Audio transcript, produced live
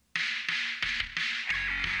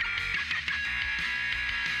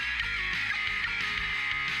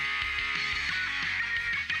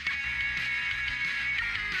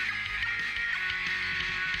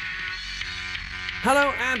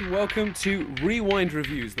Hello and welcome to Rewind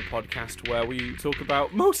Reviews, the podcast where we talk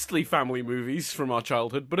about mostly family movies from our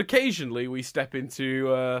childhood, but occasionally we step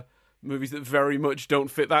into movies that very much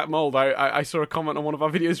don't fit that mold. I saw a comment on one of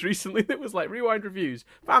our videos recently that was like, Rewind Reviews,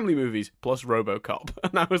 family movies, plus RoboCop.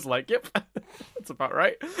 And I was like, yep, that's about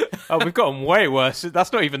right. Oh, we've gotten way worse.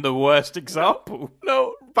 That's not even the worst example.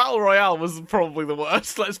 No, Battle Royale was probably the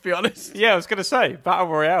worst, let's be honest. Yeah, I was going to say, Battle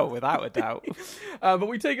Royale, without a doubt. But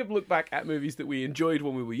we take a look back at movies that we enjoyed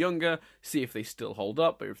when we were younger, see if they still hold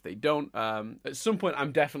up, or if they don't. At some point,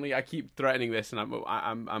 I keep threatening this, and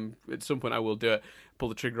I'm at some point I will do it, pull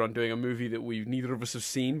the trigger on doing a movie that neither of us have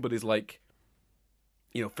seen, but is like,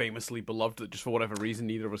 you know, famously beloved that just for whatever reason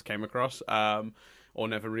neither of us came across, or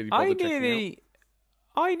never really bothered checking out.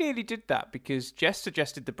 I nearly did that because Jess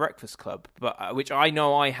suggested The Breakfast Club, but which I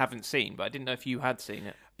know I haven't seen, but I didn't know if you had seen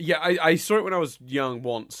it. Yeah, I saw it when I was young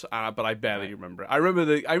once, but I barely remember it. I remember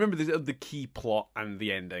the key plot and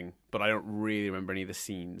the ending, but I don't really remember any of the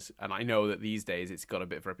scenes. And I know that these days it's got a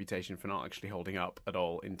bit of reputation for not actually holding up at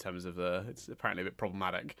all in terms of it's apparently a bit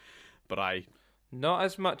problematic. But not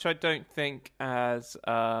as much, I don't think, as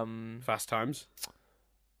Fast Times.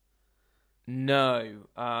 No,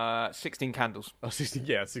 16 Candles. Oh, 16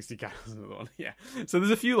 Candles is another one. Yeah, so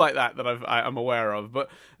there's a few like that I'm aware of, but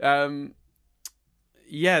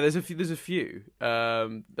yeah, there's a few.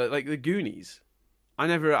 Like the Goonies. I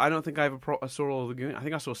don't think I ever saw all of the Goonies. I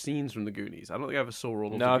think I saw scenes from the Goonies. I don't think I ever saw all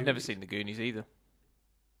of the Goonies. No, I've never seen the Goonies either.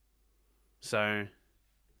 So,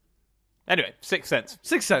 anyway, Sixth Sense.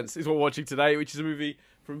 Sixth Sense is what we're watching today, which is a movie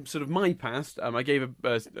from sort of my past. I gave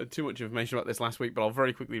too much information about this last week, but I'll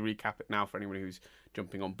very quickly recap it now for anyone who's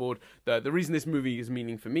jumping on board. The reason this movie is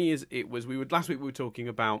meaning for me is last week we were talking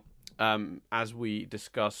about, as we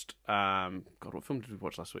discussed, God, what film did we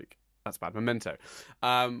watch last week? That's bad. Memento.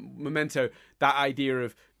 Memento, that idea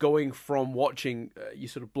of going from watching your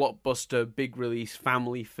sort of blockbuster, big release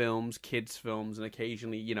family films, kids films, and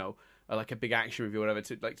occasionally, you know, like a big action movie or whatever,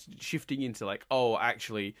 to like shifting into like, oh,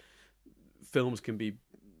 actually, films can be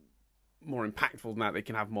more impactful than that. They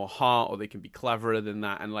can have more heart, or they can be cleverer than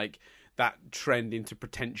that, and like that trend into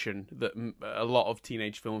pretension that a lot of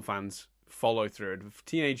teenage film fans follow through.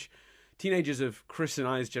 And teenagers of Chris and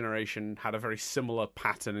I's generation had a very similar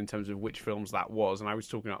pattern in terms of which films that was, and I was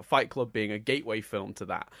talking about Fight Club being a gateway film to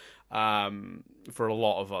that for a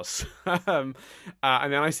lot of us. And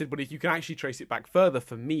then I said, but if you can actually trace it back further,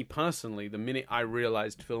 for me personally, the minute I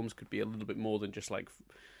realized films could be a little bit more than just like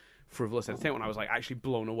frivolous entertainment, when I was like actually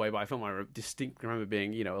blown away by a film. I distinctly remember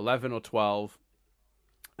being, you know, 11 or 12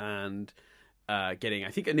 and getting, I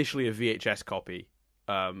think initially a VHS copy,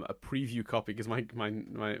 a preview copy, because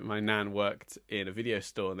my nan worked in a video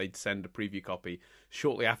store, and they'd send a preview copy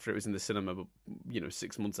shortly after it was in the cinema, but, you know,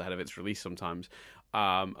 6 months ahead of its release sometimes,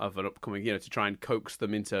 of an upcoming, you know, to try and coax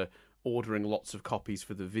them into ordering lots of copies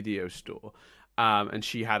for the video store. And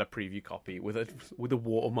she had a preview copy with a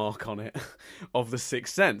watermark on it of The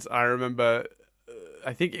Sixth Sense. I remember,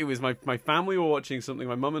 I think it was my family were watching something.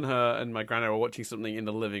 My mum and her and my granddad were watching something in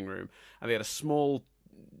the living room, and they had a small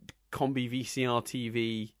combi VCR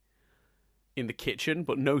TV in the kitchen,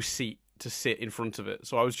 but no seat to sit in front of it.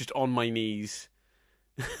 So I was just on my knees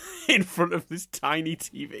in front of this tiny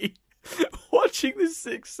TV. Watching The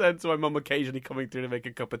Sixth Sense, my mum occasionally coming through to make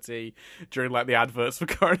a cup of tea during like the adverts for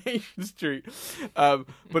Coronation Street. But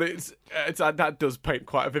it's that does paint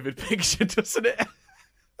quite a vivid picture, doesn't it?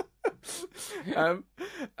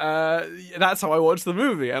 That's how I watched the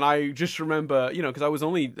movie, and I just remember, you know, because I was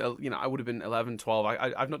only, you know, I would have been 11, 12.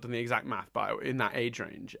 I've not done the exact math, but in that age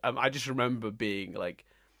range, I just remember being like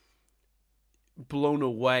blown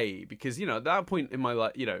away, because, you know, at that point in my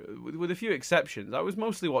life, you know, with a few exceptions, I was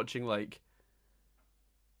mostly watching like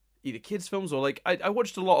either kids films or like I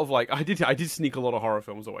watched a lot of like I did sneak a lot of horror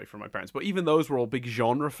films away from my parents, but even those were all big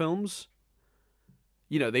genre films.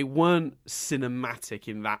 You know, they weren't cinematic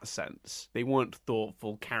in that sense. They weren't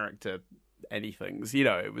thoughtful character anythings. You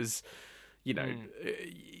know, it was, you know,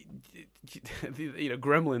 you know,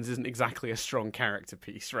 Gremlins isn't exactly a strong character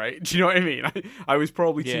piece, right? Do you know what I mean? I was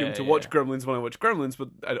probably too young to watch Gremlins when I watched Gremlins,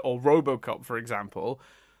 or RoboCop, for example.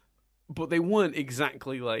 But they weren't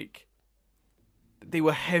exactly like, they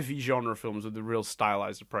were heavy genre films with a real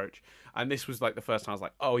stylized approach. And this was like the first time I was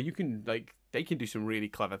like, oh, you can like, they can do some really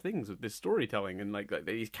clever things with this storytelling, and like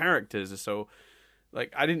these characters are so,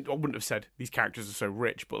 like, I wouldn't have said these characters are so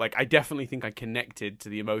rich, but like I definitely think I connected to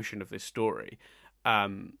the emotion of this story,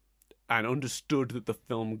 and understood that the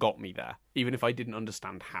film got me there, even if I didn't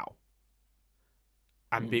understand how.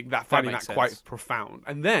 and finding makes that quite sense. profound.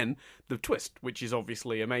 And then the twist, which is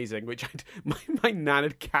obviously amazing, which my nan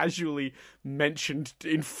had casually mentioned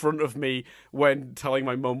in front of me when telling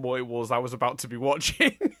my mum what it was I was about to be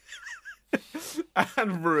watching.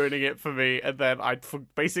 And ruining it for me, and then I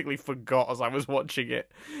basically forgot as I was watching it,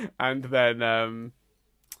 and then and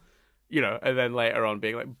then later on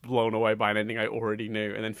being like blown away by an ending I already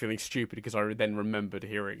knew, and then feeling stupid because I then remembered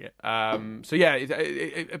hearing it. So yeah,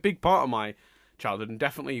 a big part of my childhood, and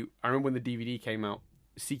definitely I remember when the DVD came out,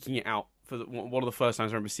 seeking it out for one of the first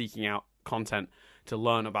times I remember seeking out content to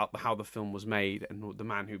learn about how the film was made and the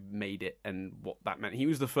man who made it and what that meant. He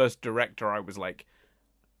was the first director I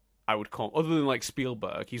would call, other than like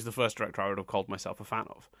Spielberg, he's the first director I would have called myself a fan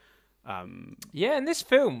of. Yeah, and this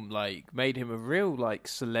film like made him a real like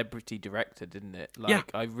celebrity director, didn't it? Like, Yeah.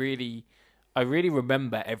 I really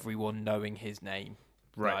remember everyone knowing his name,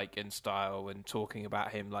 Right. like, and style, and talking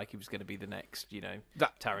about him like he was going to be the next,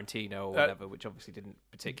 That- Tarantino or whatever, which obviously didn't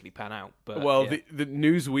particularly pan out. But Well, yeah. the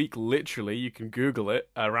Newsweek, literally, you can Google it,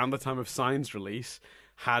 around the time of Sign's release,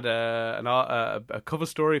 had a cover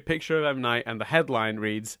story picture of M. Night, and the headline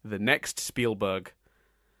reads, "The Next Spielberg."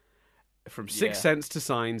 From Sixth Yeah. Sense to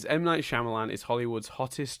Signs, M. Night Shyamalan is Hollywood's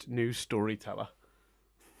hottest new storyteller.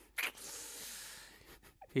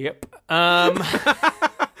 Yep.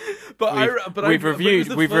 We've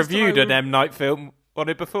We've reviewed an M Night film on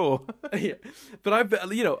it before. Yeah, but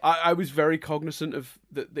I was very cognizant of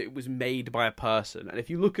that it was made by a person, and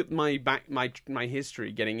if you look at my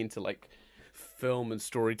history, getting into like film and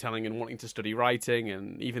storytelling and wanting to study writing,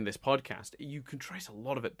 and even this podcast, you can trace a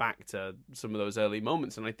lot of it back to some of those early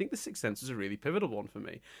moments, and I think The Sixth Sense is a really pivotal one for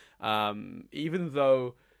me. Even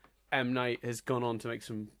though M. Night has gone on to make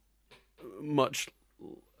some much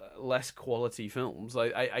less quality films,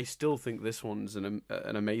 I still think this one's an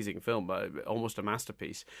amazing film, almost a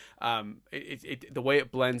masterpiece. The way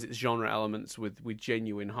it blends its genre elements with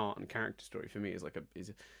genuine heart and character story, for me,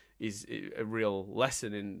 is a real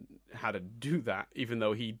lesson in how to do that, even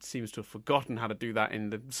though he seems to have forgotten how to do that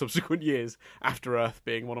in the subsequent years, After Earth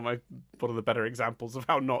being one of the better examples of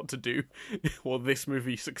how not to do what this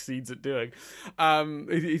movie succeeds at doing.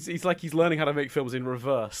 It's like he's learning how to make films in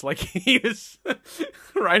reverse. Like, he was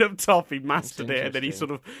right up top, he mastered it, and then he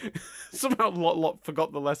sort of somehow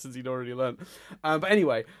forgot the lessons he'd already learned. But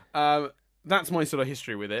anyway, that's my sort of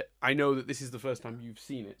history with it. I know that this is the first time you've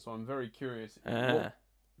seen it, so I'm very curious.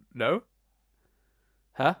 No?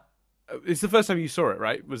 Huh? It's the first time you saw it,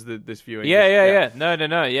 right? Was this viewing? Yeah.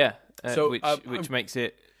 No, yeah. So, which makes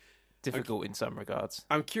it difficult in some regards.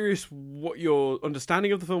 I'm curious what your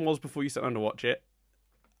understanding of the film was before you sat down to watch it,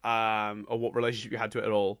 or what relationship you had to it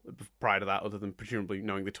at all prior to that, other than presumably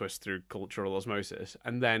knowing the twist through cultural osmosis,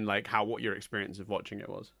 and then like what your experience of watching it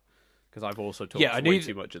was. Because I've also talked way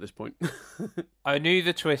too much at this point. I knew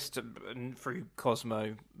the twist through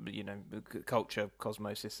Cosmo, culture,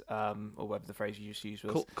 cosmosis, or whatever the phrase you just used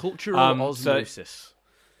was. Cultural osmosis.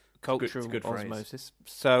 Cultural good osmosis.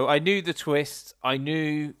 So I knew the twist. I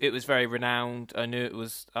knew it was very renowned. I knew it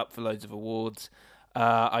was up for loads of awards.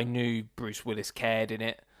 I knew Bruce Willis cared in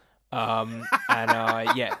it. And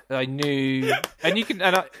I knew. And you can.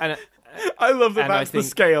 I love that that's the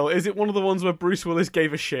scale. Is it one of the ones where Bruce Willis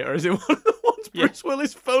gave a shit, or is it one of the ones Bruce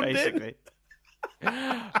Willis phoned in?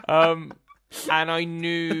 And I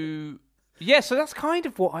knew, so that's kind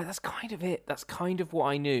of it. That's kind of what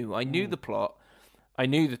I knew. I knew the plot. I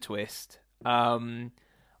knew the twist.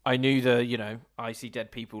 I knew the, I see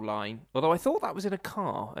dead people line. Although I thought that was in a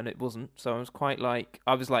car, and it wasn't. So I was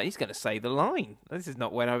he's going to say the line. This is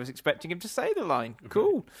not when I was expecting him to say the line.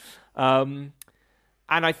 Cool.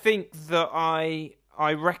 And I think that I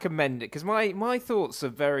recommend it because my thoughts are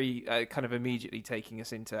very kind of immediately taking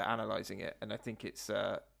us into analysing it, and I think it's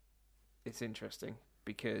interesting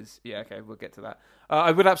because we'll get to that.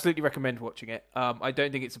 I would absolutely recommend watching it. I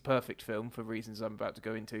don't think it's a perfect film for reasons I'm about to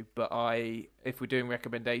go into, but if we're doing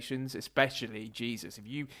recommendations, especially Jesus,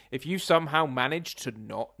 if you somehow manage to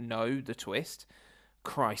not know the twist,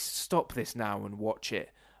 Christ, stop this now and watch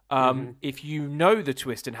it. If you know the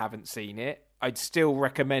twist and haven't seen it, I'd still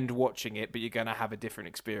recommend watching it, but you're going to have a different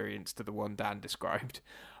experience to the one Dan described.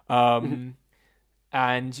 And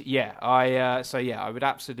I would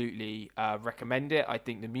absolutely recommend it. I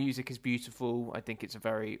think the music is beautiful. I think it's a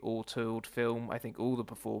very all-tooled film. I think all the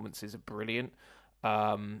performances are brilliant.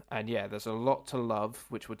 There's a lot to love,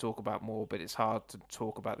 which we'll talk about more, but it's hard to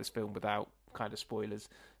talk about this film without kind of spoilers.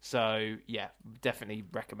 So definitely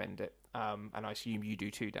recommend it. And I assume you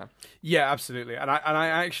do too, Dan. Yeah, absolutely. And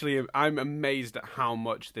I'm amazed at how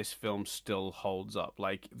much this film still holds up.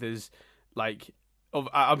 Like, there's like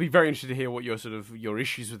I'll be very interested to hear what your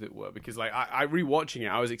issues with it were, because like I rewatching it,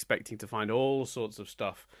 I was expecting to find all sorts of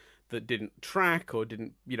stuff that didn't track or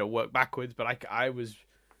didn't work backwards, but I was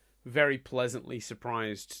very pleasantly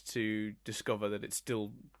surprised to discover that it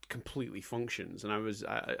still completely functions, and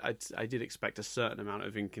I did expect a certain amount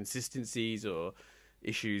of inconsistencies or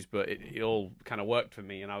issues, but it all kind of worked for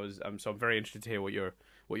me, and I'm very interested to hear what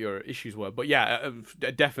your issues were. But yeah,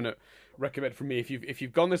 a definite recommend from me. If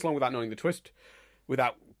you've gone this long without knowing the twist,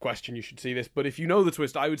 without question, you should see this. But if you know the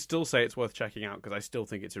twist, I would still say it's worth checking out, because I still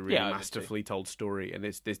think it's a really masterfully told story, and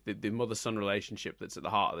it's the mother-son relationship that's at the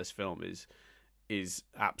heart of this film is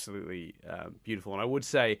absolutely beautiful. And I would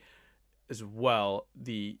say as well,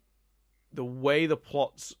 the way the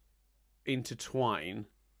plots intertwine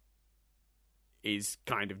is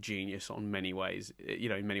kind of genius on many ways.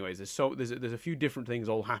 In many ways, there's a few different things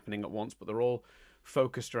all happening at once, but they're all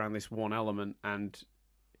focused around this one element, and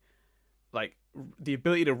like the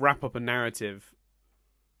ability to wrap up a narrative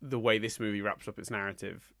the way this movie wraps up its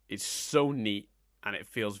narrative is so neat, and it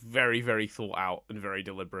feels very, very thought out and very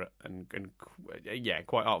deliberate and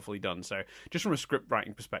quite artfully done. So just from a script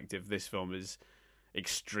writing perspective, this film is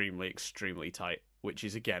extremely, extremely tight, which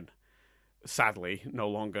is, again, sadly no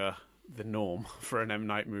longer the norm for an M.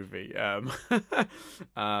 Night movie. A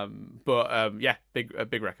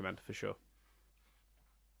big recommend for sure.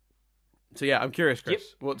 So yeah, I'm curious, Chris. Yep.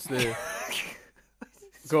 What's the...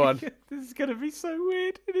 Go on. This is going to be so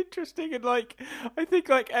weird and interesting, and I think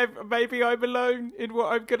maybe I'm alone in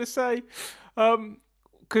what I'm going to say,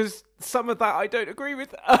 because some of that I don't agree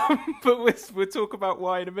with. But we'll talk about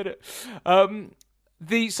why in a minute.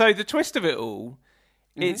 The twist of it all.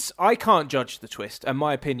 It's I can't judge the twist, and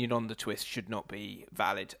my opinion on the twist should not be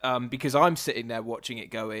valid. Because I'm sitting there watching it,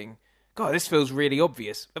 going, God, this feels really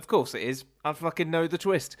obvious. Of course it is. I fucking know the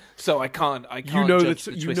twist, so I can't. You know judge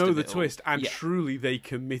the twist, and truly they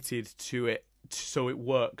committed to it, so it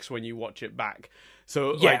works when you watch it back.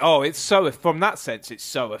 So it's so, from that sense, it's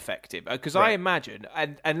so effective, because I imagine,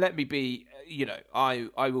 and let me be, I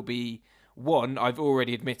will be. One, I've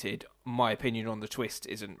already admitted my opinion on the twist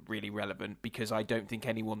isn't really relevant, because I don't think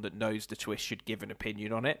anyone that knows the twist should give an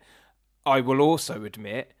opinion on it. I will also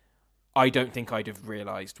admit, I don't think I'd have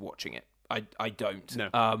realised watching it. I don't. No.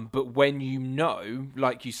 But when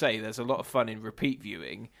like you say, there's a lot of fun in repeat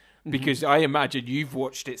viewing, because I imagine you've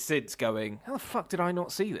watched it since going, how the fuck did I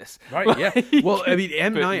not see this? Right, yeah. Well, I mean,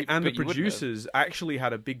 M. Night and the producers actually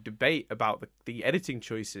had a big debate about the editing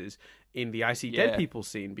choices in the I See Dead People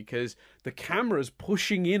scene, because the camera's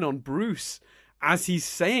pushing in on Bruce as he's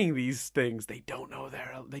saying these things. They don't know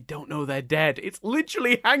they're dead. It's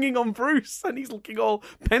literally hanging on Bruce, and he's looking all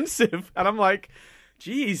pensive. And I'm like,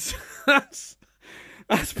 geez, that's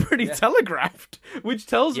pretty telegraphed, which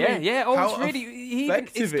tells me it's really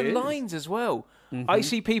it's the lines as well. I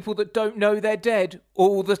see people that don't know they're dead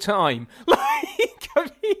all the time.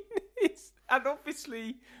 And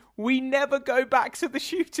obviously we never go back to the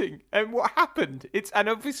shooting and what happened. And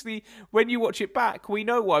obviously when you watch it back, we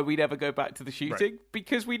know why we never go back to the shooting,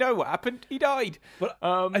 because we know what happened. He died. But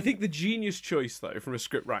I think the genius choice, though, from a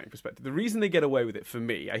script writing perspective, the reason they get away with it for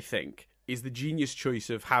me, I think, is the genius choice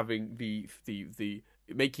of having the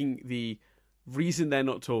making the reason they're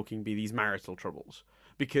not talking be these marital troubles,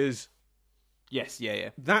 because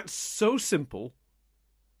that's so simple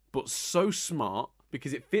but so smart,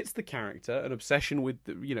 because it fits the character, an obsession with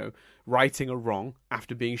righting a wrong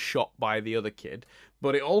after being shot by the other kid,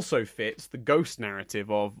 but it also fits the ghost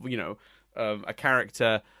narrative of a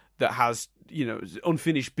character that has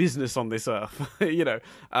unfinished business on this earth,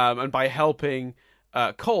 and by helping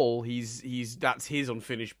Cole, that's his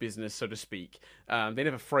unfinished business, so to speak. They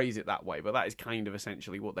never phrase it that way, but that is kind of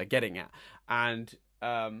essentially what they're getting at, and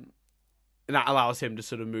that allows him to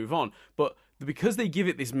sort of move on. But because they give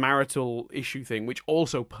it this marital issue thing, which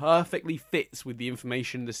also perfectly fits with the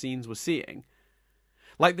information the scenes we're seeing,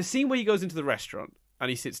 like the scene where he goes into the restaurant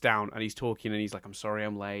and he sits down and he's talking and he's like, I'm sorry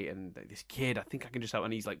I'm late, and this kid, I think I can just help,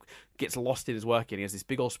 and he's like, gets lost in his work and he has this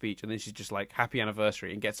big old speech, and then she's just like, happy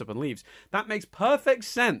anniversary, and gets up and leaves. That makes perfect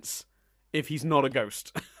sense if he's not a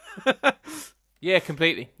ghost. Yeah,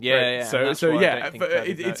 completely. Yeah.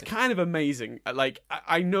 It's kind of amazing. Like,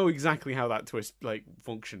 I know exactly how that twist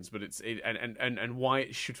functions, but and why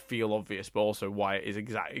it should feel obvious, but also why it is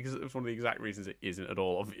it's one of the exact reasons it isn't at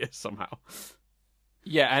all obvious somehow.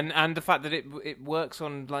 Yeah, and the fact that it works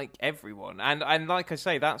on everyone, and like I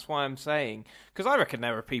say, that's why I'm saying, because I reckon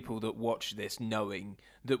there are people that watch this knowing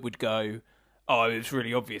that would go, oh, it's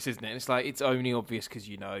really obvious, isn't it? And it's like, it's only obvious because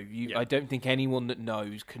I don't think anyone that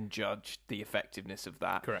knows can judge the effectiveness of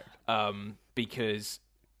that. Correct. Because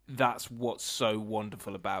that's what's so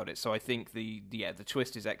wonderful about it. So I think the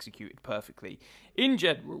twist is executed perfectly. In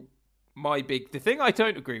general, the thing I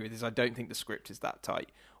don't agree with is I don't think the script is that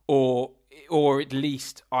tight, or at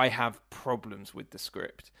least I have problems with the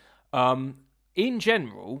script. In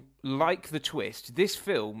general, like the twist, this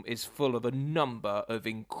film is full of a number of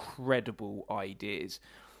incredible ideas.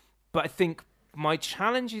 But I think my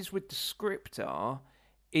challenges with the script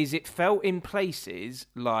is it felt in places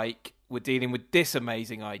like we're dealing with this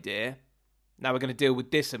amazing idea, now we're going to deal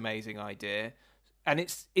with this amazing idea, and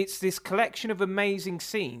it's this collection of amazing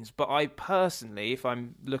scenes. But I personally, if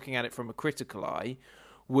I'm looking at it from a critical eye,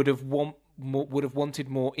 would have wanted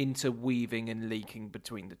more interweaving and linking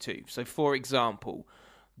between the two. So, for example,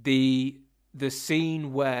 the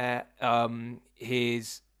scene where he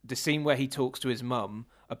talks to his mum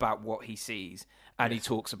about what he sees, and he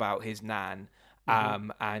talks about his nan,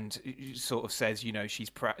 and sort of says, she's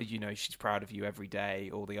proud of you every day,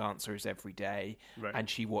 or the answer is every day, right. and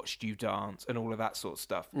she watched you dance, and all of that sort of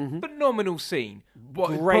stuff. Phenomenal scene,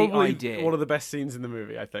 great Probably idea. One of the best scenes in the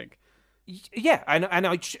movie, I think. Yeah, and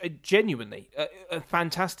I genuinely a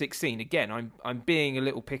fantastic scene. Again, I'm being a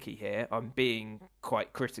little picky here. I'm being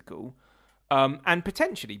quite critical, and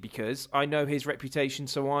potentially because I know his reputation,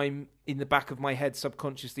 so I'm in the back of my head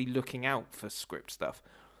subconsciously looking out for script stuff.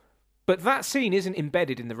 But that scene isn't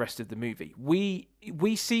embedded in the rest of the movie. We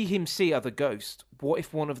see him see other ghosts. What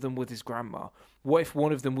if one of them was his grandma? What if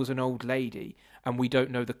one of them was an old lady and we don't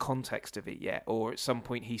know the context of it yet? Or at some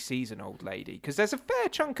point he sees an old lady? Because there's a fair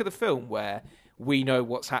chunk of the film where we know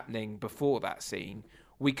what's happening before that scene.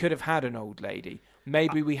 We could have had an old lady.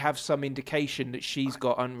 Maybe we have some indication that she's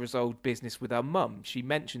got unresolved business with her mum. She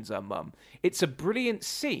mentions her mum. It's a brilliant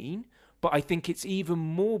scene, but I think it's even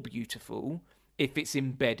more beautiful if it's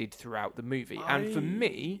embedded throughout the movie. And for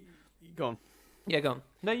me... Go on. Yeah, go on.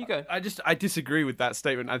 No, you go. I disagree with that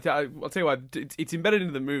statement. I'll tell you what, it's embedded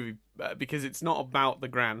into the movie because it's not about the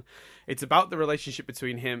gran. It's about the relationship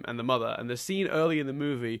between him and the mother. And the scene early in the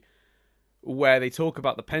movie where they talk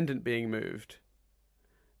about the pendant being moved,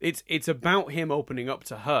 it's about him opening up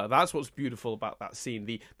to her. That's what's beautiful about that scene.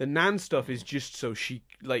 The nan stuff is just so she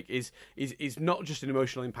is not just an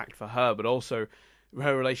emotional impact for her, but also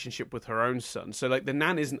her relationship with her own son. So the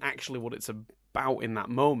nan isn't actually what it's about in that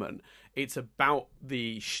moment. It's about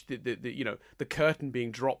the curtain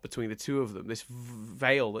being dropped between the two of them, this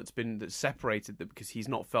veil that's separated them because he's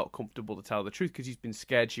not felt comfortable to tell the truth because he's been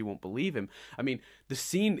scared she won't believe him. I mean, the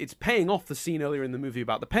scene, it's paying off the scene earlier in the movie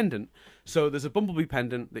about the pendant. So there's a bumblebee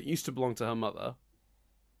pendant that used to belong to her mother,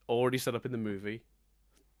 already set up in the movie,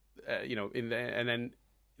 and then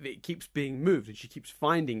it keeps being moved and she keeps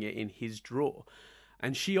finding it in his drawer.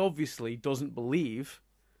 And she obviously doesn't believe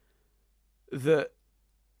that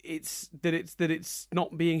it's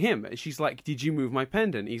not being him. She's like, "Did you move my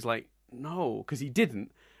pendant?" He's like, "No," because he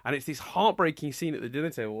didn't. And it's this heartbreaking scene at the dinner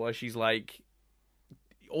table where she's like,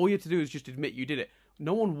 "All you have to do is just admit you did it.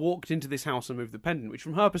 No one walked into this house and moved the pendant," which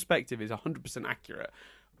from her perspective is 100% accurate.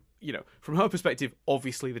 From her perspective,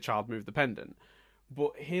 obviously the child moved the pendant.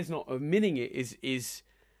 But here's not admitting it is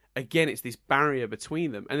again, it's this barrier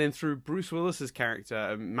between them. And then through Bruce Willis's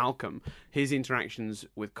character, Malcolm, his interactions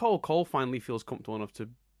with Cole finally feels comfortable enough to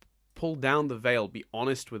pull down the veil, be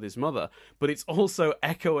honest with his mother. But it's also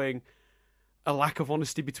echoing a lack of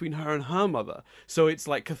honesty between her and her mother. So it's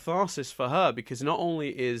like catharsis for her, because not only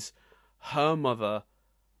is her mother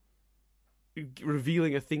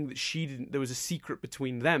revealing a thing that she didn't, there was a secret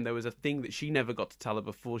between them, there was a thing that she never got to tell her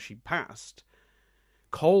before she passed.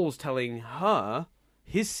 Cole's telling her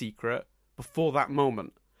his secret before that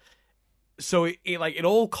moment. So it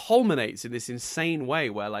all culminates in this insane way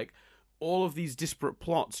where all of these disparate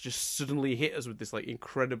plots just suddenly hit us with this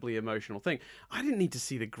incredibly emotional thing. I didn't need to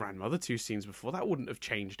see the grandmother 2 scenes before. That wouldn't have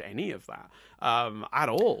changed any of that at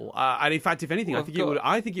all. And in fact, if anything, I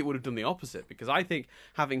think it would have done the opposite, because I think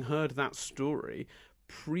having heard that story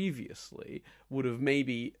previously would have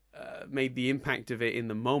maybe made the impact of it in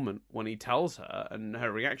the moment when he tells her and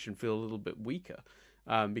her reaction feel a little bit weaker.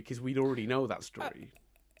 Because we'd already know that story.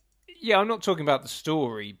 Yeah, I'm not talking about the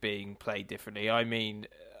story being played differently. I mean,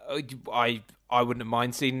 I wouldn't have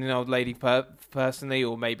mind seeing an old lady personally,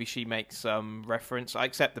 or maybe she makes some reference. I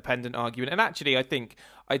accept the pendant argument, and actually, I think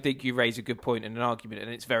you raise a good point in an argument,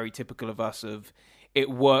 and it's very typical of us. Of it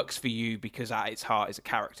works for you because at its heart is a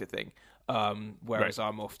character thing. Whereas right.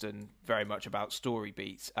 I'm often very much about story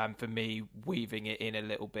beats, and for me, weaving it in a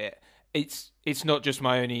little bit. It's not just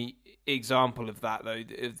my only example of that, though,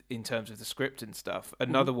 in terms of the script and stuff.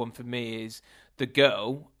 Another one for me is the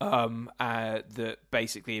girl that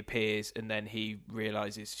basically appears and then he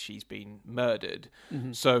realizes she's been murdered.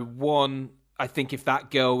 So one, I think if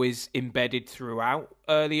that girl is embedded throughout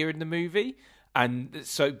earlier in the movie, and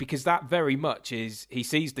so because that very much is he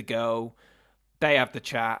sees the girl, they have the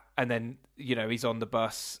chat, and then he's on the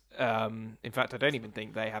bus. In fact, I don't even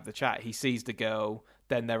think they have the chat. He sees the girl,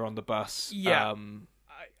 then they're on the bus. Yeah,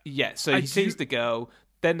 So he sees the girl,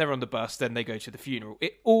 then they're on the bus, then they go to the funeral.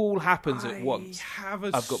 It all happens at once. I've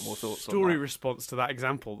got more thoughts on story that. response to that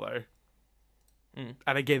example, though.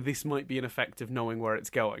 And again, this might be an effect of knowing where it's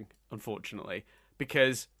going, unfortunately,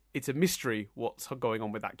 because it's a mystery what's going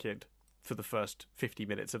on with that kid for the first 50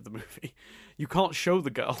 minutes of the movie. You can't show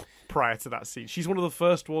the girl prior to that scene. She's one of the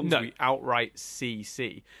first ones we outright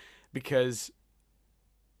see, because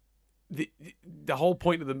the whole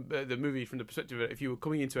point of the movie, from the perspective of if you were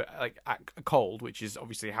coming into it like a cold, which is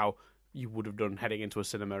obviously how you would have done heading into a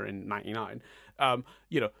cinema in '99,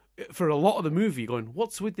 for a lot of the movie, going,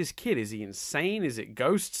 what's with this kid? Is he insane? Is it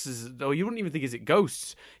ghosts? You wouldn't even think, is it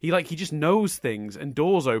ghosts? He just knows things, and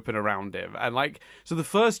doors open around him, and so the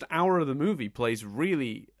first hour of the movie plays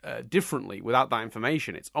really differently without that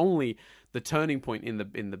information. It's only the turning point in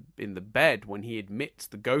the bed when he admits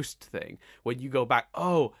the ghost thing, when you go back,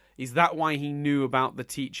 oh, is that why he knew about the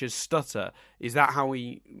teacher's stutter? Is that how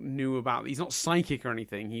he knew about? He's not psychic or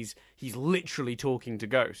anything. He's literally talking to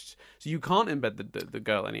ghosts. So you can't embed the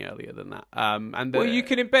girl any earlier than that. You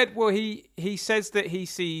can embed. Well, he says that he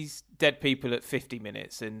sees dead people at 50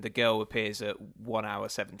 minutes, and the girl appears at 1 hour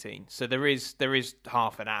 17. So there is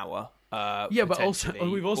half an hour. But also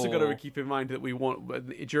we've also got to keep in mind that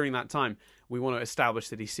during that time we want to establish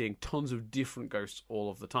that he's seeing tons of different ghosts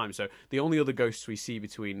all of the time. So the only other ghosts we see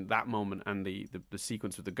between that moment and the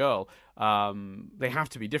sequence with the girl, they have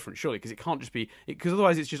to be different, surely, because it can't just be, because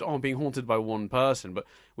otherwise it's just being haunted by one person. But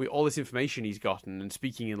all this information he's gotten, and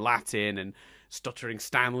speaking in Latin, and stuttering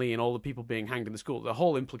Stanley, and all the people being hanged in the school, the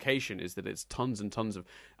whole implication is that it's tons and tons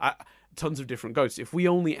of different ghosts. If we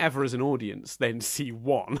only ever as an audience then see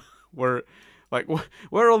one, where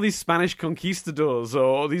are all these Spanish conquistadors, or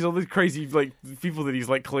all these crazy people that he's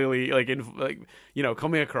clearly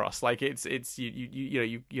coming across? It's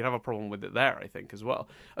you have a problem with it there, I think, as well.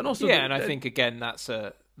 And also, I think again that's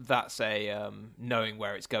a knowing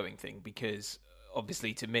where it's going thing, because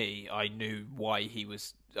obviously to me, I knew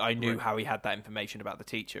how he had that information about the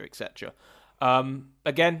teacher, etc.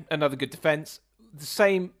 Again, another good defense.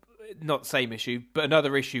 Not the same issue, but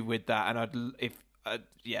another issue with that. And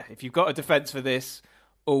if you've got a defense for this,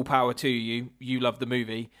 all power to you. You love the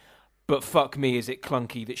movie, but fuck me, is it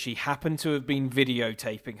clunky that she happened to have been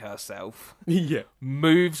videotaping herself? Yeah,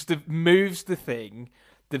 moves the thing.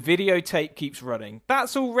 The videotape keeps running.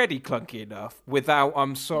 That's already clunky enough without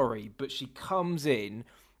I'm sorry, but she comes in,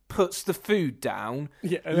 puts the food down,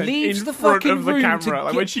 leaves the fucking of the room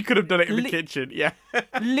camera, when she could have done it in the kitchen.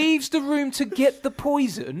 Leaves the room to get the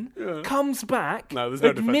poison, comes back,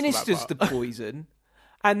 administers the poison,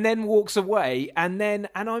 and then walks away. And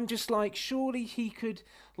I'm just like, surely he could,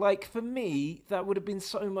 for me, that would have been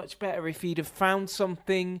so much better if he'd have found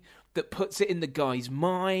something that puts it in the guy's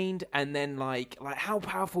mind, and then how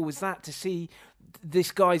powerful was that to see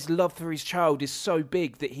this guy's love for his child is so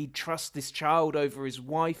big that he trusts this child over his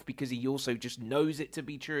wife because he also just knows it to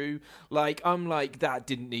be true. That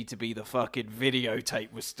didn't need to be, the fucking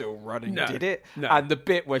videotape was still running, did it? No. And the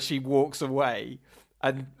bit where she walks away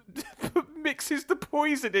and mixes the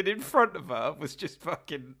poison in front of her was just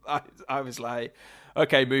fucking, I was like,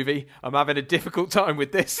 okay, movie, I'm having a difficult time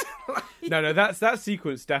with this. No, that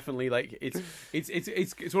sequence definitely,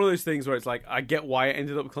 it's one of those things where it's I get why it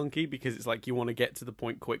ended up clunky, because it's you want to get to the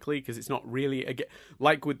point quickly, because it's not really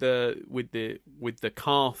with the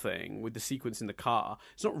car thing, with the sequence in the car,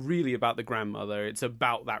 it's not really about the grandmother, it's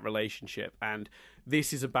about that relationship, and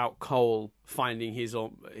this is about Cole finding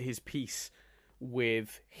his peace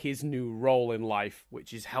with his new role in life,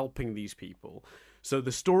 which is helping these people. So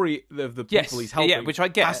the story of the people he's helping, which I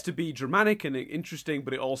get, has to be dramatic and interesting,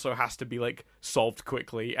 but it also has to be solved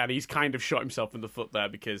quickly. And he's kind of shot himself in the foot there,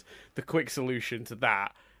 because the quick solution to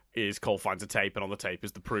that is Cole finds a tape, and on the tape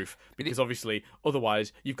is the proof. Because obviously,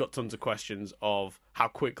 otherwise, you've got tons of questions of how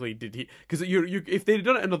quickly did he? Because if they'd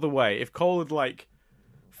done it another way, if Cole had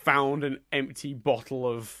found an empty bottle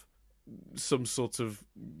of some sort of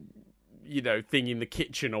thing in the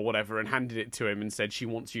kitchen or whatever, and handed it to him and said, she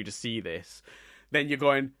wants you to see this, then you're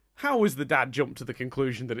going, how has the dad jumped to the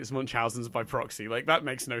conclusion that it's Munchausen's by proxy? That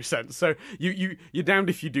makes no sense. So you're damned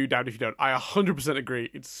if you do, damned if you don't. I 100% agree.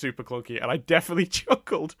 It's super clunky, and I definitely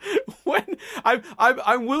chuckled when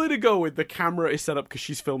I'm willing to go with the camera is set up because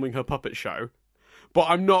she's filming her puppet show, but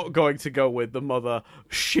I'm not going to go with the mother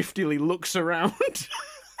shiftily looks around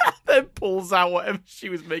and then pulls out whatever she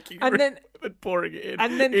was making. And then and pouring it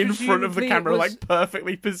And then in front of the presumably camera, it was- like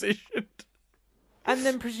perfectly positioned. And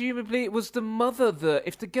then presumably it was the mother that,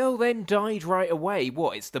 if the girl then died right away,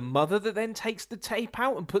 what? It's the mother that then takes the tape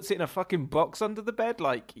out and puts it in a fucking box under the bed?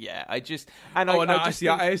 Like, yeah, I just... And Oh, no, I just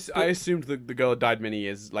think- I assumed the girl died many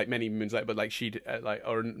years, like many moons later, but like she'd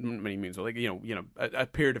or many moons, or like a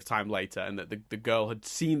period of time later, and that the girl had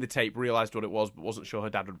seen the tape, realized what it was, but wasn't sure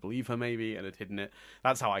her dad would believe her, maybe, and had hidden it.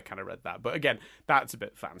 That's how I kind of read that. But again, that's a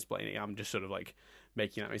bit fansplaining. I'm just sort of like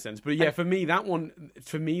making that make sense. But yeah, for me, that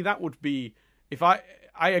would be. If I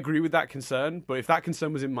agree with that concern, but if that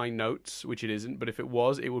concern was in my notes, which it isn't, but if it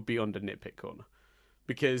was, it would be under nitpick corner,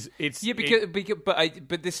 because it's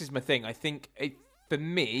but this is my thing. I think for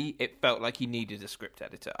me, it felt like he needed a script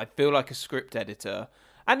editor. I feel like a script editor,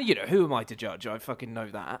 and who am I to judge? I fucking know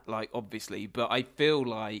that, like, obviously, but I feel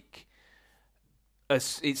like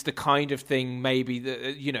it's the kind of thing maybe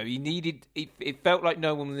that he needed. It felt like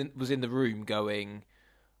no one was in the room going,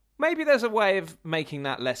 maybe there's a way of making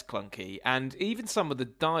that less clunky. And even some of the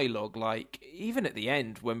dialogue, like, even at the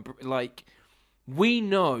end, when, like, we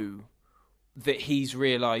know that he's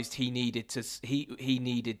realised he needed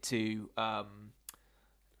to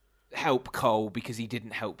help Cole because he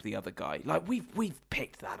didn't help the other guy. Like, we've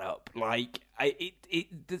picked that up. Like, I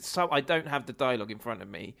don't have the dialogue in front of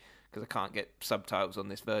me because I can't get subtitles on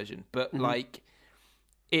this version. But, like,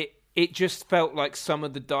 it just felt like some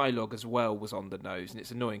of the dialogue as well was on the nose, and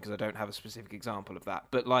it's annoying because I don't have a specific example of that.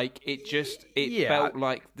 But like, it felt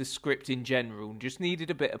like the script in general just needed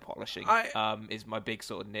a bit of polishing. Is my big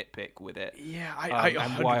sort of nitpick with it. Yeah,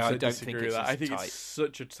 and why I don't think it's I think tight. it's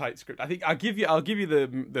such a tight script. I think I'll give you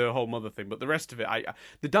the whole mother thing, but the rest of it,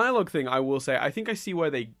 the dialogue thing, I will say, I think I see how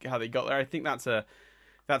they got there. I think that's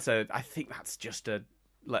just a,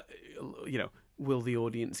 will the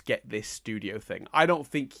audience get this studio thing? I don't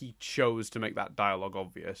think he chose to make that dialogue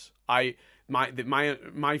obvious. My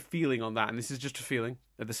feeling on that, and this is just a feeling,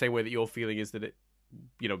 the same way that your feeling is that it,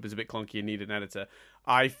 is a bit clunky and needed an editor.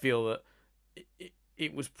 I feel that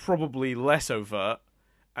it was probably less overt,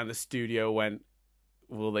 and the studio went,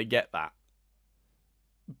 will they get that?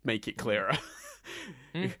 Make it clearer.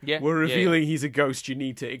 We're revealing he's a ghost.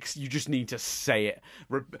 You just need to say it,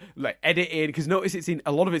 like edit in, because notice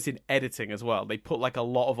a lot of it's in editing as well. They put like a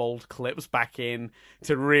lot of old clips back in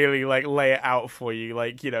to really like lay it out for you.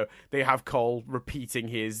 Like, they have Cole repeating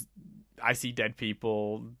his "I see dead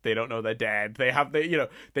people. They don't know they're dead."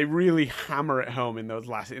 They really hammer it home in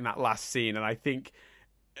that last scene, and I think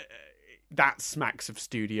that smacks of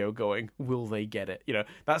studio going, will they get it?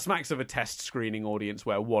 That smacks of a test screening audience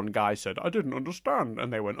where one guy said, "I didn't understand,"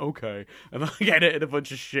 and they went, "Okay," and I edited a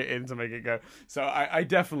bunch of shit in to make it go. So I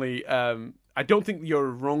definitely, I don't think you're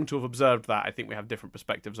wrong to have observed that. I think we have different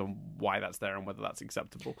perspectives on why that's there and whether that's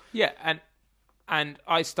acceptable. Yeah, and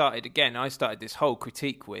I started this whole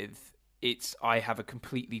critique with, I have a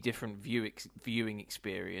completely different viewing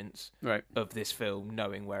experience of this film,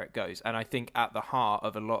 knowing where it goes. And I think at the heart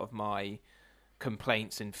of a lot of my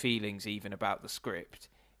complaints and feelings, even about the script,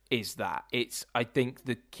 is that I think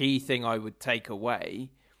the key thing I would take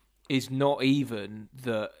away is not even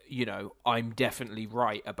that, I'm definitely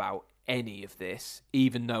right about any of this,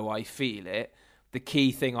 even though I feel it. The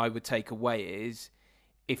key thing I would take away is,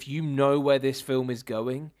 if you know where this film is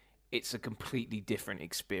going, it's a completely different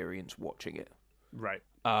experience watching it. Right.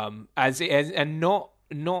 And not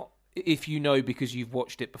if you know because you've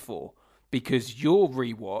watched it before, because your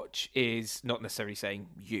rewatch is not necessarily saying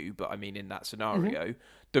you, but I mean in that scenario,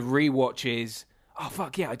 the rewatch is, oh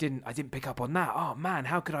fuck yeah, I didn't pick up on that. Oh man,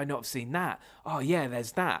 how could I not have seen that? Oh yeah,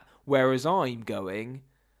 there's that. Whereas I'm going,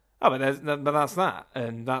 oh, but that's that,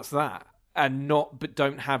 and that's that. But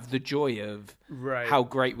don't have the joy of how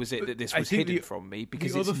great was it that this was hidden from me,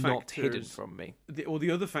 because it's not hidden from me.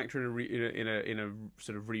 The other factor in a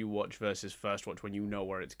sort of rewatch versus first watch, when you know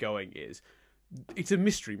where it's going, is it's a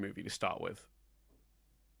mystery movie to start with.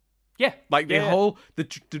 Yeah, like the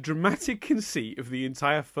dramatic conceit of the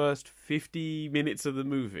entire first 50 minutes of the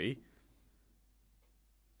movie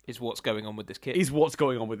is what's going on with this kid.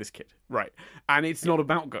 Right. And it's not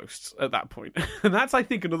about ghosts at that point. And that's, I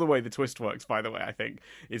think, another way the twist works, by the way, I think,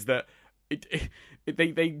 is that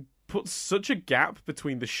they put such a gap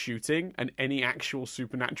between the shooting and any actual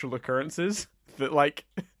supernatural occurrences that, like,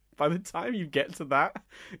 by the time you get to that,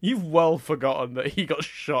 you've well forgotten that he got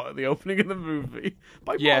shot at the opening of the movie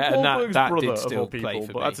by Mark Wahlberg's brother, of all people,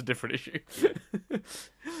 but that's a different issue.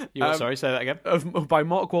 Sorry, say that again. By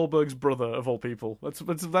Mark Wahlberg's brother, of all people.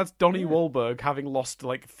 That's Donnie Wahlberg having lost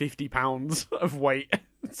like 50 pounds of weight.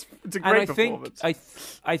 It's a great performance.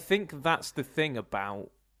 I think that's the thing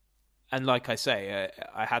about, and like I say,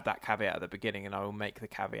 I had that caveat at the beginning, and I will make the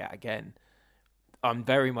caveat again. I'm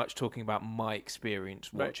very much talking about my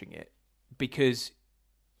experience watching it, because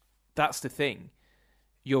that's the thing.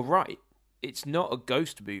 You're right. It's not a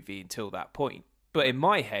ghost movie until that point. But in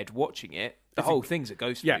my head, watching it, the whole thing's a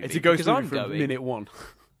ghost movie. Yeah, it's a ghost movie I'm from going, minute one.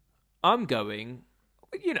 I'm going,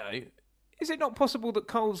 is it not possible that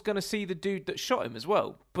Cole's going to see the dude that shot him as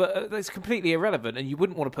well? But that's completely irrelevant, and you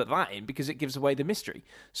wouldn't want to put that in because it gives away the mystery.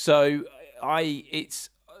 So it's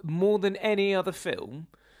more than any other film,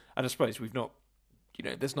 and I suppose we've not,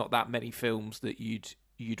 there's not that many films that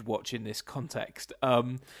you'd watch in this context.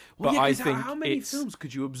 But I think how many films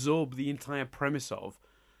could you absorb the entire premise of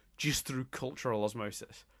just through cultural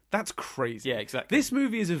osmosis? That's crazy. Yeah, exactly. This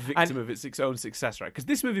movie is a victim of its own success, right? Because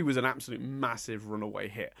this movie was an absolute massive runaway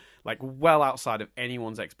hit, like well outside of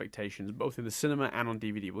anyone's expectations, both in the cinema and on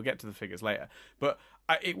DVD. We'll get to the figures later, but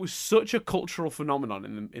it was such a cultural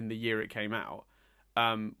phenomenon in the year it came out.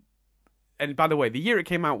 And by the way, the year it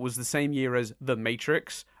came out was the same year as The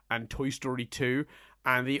Matrix and Toy Story 2,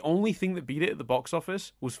 and the only thing that beat it at the box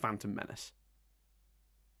office was Phantom Menace.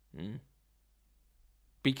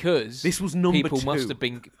 Because this was number people 2. must have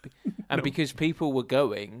been, and because people were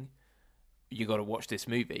going, you got to watch this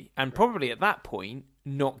movie, and probably at that point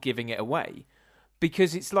not giving it away,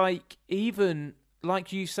 because it's like, even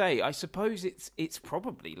like you say, I suppose it's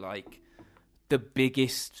probably like the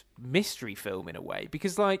biggest mystery film in a way,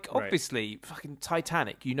 because like obviously fucking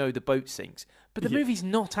Titanic, the boat sinks, but the movie's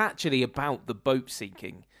not actually about the boat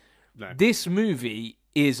sinking. No. This movie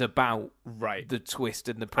is about the twist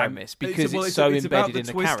and the premise, because it's so embedded about the in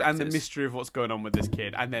the twist characters and the mystery of what's going on with this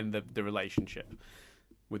kid, and then the relationship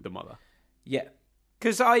with the mother. Yeah,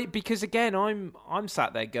 because again, I'm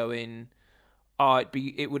sat there going,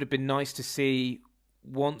 it would have been nice to see,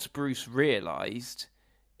 once Bruce realised,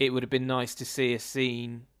 it would have been nice to see a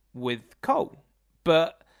scene with Cole,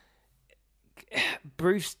 but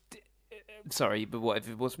Bruce. Sorry, but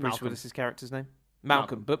what's Bruce Willis's character's name?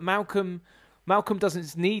 Malcolm. But Malcolm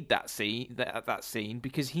doesn't need that scene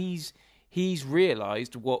because he's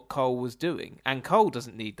realised what Cole was doing, and Cole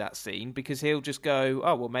doesn't need that scene because he'll just go,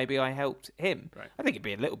 oh well, maybe I helped him. Right. I think it'd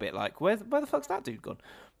be a little bit like, where the fuck's that dude gone?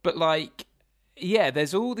 But like, yeah,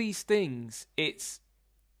 there's all these things. It's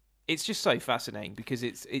just so fascinating because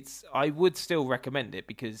it's. I would still recommend it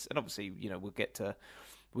because, and obviously, we'll get to.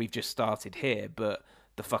 We've just started here, but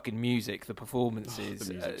the fucking music, the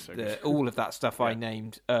performances, all of that stuff I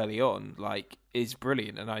named early on, like, is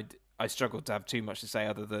brilliant. And I struggled to have too much to say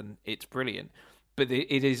other than it's brilliant. But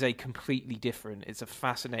it is a completely different, it's a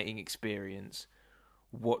fascinating experience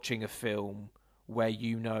watching a film where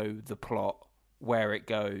the plot, where it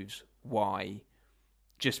goes, why,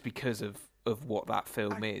 just because of what that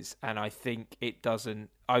film is. And I think it doesn't,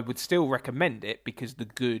 I would still recommend it because the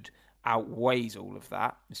good outweighs all of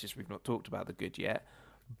that. It's just we've not talked about the good yet.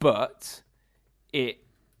 But I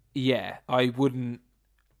wouldn't.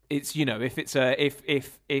 It's if it's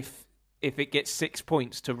if it gets 6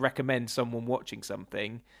 points to recommend someone watching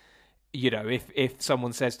something, if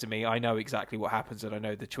someone says to me, I know exactly what happens and I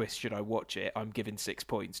know the twist, should I watch it? I'm giving 6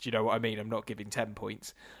 points. Do you know what I mean? I'm not giving 10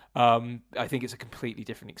 points. I think it's a completely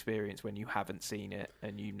different experience when you haven't seen it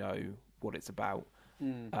and you know what it's about,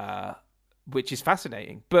 which is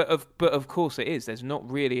fascinating. But of course it is. There's not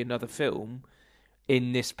really another film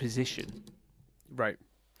in this position. Right.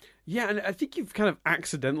 Yeah, and I think you've kind of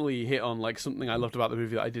accidentally hit on like something I loved about the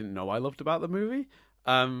movie that I didn't know I loved about the movie.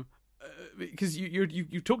 Because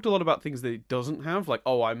you talked a lot about things that it doesn't have, like,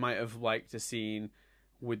 I might have liked a scene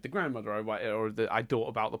with the grandmother, I thought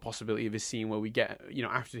about the possibility of a scene where we get,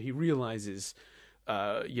 after he realizes,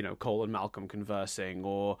 Cole and Malcolm conversing,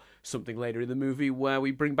 or something later in the movie where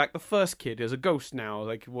we bring back the first kid as a ghost now,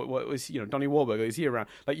 like what was, Donnie Wahlberg, is he around?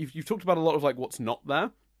 Like you've talked about a lot of like what's not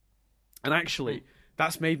there, and actually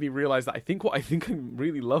that's made me realize that what I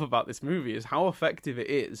really love about this movie is how effective it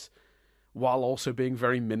is, while also being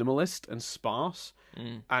very minimalist and sparse,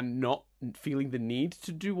 and not feeling the need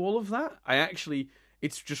to do all of that.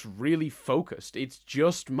 It's just really focused. It's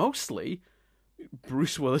just mostly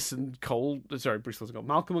Malcolm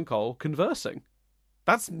and Cole conversing.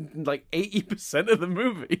 That's like 80% of the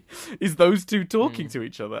movie is those two talking to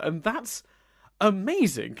each other, and that's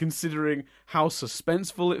amazing considering how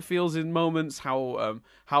suspenseful it feels in moments, how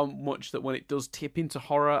much that when it does tip into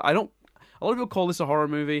horror. A lot of people call this a horror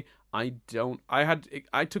movie. I don't.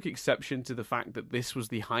 I took exception to the fact that this was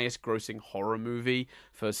the highest grossing horror movie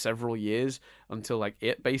for several years until like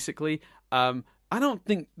it basically. I don't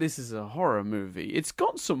think this is a horror movie. It's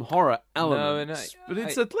got some horror elements, but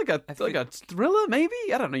it's like a thriller, maybe.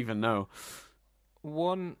 I don't even know.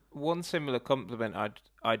 One similar compliment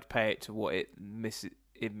I'd pay it to what it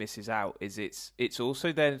it misses out is it's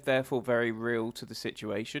also then therefore very real to the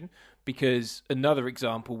situation, because another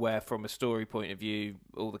example where from a story point of view,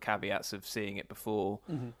 all the caveats of seeing it before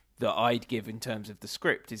that I'd give in terms of the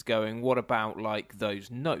script is going, what about like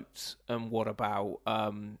those notes, and what about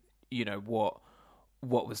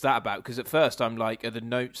what was that about? Because at first I'm like, are the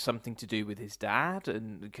notes something to do with his dad?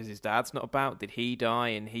 And because his dad's not about, did he die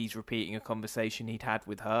and he's repeating a conversation he'd had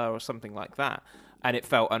with her or something like that? And it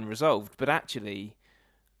felt unresolved. But actually,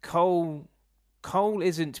 Cole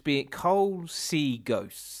sees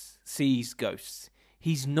ghosts.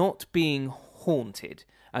 He's not being haunted.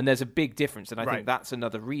 And there's a big difference. And I think that's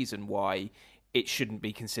another reason why it shouldn't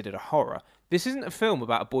be considered a horror. This isn't a film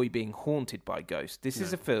about a boy being haunted by ghosts. This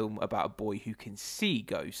is a film about a boy who can see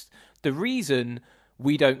ghosts. The reason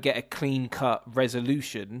we don't get a clean-cut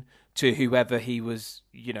resolution to whoever he was,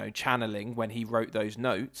 channeling when he wrote those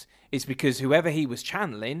notes is because whoever he was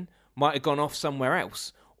channeling might have gone off somewhere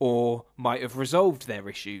else or might have resolved their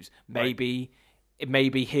issues. Maybe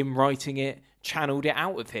him writing it channeled it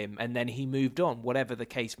out of him and then he moved on, whatever the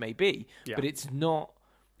case may be. Yeah. But it's not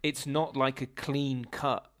like a clean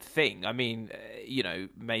cut thing. I mean,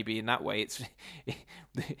 maybe in that way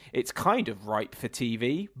it's kind of ripe for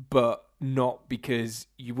TV, but not because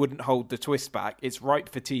you wouldn't hold the twist back. It's ripe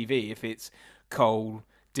for TV if it's Cole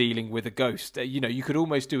dealing with a ghost. You could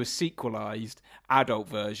almost do a sequelized adult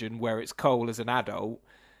version where it's Cole as an adult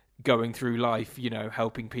going through life,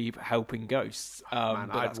 helping people, helping ghosts. Man,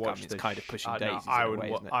 but it's kind of pushing daisies.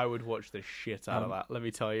 I would watch the shit out of that. Let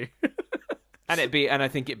me tell you. And I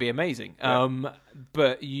think it'd be amazing.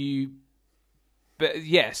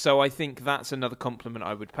 Yeah. So I think that's another compliment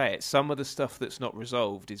I would pay it. Some of the stuff that's not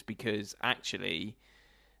resolved is because actually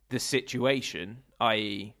the situation,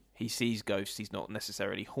 i.e. he sees ghosts, he's not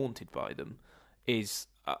necessarily haunted by them, is,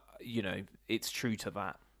 it's true to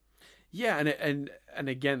that. Yeah, and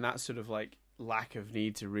again, that sort of like lack of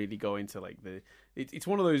need to really go into like it's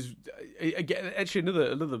one of those. Again, actually,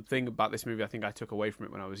 another thing about this movie, I think I took away from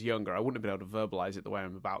it when I was younger. I wouldn't have been able to verbalize it the way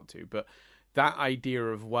I'm about to, but that idea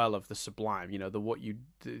of the sublime,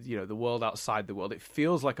 the world outside the world. It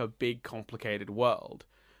feels like a big, complicated world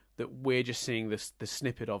that we're just seeing the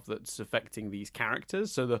snippet of that's affecting these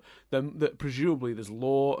characters. So that presumably there's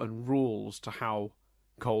law and rules to how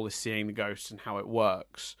Cole is seeing the ghosts and how it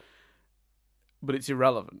works. But it's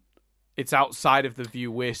irrelevant. It's outside of the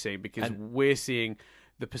view we're seeing because we're seeing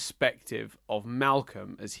the perspective of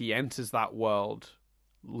Malcolm as he enters that world,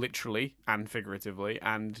 literally and figuratively,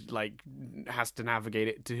 and like has to navigate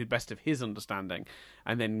it to the best of his understanding,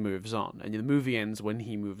 and then moves on. And the movie ends when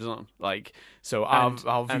he moves on.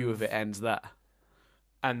 Our view of it ends there.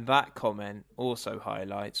 And that comment also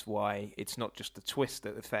highlights why it's not just the twist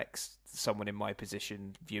that affects someone in my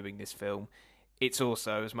position viewing this film. It's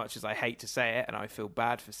also, as much as I hate to say it, and I feel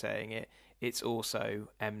bad for saying it, it's also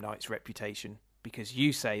M. Night's reputation. Because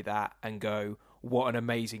you say that and go, what an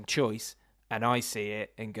amazing choice. And I see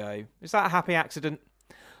it and go, is that a happy accident?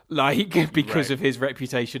 Because of his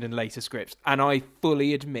reputation and later scripts. And I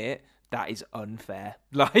fully admit that is unfair.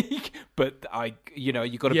 But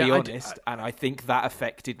you got to be honest. And I think that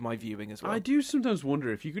affected my viewing as well. I do sometimes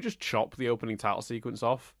wonder if you could just chop the opening title sequence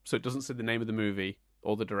off so it doesn't say the name of the movie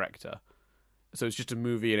or the director. So it's just a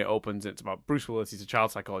movie and it opens. It's about Bruce Willis. He's a child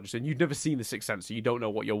psychologist, and you've never seen The Sixth Sense, so you don't know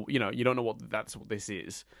what you don't know what this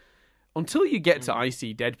is. Until you get to I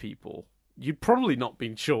See Dead People, you'd probably not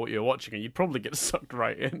been sure what you're watching, and you'd probably get sucked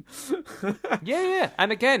right in. Yeah.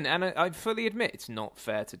 And again, I fully admit it's not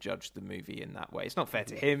fair to judge the movie in that way. It's not fair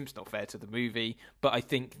to him. It's not fair to the movie. But I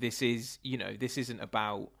think this is, this isn't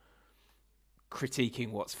about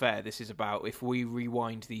critiquing what's fair. This is about if we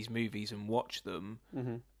rewind these movies and watch them.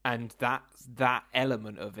 Mm-hmm. And that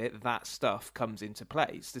element of it, that stuff comes into play.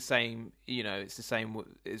 It's the same, it's the same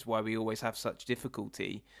is why we always have such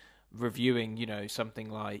difficulty reviewing, something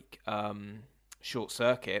like Short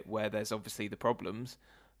Circuit, where there's obviously the problems,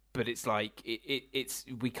 but it's like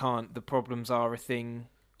we can't. The problems are a thing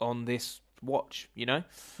on this watch,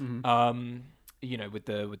 Mm-hmm. With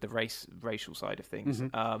the racial side of things.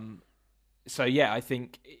 Mm-hmm. So yeah, I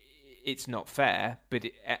think it's not fair, but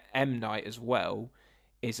M. Night as well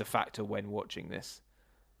is a factor when watching this.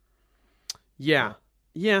 Yeah.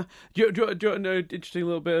 Do you want to know an interesting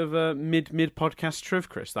little bit of mid podcast triv,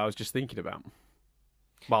 Chris, that I was just thinking about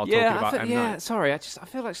while talking about M. Night? Sorry, I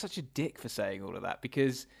feel like such a dick for saying all of that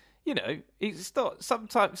because it's not.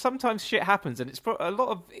 Sometimes shit happens, and it's a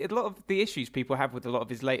lot of the issues people have with a lot of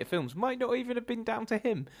his later films might not even have been down to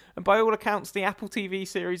him. And by all accounts, the Apple TV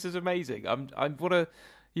series is amazing.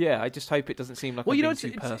 I just hope it doesn't seem like I'm being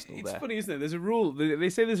too personal there. It's funny, isn't it? There's a rule. They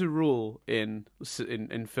say there's a rule in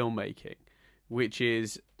filmmaking which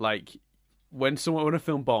is like when a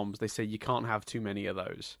film bombs, they say you can't have too many of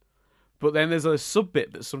those. But then there's a sub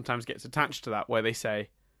bit that sometimes gets attached to that where they say,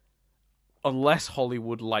 unless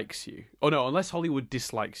Hollywood likes you. Oh no, unless Hollywood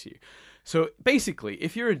dislikes you. So basically,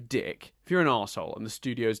 if you're a dick, if you're an arsehole and the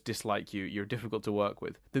studios dislike you, you're difficult to work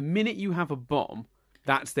with, the minute you have a bomb,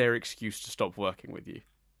 that's their excuse to stop working with you.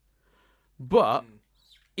 But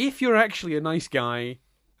if you're actually a nice guy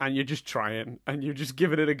and you're just trying and you're just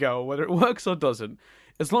giving it a go, whether it works or doesn't,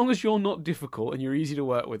 as long as you're not difficult and you're easy to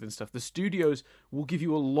work with and stuff, the studios will give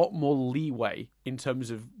you a lot more leeway in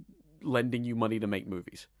terms of lending you money to make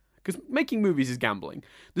movies. Because making movies is gambling.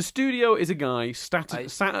 The studio is a guy sat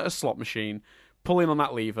at a slot machine, pulling on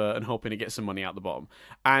that lever and hoping to get some money out the bottom.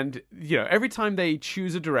 And every time they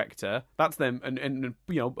choose a director, that's them, and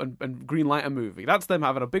greenlight a movie, that's them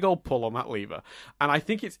having a big old pull on that lever. And I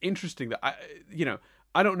think it's interesting that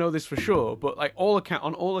I don't know this for sure, but like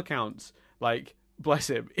on all accounts, like bless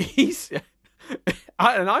him, he's.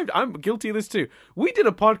 I'm guilty of this too. We did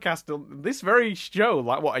a podcast on this very show,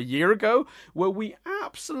 like a year ago, where we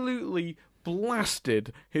absolutely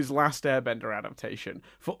blasted his Last Airbender adaptation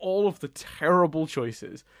for all of the terrible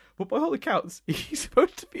choices. But by all accounts, he's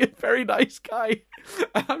supposed to be a very nice guy.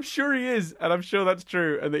 And I'm sure he is, and I'm sure that's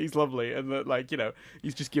true, and that he's lovely, and that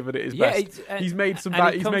he's just given it his best. He's made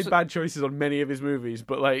bad choices on many of his movies,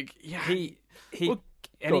 but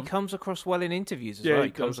he comes across well in interviews as well. He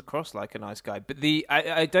comes across like a nice guy. But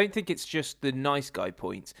I don't think it's just the nice guy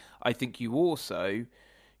points. I think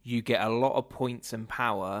you get a lot of points and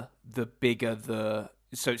power the bigger the...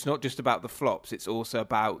 So it's not just about the flops, it's also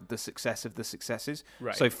about the success of the successes.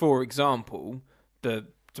 Right. So, for example, to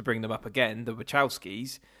bring them up again, the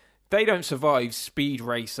Wachowskis, they don't survive Speed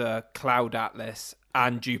Racer, Cloud Atlas,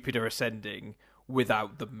 and Jupiter Ascending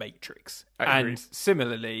without The Matrix. And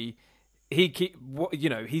similarly...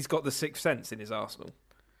 he's got the Sixth Sense in his arsenal.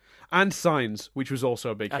 And Signs, which was also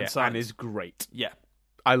a big hit and is great. Yeah.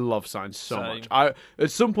 I love Signs so much.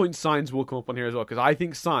 At some point, Signs will come up on here as well, because I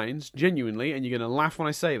think Signs, genuinely, and you're going to laugh when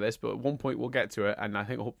I say this, but at one point we'll get to it, and I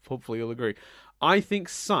think hopefully you'll agree. I think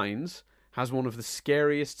Signs has one of the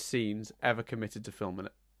scariest scenes ever committed to film in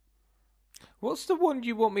it. What's the one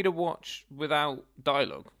you want me to watch without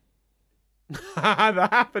dialogue? The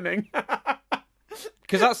Happening.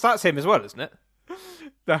 Because that's him as well, isn't it?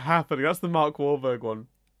 The Happening. That's the Mark Wahlberg one.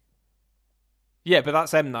 Yeah, but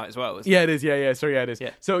that's M. Night as well, isn't it? Yeah, it is. Yeah. Sorry, yeah, it is. Yeah.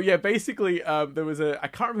 So, yeah, basically, there was I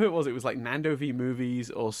can't remember who it was. It was like Nando V Movies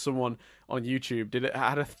or someone on YouTube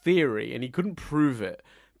had a theory, and he couldn't prove it,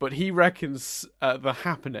 but he reckons The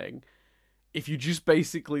Happening, if you just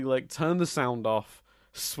basically, turn the sound off,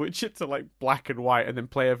 switch it to, black and white, and then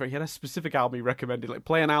he had a specific album he recommended,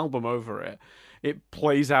 play an album over it, it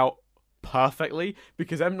plays out perfectly,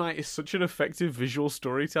 because M. Night is such an effective visual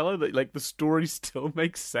storyteller that the story still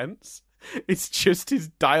makes sense. It's just his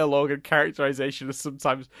dialogue and characterization is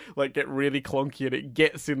sometimes get really clunky and it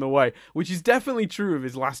gets in the way, which is definitely true of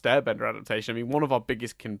his Last Airbender adaptation. I mean, one of our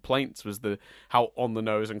biggest complaints was how on the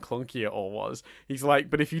nose and clunky it all was. He's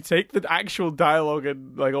but if you take the actual dialogue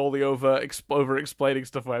and all the over explaining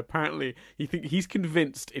stuff away, apparently he's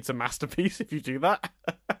convinced it's a masterpiece if you do that,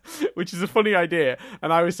 which is a funny idea.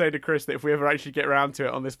 And I was saying to Chris that if we ever actually get around to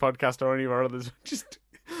it on this podcast or any of our others, just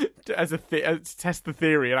as test the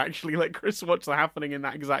theory and actually let Chris watch The Happening in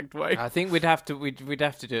that exact way. I think we'd have to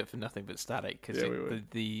do it for Nothing But Static, because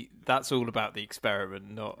that's all about the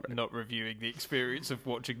experiment, not reviewing the experience of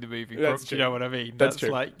watching the movie. Do you know what I mean? That's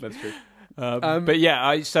true. That's true. But yeah,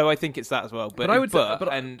 I think it's that as well. But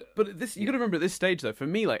this you got to remember at this stage though. For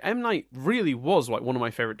me, M. Night really was one of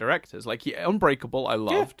my favorite directors. Unbreakable, I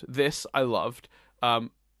loved. Yeah. This I loved. And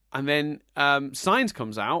then Signs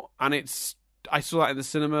comes out, and I saw that in the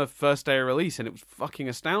cinema first day of release, and it was fucking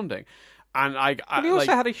astounding. And he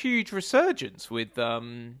also had a huge resurgence with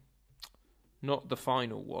not the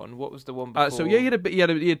final one. What was the one before? So yeah, he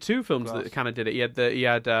had two films that kind of did it. He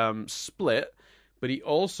had Split, but he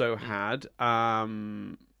also had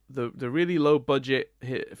the really low budget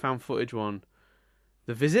found footage one,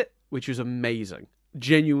 The Visit, which was amazing.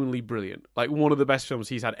 Genuinely brilliant, one of the best films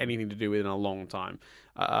he's had anything to do with in a long time.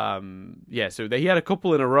 So he had a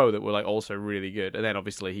couple in a row that were also really good, and then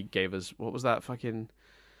obviously he gave us what was that fucking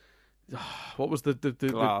what was the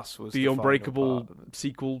Glass was the Unbreakable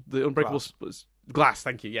sequel, the Unbreakable Glass.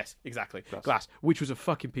 Thank you. Yes, exactly. Glass, which was a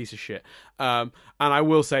fucking piece of shit. And I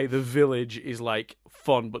will say The Village is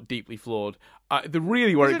fun but deeply flawed.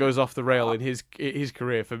 Where it goes off the rail in his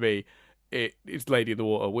career for me. It's Lady in the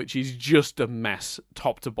Water, which is just a mess,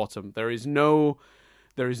 top to bottom. There is no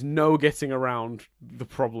getting around the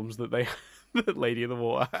problems that that Lady in the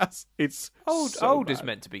Water has. It's Old so is bad.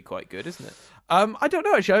 meant to be quite good, isn't it? I don't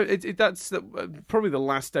know actually. That's probably the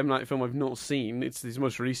last M Night film I've not seen. It's his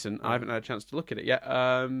most recent. I haven't had a chance to look at it yet.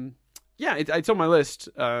 Yeah, it's on my list.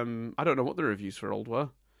 I don't know what the reviews for Old were.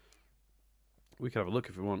 We could have a look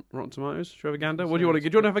if we want. Rotten Tomatoes. Should we have a gander? What do you want to?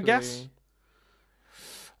 Do you want to have a guess?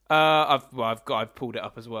 I've pulled it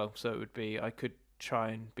up as well, so it would be. I could try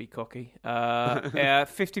and be cocky.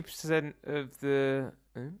 50% of the.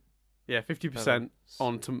 Yeah, 50%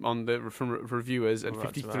 on the from reviewers and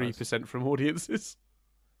 53% from audiences.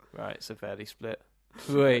 Right, so fairly split.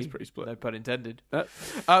 It's pretty split. No pun intended. So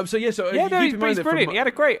no, he's brilliant. He had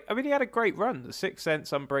a great run. The Sixth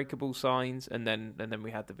Sense, Unbreakable, Signs, and then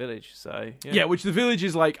we had The Village. So yeah, which The Village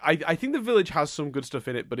is like. I think The Village has some good stuff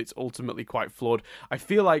in it, but it's ultimately quite flawed. I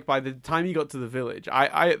feel like by the time he got to The Village,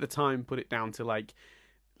 I at the time put it down to like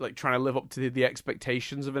trying to live up to the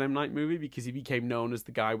expectations of an M. Night movie, because he became known as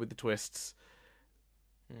the guy with the twists.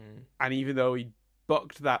 And even though he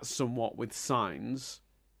bucked that somewhat with Signs,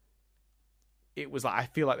 it was like, I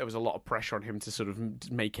feel like there was a lot of pressure on him to sort of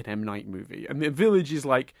make an M. Night movie. And The Village is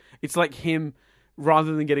like, it's like him,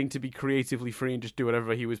 rather than getting to be creatively free and just do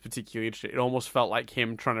whatever he was particularly interested in, it almost felt like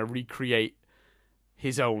him trying to recreate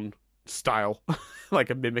his own style, like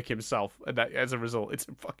a mimic himself, and that, as a result, it's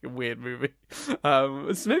a fucking weird movie.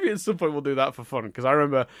 So maybe at some point we'll do that for fun, because I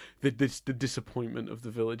remember the disappointment of The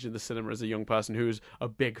Village in the cinema as a young person who was a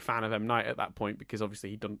big fan of M. Night at that point, because obviously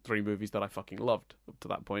he'd done 3 movies that I fucking loved up to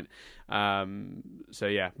that point. So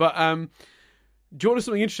yeah, but do you want to know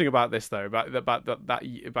something interesting about this though,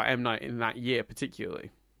 about M. Night in that year particularly?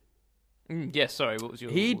 Yes, sorry. What was your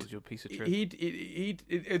piece of trivia?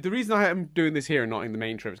 The reason I am doing this here and not in the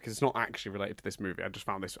main trip is because it's not actually related to this movie.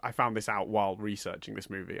 I found this out while researching this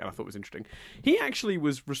movie, and I thought it was interesting. He actually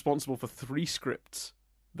was responsible for 3 scripts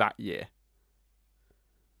that year.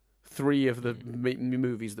 3 of the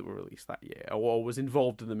movies that were released that year, or was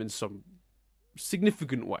involved in them in some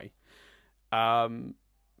significant way.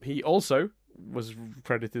 He also was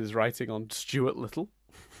credited as writing on Stuart Little.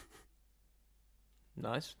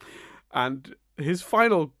 Nice. And his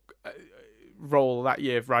final role that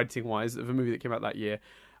year, writing-wise, of a movie that came out that year,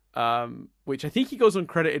 which I think he goes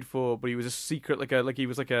uncredited for, but he was a secret, he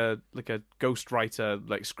was like a ghostwriter,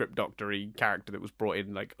 like script doctor-y character that was brought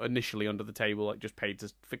in like initially under the table, like just paid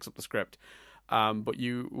to fix up the script. But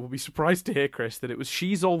you will be surprised to hear, Chris, that it was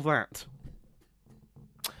She's All That.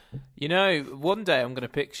 You know, one day I'm going to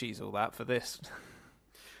pick She's All That for this.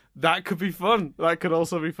 That could be fun. That could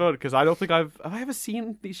also be fun, because I don't think have I ever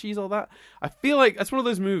seen She's All That? I feel like that's one of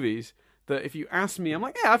those movies that if you ask me, I'm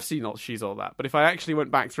like, yeah, I've seen She's All That. But if I actually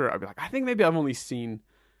went back through it, I'd be like, I think maybe I've only seen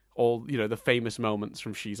all, the famous moments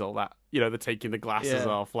from She's All That. The taking the glasses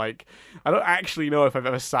off. Like, I don't actually know if I've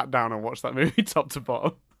ever sat down and watched that movie top to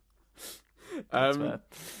bottom.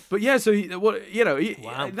 But yeah, so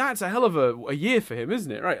wow. That's a hell of a year for him,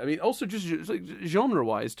 isn't it? Right? I mean, also just like,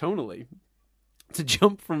 genre-wise, tonally. To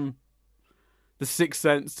jump from The Sixth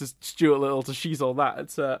Sense to Stuart Little to She's All That,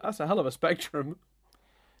 that's a hell of a spectrum.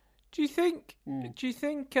 Do you think?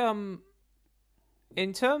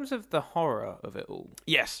 In terms of the horror of it all,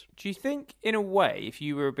 yes. Do you think, in a way, if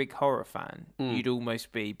you were a big horror fan, you'd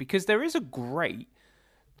almost be, because there is a grate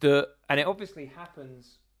that, and it obviously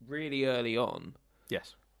happens really early on.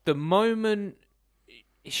 Yes. The moment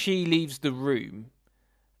she leaves the room,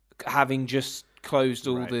 having just closed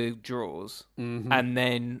all the drawers, and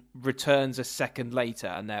then returns a second later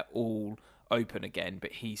and they're all open again,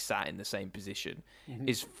 but he's sat in the same position,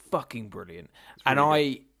 is fucking brilliant. And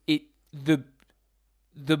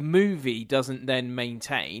the movie doesn't then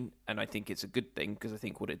maintain, and I think it's a good thing, because I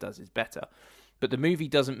think what it does is better, but the movie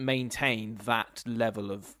doesn't maintain that level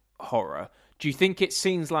of horror. Do you think it's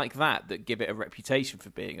scenes like that give it a reputation for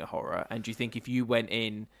being a horror? And do you think if you went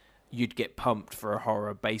in, you'd get pumped for a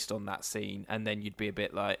horror based on that scene, and then you'd be a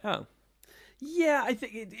bit like, oh. Yeah, I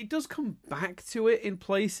think it does come back to it in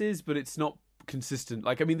places, but it's not consistent.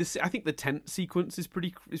 Like, I mean, I think the tent sequence is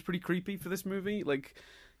pretty creepy for this movie. Like,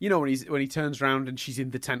 when he turns around and she's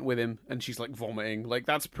in the tent with him and she's like vomiting, like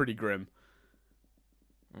that's pretty grim.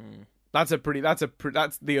 That's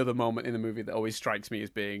the other moment in the movie that always strikes me as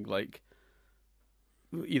being like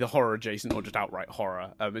either horror adjacent or just outright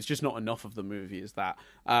horror. It's just not enough of the movie as that.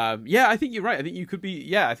 Yeah, I think you're right. I think you could be.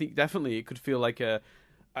 Yeah, I think definitely it could feel like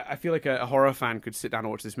I feel like a horror fan could sit down and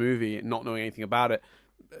watch this movie, not knowing anything about it,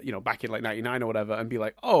 back in like '99 or whatever, and be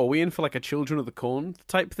like, "Oh, are we in for like a Children of the Corn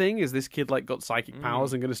type thing? Is this kid like got psychic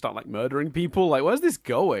powers and going to start like murdering people? Like, where's this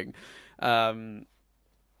going?" I mean,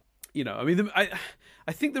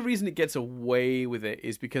 I think the reason it gets away with it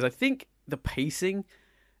is because I think the pacing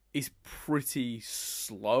is pretty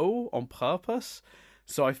slow on purpose.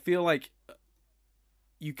 So I feel like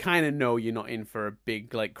you kind of know you're not in for a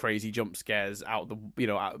big, like, crazy jump scares out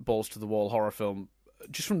balls to the wall horror film,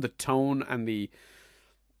 just from the tone and the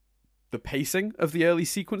pacing of the early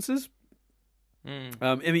sequences.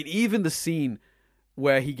 I mean, even the scene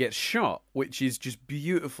where he gets shot, which is just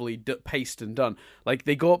beautifully paced and done. Like,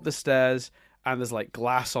 they go up the stairs and there's like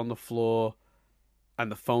glass on the floor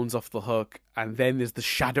and the phone's off the hook, and then there's the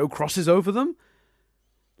shadow crosses over them.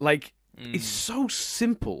 Like, it's so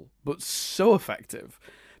simple but so effective,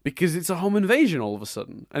 because it's a home invasion all of a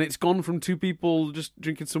sudden, and it's gone from two people just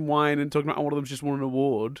drinking some wine and talking about how one of them's just won an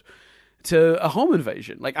award to a home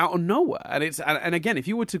invasion, like, out of nowhere. And it's and again, if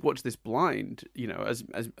you were to watch this blind, as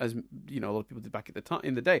you know, a lot of people did back at the time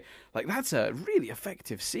in the day, like, that's a really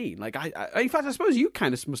effective scene. Like, I in fact, I suppose you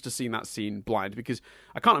kind of must have seen that scene blind, because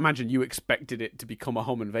I can't imagine you expected it to become a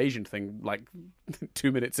home invasion thing like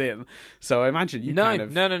 2 minutes in. So I imagine you No,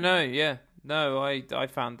 yeah. No, I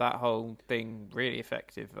found that whole thing really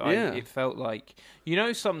effective. It felt like,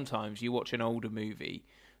 sometimes you watch an older movie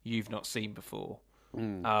you've not seen before,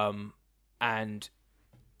 and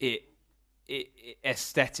it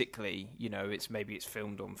aesthetically, it's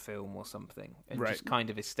filmed on film or something, and just kind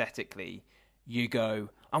of aesthetically, you go,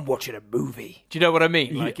 I'm watching a movie. Do you know what I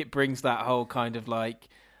mean? Like, it brings that whole kind of like,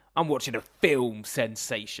 I'm watching a film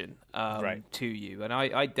sensation to you, and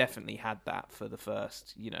I definitely had that for the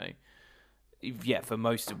first, for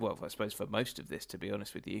most of, I suppose for most of this, to be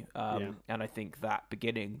honest with you. And I think that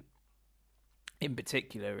beginning in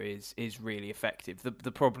particular is really effective.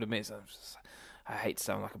 The problem is, I hate to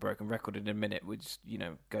sound like a broken record in a minute, we'll just,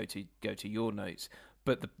 go to your notes.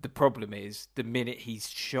 But the problem is, the minute he's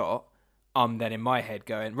shot, I'm then in my head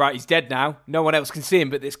going, right, he's dead now. No one else can see him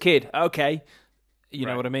but this kid. Okay. You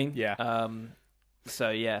know what I mean? Yeah.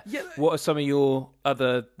 So yeah. What are some of your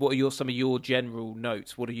general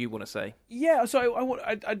notes? What do you want to say? Yeah, so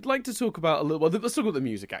I'd like to talk about a little. Well, let's talk about the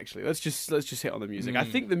music. Actually, let's just hit on the music. I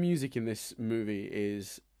think the music in this movie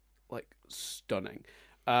is, like, stunning.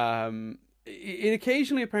 It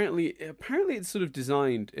occasionally, apparently it's sort of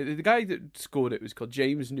designed. The guy that scored it was called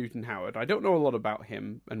James Newton Howard. I don't know a lot about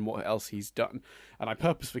him and what else he's done, and I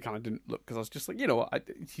purposely kind of didn't look, because I was just like, this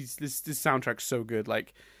soundtrack's so good,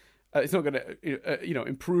 like. It's not going to,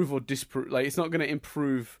 improve or disprove. Like, it's not going to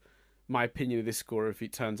improve my opinion of this score if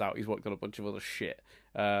it turns out he's worked on a bunch of other shit.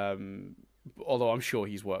 Although I'm sure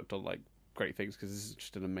he's worked on, like, great things, because this is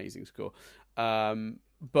just an amazing score.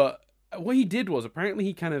 But what he did was, apparently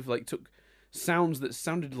he kind of, like, took sounds that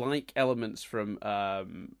sounded like elements from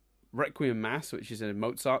Requiem Mass, which is a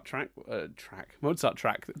Mozart track. Mozart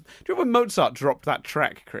track. Do you remember when Mozart dropped that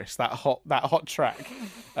track, Chris? That hot track,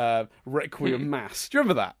 Requiem Mass. Do you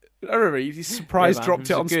remember that? I remember he surprise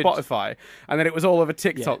dropped it on Spotify, and then it was all over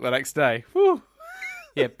TikTok the next day. Whew.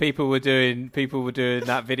 Yeah, people were doing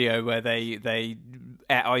that video where they ate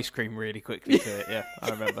ice cream really quickly to it. Yeah,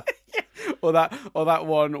 I remember. Or that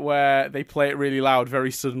one where they play it really loud,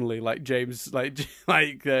 very suddenly, like James, like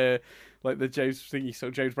the James thingy,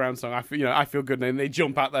 so James Brown song. I feel good, and they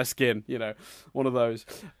jump out their skin. One of those.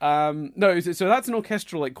 No, so that's an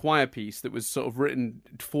orchestral, like, choir piece that was sort of written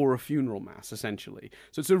for a funeral mass, essentially.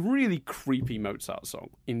 So it's a really creepy Mozart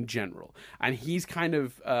song in general, and he's kind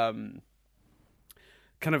of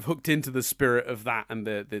hooked into the spirit of that and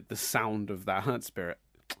the sound of that spirit.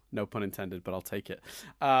 No pun intended, but I'll take it.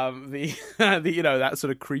 That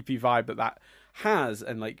sort of creepy vibe that has,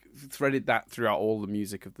 and, like, threaded that throughout all the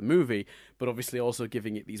music of the movie, but obviously also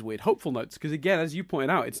giving it these weird hopeful notes, because, again, as you pointed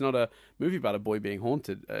out, it's not a movie about a boy being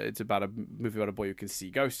haunted. It's about a movie about a boy who can see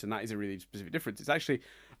ghosts, and that is a really specific difference. It's actually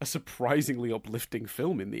a surprisingly uplifting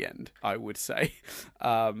film in the end, I would say.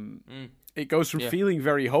 It goes from feeling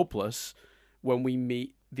very hopeless when we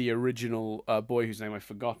meet the original boy whose name I've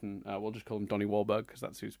forgotten. We'll just call him Donnie Wahlberg, because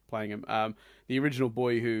that's who's playing him. The original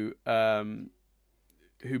boy who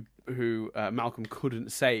Malcolm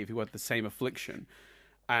couldn't save, who had the same affliction,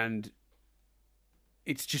 and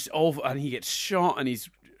it's just all. And he gets shot, and he's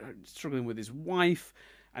struggling with his wife,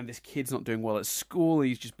 and this kid's not doing well at school.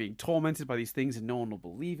 He's just being tormented by these things, and no one will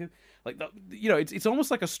believe him. Like that, it's almost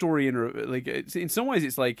like a story in some ways.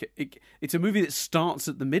 It's like it's a movie that starts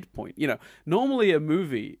at the midpoint. Normally a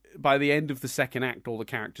movie, by the end of the second act, all the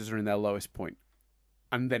characters are in their lowest point,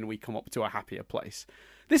 and then we come up to a happier place.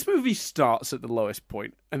 This movie starts at the lowest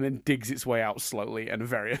point and then digs its way out slowly and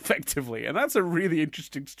very effectively. And that's a really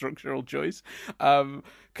interesting structural choice,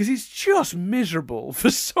 because he's just miserable for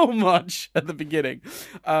so much at the beginning.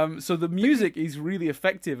 So the music is really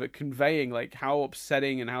effective at conveying, like, how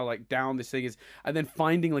upsetting and how, like, down this thing is, and then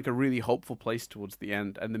finding, like, a really hopeful place towards the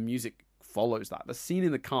end. And the music follows that. The scene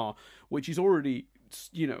in the car, which is already,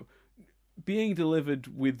 being delivered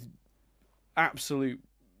with absolute,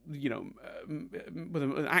 with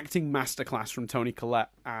an acting masterclass from Toni Collette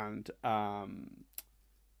and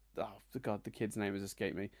the kid's name has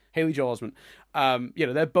escaped me. Haley Joel Osment.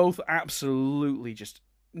 They're both absolutely just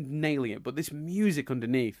nailing it. But this music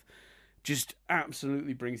underneath just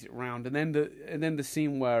absolutely brings it round. And then the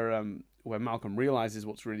scene where Malcolm realizes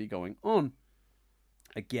what's really going on.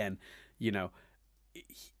 Again, the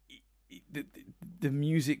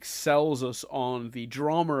music sells us on the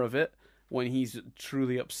drama of it when he's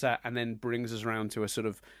truly upset, and then brings us around to a sort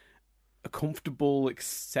of a comfortable,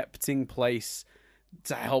 accepting place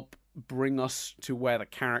to help bring us to where the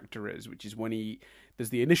character is, which is when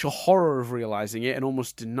there's the initial horror of realizing it and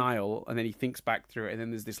almost denial, and then he thinks back through it, and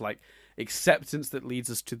then there's this like acceptance that leads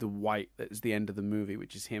us to the white that is the end of the movie,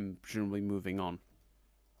 which is him presumably moving on.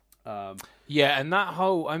 And that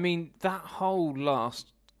whole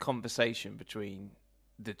last conversation between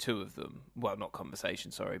the two of them, well, not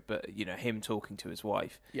conversation, sorry, but him talking to his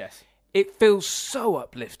wife. Yes. It feels so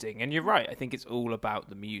uplifting, and you're right. I think it's all about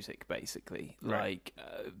the music, basically, right.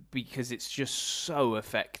 Because it's just so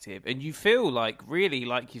effective, and you feel like really,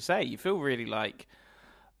 like you say, you feel really like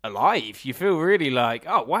alive. You feel really like,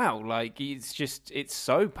 oh wow, like it's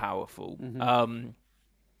so powerful. Mm-hmm.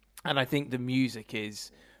 And I think the music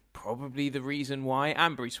is probably the reason why,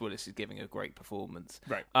 and Bruce Willis is giving a great performance.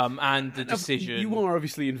 Right. And the decision... You are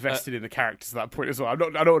obviously invested in the characters at that point as well. I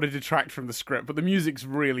don't want to detract from the script, but the music's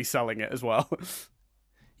really selling it as well.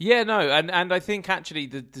 Yeah, no, and I think actually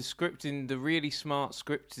the scripting, the really smart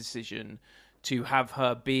script decision to have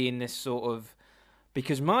her be in this sort of...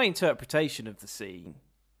 Because my interpretation of the scene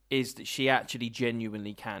is that she actually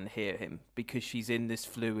genuinely can hear him, because she's in this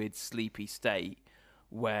fluid, sleepy state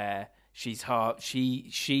where... She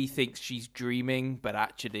thinks she's dreaming, but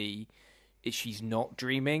actually she's not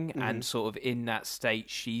dreaming, and sort of in that state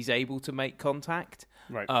she's able to make contact.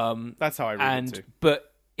 Right. That's how I read it too.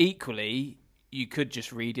 But equally, you could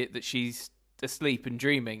just read it that she's asleep and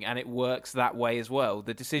dreaming, and it works that way as well.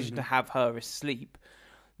 The decision to have her asleep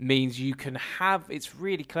means you can have... It's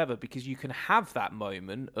really clever, because you can have that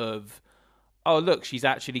moment of... Oh, look, she's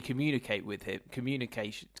actually communicating with him,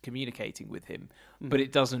 but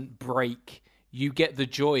it doesn't break. You get the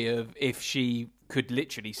joy of if she could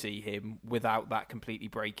literally see him without that completely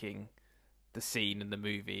breaking the scene and the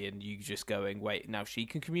movie, and you just going, wait, now she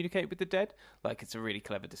can communicate with the dead? Like, it's a really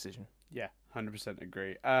clever decision. Yeah, 100%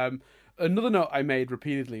 agree. Another note I made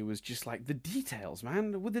repeatedly was just like the details,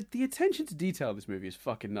 man. With the attention to detail of this movie is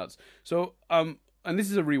fucking nuts. So, and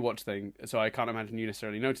this is a rewatch thing, so I can't imagine you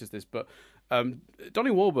necessarily noticed this, but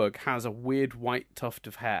Donnie Wahlberg has a weird white tuft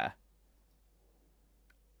of hair.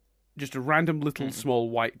 Just a random little small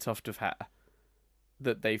white tuft of hair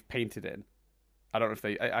that they've painted in. I don't know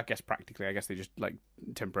if I guess practically, I guess they just like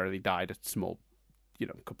temporarily dyed a small,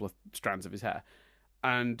 couple of strands of his hair.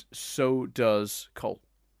 And so does Cole.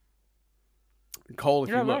 Cole, if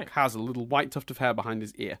you look, has a little white tuft of hair behind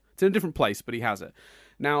his ear. It's in a different place, but he has it.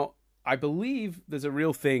 Now, I believe there's a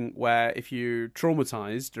real thing where if you're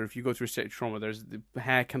traumatized or if you go through a state of trauma, the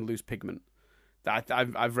hair can lose pigment.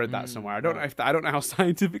 I've read that somewhere. I don't know how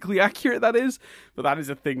scientifically accurate that is, but that is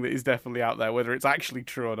a thing that is definitely out there. Whether it's actually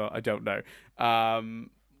true or not, I don't know.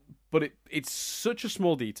 But it's such a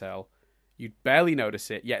small detail, you'd barely notice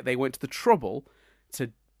it. Yet they went to the trouble to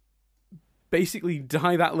basically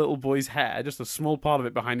dye that little boy's hair, just a small part of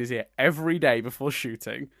it behind his ear, every day before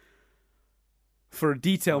shooting. For a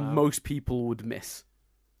detail most people would miss.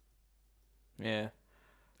 Yeah.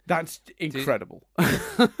 That's incredible.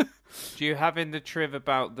 Do you have in the triv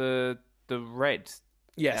about the red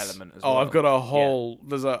element as well? I've got a whole...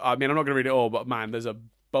 Yeah. I'm not going to read it all, but man, there's a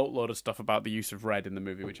boatload of stuff about the use of red in the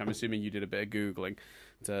movie, which I'm assuming you did a bit of Googling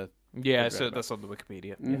to... Yeah, so that's on the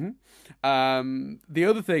Wikipedia. Mm-hmm. Yeah. The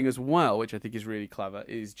other thing as well, which I think is really clever,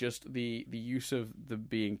 is just the use of the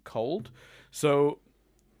being cold. So...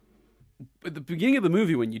 At the beginning of the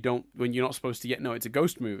movie, when you're not supposed to yet know it's a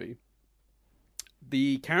ghost movie,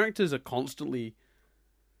 the characters are constantly,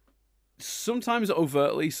 sometimes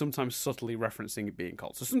overtly, sometimes subtly referencing it being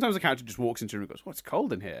cold. So sometimes the character just walks into a room and goes, "Oh, it's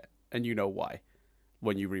cold in here," and you know why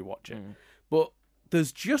when you rewatch it. But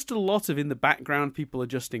there's just a lot of in the background people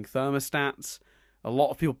adjusting thermostats, a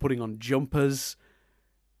lot of people putting on jumpers.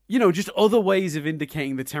 Just other ways of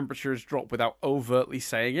indicating the temperature has dropped without overtly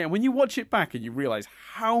saying it. And when you watch it back and you realize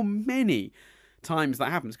how many times that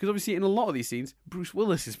happens, because obviously in a lot of these scenes, Bruce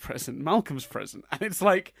Willis is present, Malcolm's present, and it's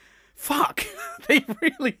like, fuck, they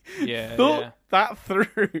really thought that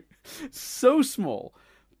through. So small,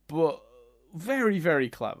 but very, very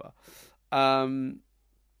clever.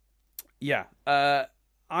 Yeah.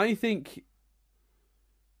 I think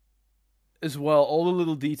as well, all the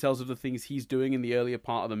little details of the things he's doing in the earlier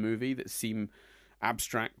part of the movie that seem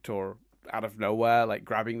abstract or out of nowhere, like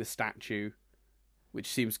grabbing the statue, which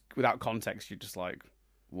seems without context, you're just like,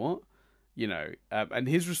 what? And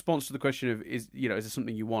his response to the question of is there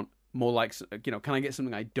something you want? More like, can I get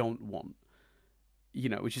something I don't want?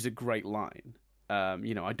 Which is a great line.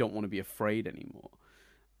 I don't want to be afraid anymore.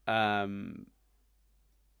 And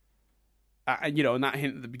that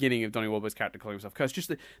hint at the beginning of Donnie Wahlberg's character calling himself cursed,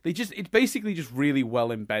 it's basically just really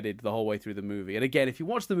well embedded the whole way through the movie. And again, if you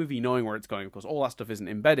watch the movie knowing where it's going, of course, all that stuff isn't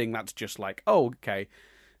embedding. That's just like, oh, okay,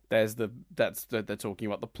 they're talking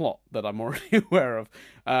about the plot that I'm already aware of.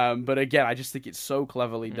 But again, I just think it's so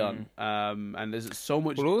cleverly done. And there's so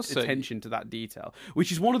much attention to that detail,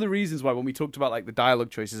 which is one of the reasons why when we talked about like the dialogue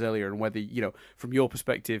choices earlier and whether, from your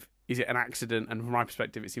perspective, is it an accident? And from my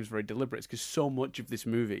perspective, it seems very deliberate. It's because so much of this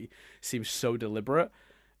movie seems so deliberate,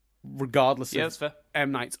 regardless of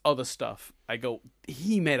M. Night's other stuff. I go,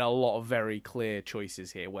 he made a lot of very clear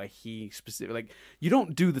choices here where he specifically, like, you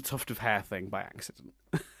don't do the tuft of hair thing by accident.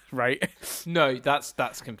 Right? No, that's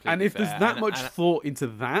completely And if fair. there's that much thought into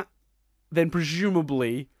that, then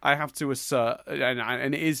presumably I have to assert,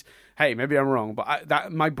 and it is, hey, maybe I'm wrong,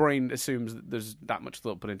 but my brain assumes that there's that much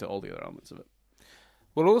thought put into all the other elements of it.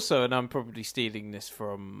 Well, also, and I'm probably stealing this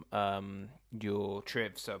from your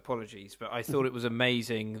triv, so apologies, but I thought it was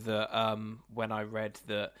amazing that when I read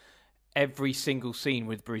that every single scene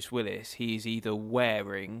with Bruce Willis, he is either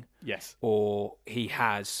wearing or he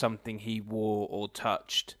has something he wore or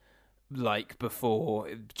touched like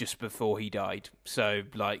just before he died. So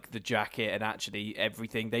like the jacket and actually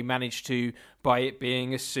everything, they managed to, by it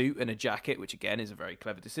being a suit and a jacket, which again is a very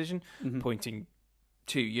clever decision, pointing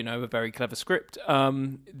to, a very clever script,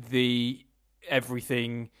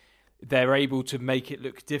 everything, they're able to make it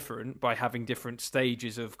look different by having different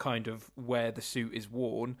stages of kind of where the suit is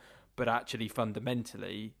worn, but actually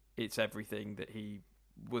fundamentally it's everything that he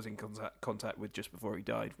was in contact with just before he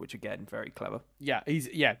died, which again, very clever. Yeah,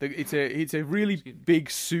 it's a really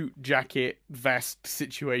big suit, jacket, vest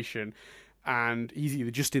situation, and he's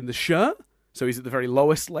either just in the shirt, so he's at the very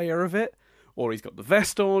lowest layer of it, or he's got the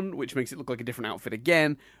vest on, which makes it look like a different outfit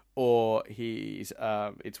again, or he's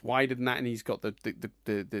it's wider than that, and he's got the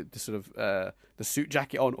sort of the suit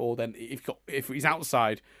jacket on, or then if he's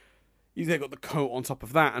outside, he's then got the coat on top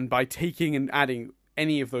of that, and by taking and adding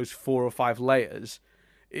any of those 4 or 5 layers,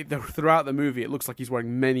 throughout the movie, it looks like he's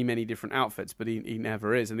wearing many, many different outfits, but he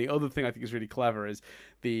never is. And the other thing I think is really clever is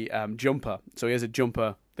the jumper. So he has a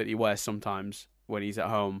jumper that he wears sometimes when he's at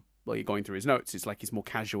home, like going through his notes. It's like his more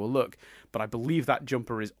casual look. But I believe that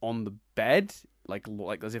jumper is on the bed, like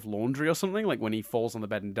as if laundry or something, like when he falls on the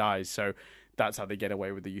bed and dies. So that's how they get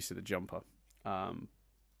away with the use of the jumper.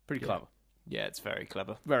 Pretty clever. Yeah, it's very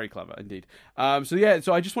clever. Very clever, indeed.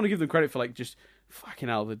 So I just want to give them credit for, like, just fucking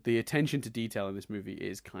hell, the attention to detail in this movie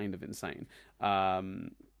is kind of insane.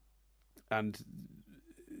 And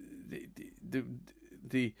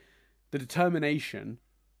the determination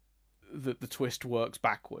that the twist works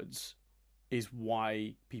backwards is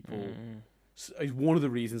why people... is one of the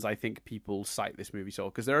reasons I think people cite this movie so,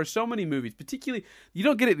 because there are so many movies, particularly... You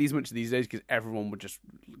don't get it these much these days because everyone would just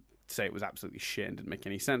say it was absolutely shit and didn't make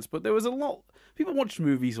any sense, but there was a lot... People watched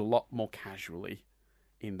movies a lot more casually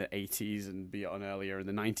in the 80s and beyond, earlier, in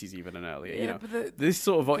the 90s even and earlier. Yeah, this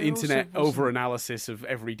sort of internet over-analysis of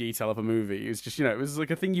every detail of a movie is just, it was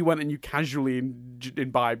like a thing you went and you casually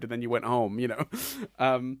imbibed and then you went home,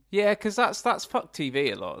 Yeah, because that's fuck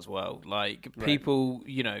TV a lot as well. Like, people,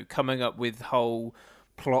 coming up with whole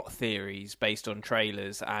plot theories based on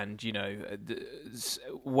trailers and,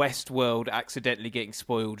 Westworld accidentally getting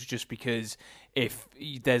spoiled just because if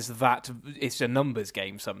there's that, it's a numbers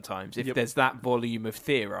game sometimes. If there's that volume of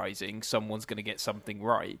theorizing, someone's going to get something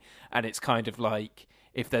right. And it's kind of like,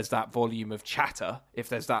 if there's that volume of chatter, if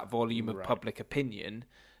there's that volume of public opinion,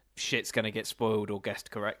 shit's going to get spoiled or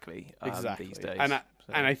guessed correctly exactly. These days. And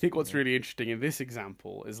I think what's really interesting in this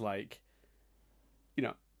example is, like,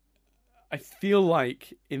 I feel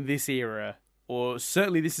like in this era, or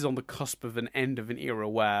certainly this is on the cusp of an end of an era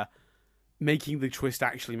where making the twist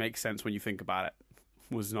actually make sense when you think about it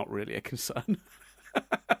was not really a concern.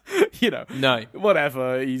 No.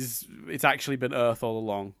 Whatever, it's actually been Earth all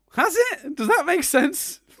along. Has it? Does that make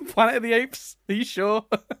sense? Planet of the Apes? Are you sure?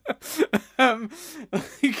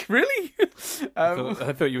 Really?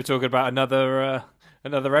 I thought you were talking about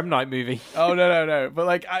Another M Night movie. Oh no! But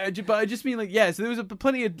like, I just mean like, yeah. So there was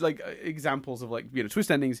plenty of like examples of like twist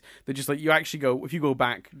endings that just like you actually go, if you go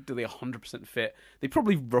back, do they 100% fit? They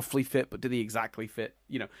probably roughly fit, but do they exactly fit?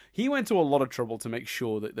 He went to a lot of trouble to make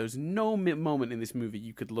sure that there's no moment in this movie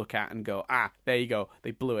you could look at and go, there you go, they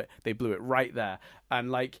blew it right there, and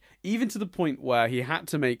like even to the point where he had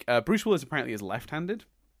to make Bruce Willis apparently is left-handed,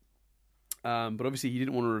 but obviously he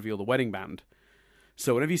didn't want to reveal the wedding band.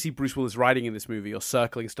 So whenever you see Bruce Willis writing in this movie or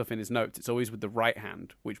circling stuff in his notes, it's always with the right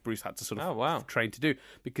hand, which Bruce had to sort of train to do,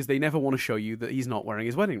 because they never want to show you that he's not wearing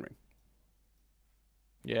his wedding ring.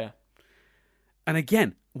 Yeah. And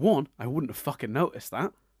again, I wouldn't have fucking noticed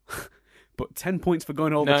that. But 10 points for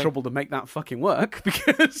going all the trouble to make that fucking work,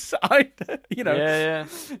 because it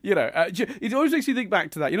always makes you think back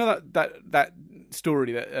to that. That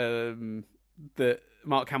story that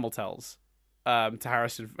Mark Hamill tells to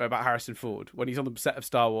Harrison Ford when he's on the set of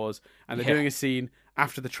Star Wars and they're doing a scene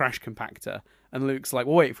after the trash compactor, and Luke's like,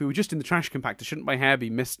 well, wait, if we were just in the trash compactor, shouldn't my hair be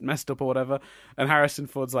messed up or whatever? And Harrison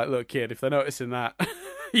Ford's like, look, kid, if they're noticing that,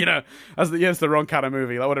 it's the wrong kind of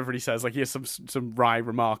movie, like whatever he says, like here's some wry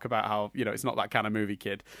remark about how it's not that kind of movie,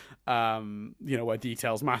 kid, where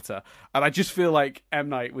details matter. And I just feel like M.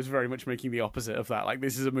 Night was very much making the opposite of that. Like,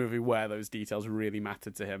 this is a movie where those details really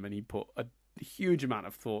mattered to him, and he put a huge amount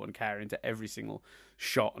of thought and care into every single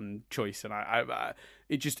shot and choice, and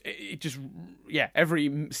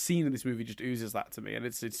every scene in this movie just oozes that to me, and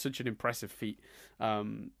it's such an impressive feat,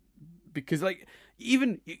 because like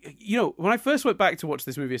even when I first went back to watch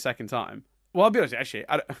this movie a second time, well, I'll be honest, actually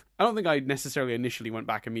I don't think I necessarily initially went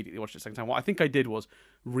back immediately watched it a second time. What I think I did was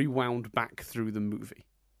rewound back through the movie.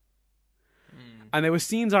 And there were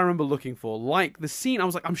scenes I remember looking for, like the scene I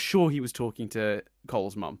was like, I'm sure he was talking to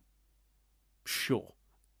Cole's mum. Sure.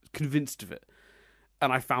 Convinced of it.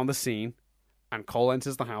 And I found the scene, and Cole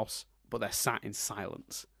enters the house, but they're sat in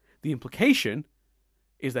silence. The implication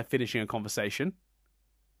is they're finishing a conversation,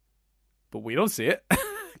 but we don't see it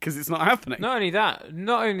because it's not happening. Not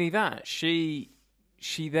only that, she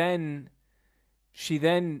then she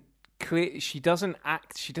doesn't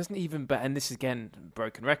act. She doesn't even. And this is again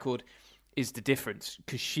broken record is the difference,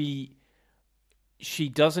 because she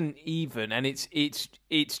doesn't even, and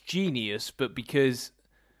it's genius, but because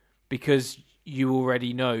you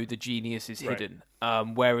already know the genius is hidden.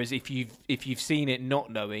 Whereas if you've seen it not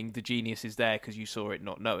knowing, the genius is there because you saw it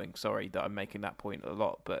not knowing. Sorry that I'm making that point a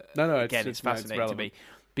lot, but again, it's fascinating to me,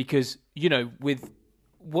 because with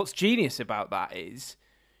what's genius about that is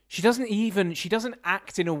she doesn't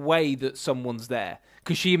act in a way that someone's there,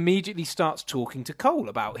 because she immediately starts talking to Cole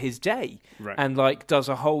about his day, and like does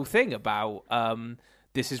a whole thing about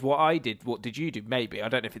this is what I did, what did you do? Maybe I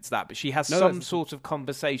don't know if it's that, but she has some sort of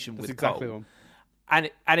conversation with exactly Cole,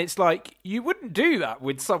 and it's like you wouldn't do that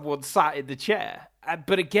with someone sat in the chair.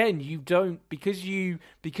 But again, you don't, because you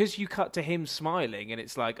cut to him smiling, and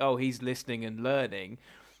it's like, oh, he's listening and learning,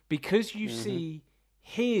 because you see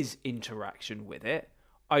his interaction with it.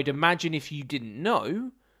 I'd imagine if you didn't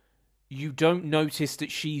know, you don't notice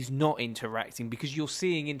that she's not interacting, because you're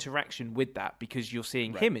seeing interaction with that, because you're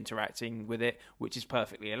seeing him interacting with it, which is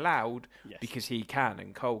perfectly allowed, because he can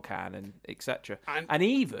and Cole can, and etc. And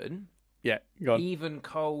even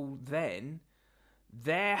Cole then,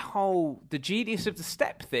 the genius of the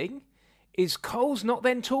step thing is Cole's not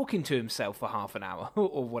then talking to himself for half an hour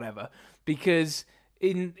or whatever, because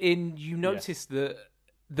you notice that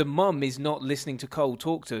the mum is not listening to Cole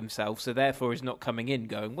talk to himself, so therefore is not coming in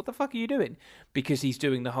going, what the fuck are you doing? Because he's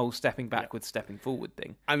doing the whole stepping backwards, stepping forward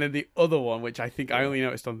thing. And then the other one, which I think I only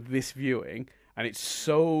noticed on this viewing, and it's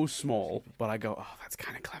so small, but I go, oh, that's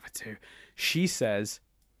kind of clever too. She says,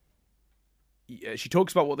 she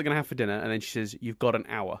talks about what they're going to have for dinner, and then she says, you've got an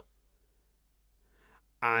hour.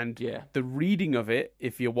 And the reading of it,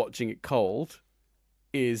 if you're watching it cold,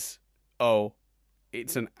 is, oh,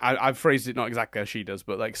 it's I've phrased it not exactly as she does,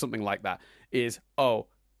 but like something like that is, oh,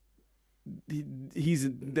 he's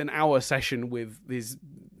an hour session with his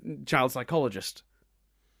child psychologist.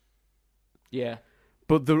 Yeah.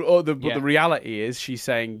 But the reality is she's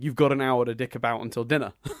saying you've got an hour to dick about until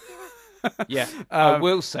dinner. I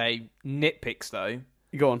will say nitpicks though.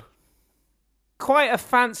 Go on. Quite a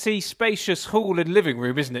fancy, spacious hall and living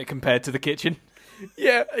room, isn't it, compared to the kitchen?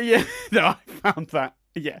 Yeah. No, I found that.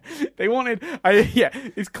 Yeah, they wanted.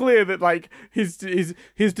 It's clear that like his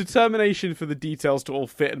determination for the details to all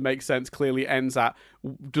fit and make sense clearly ends at,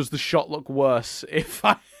 does the shot look worse if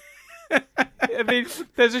I? I mean,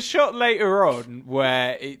 there's a shot later on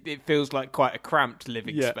where it feels like quite a cramped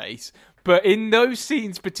living space, but in those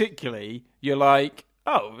scenes particularly, you're like,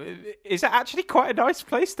 oh, is it actually quite a nice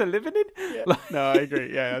place to live in? Yeah. No, I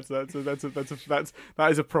agree. Yeah, that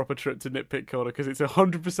is a proper trip to nitpick corner because it's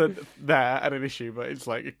 100% there and an issue, but it's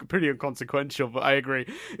like pretty inconsequential. But I agree,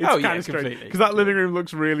 it's kind of strange because that living room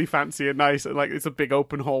looks really fancy and nice, and like it's a big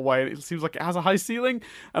open hallway, and it seems like it has a high ceiling,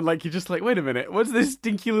 and like you're just like, wait a minute, what's this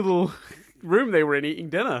dinky little room they were in eating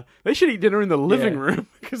dinner? They should eat dinner in the living room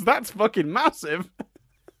because that's fucking massive.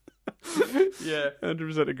 Yeah,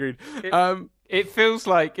 100% agreed. It feels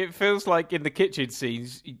like in the kitchen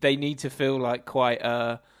scenes they need to feel like quite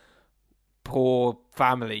a poor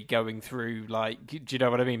family going through, like, do you know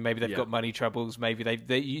what I mean? Maybe they've got money troubles. Maybe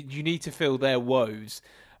you need to feel their woes.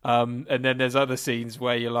 And then there's other scenes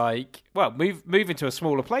where you're like, well, move into a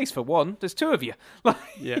smaller place for one. There's two of you.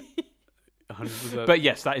 Yeah. 100%. But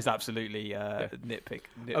yes, that is absolutely nitpick.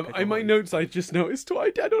 In my notes, I just noticed. I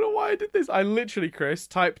don't know why I did this. I literally, Chris,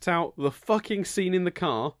 typed out the fucking scene in the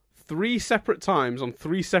car 3 separate times on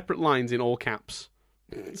 3 separate lines in all caps.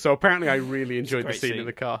 So apparently, I really enjoyed the scene in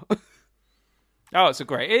the car. Oh,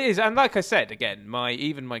 it is, and like I said, again, my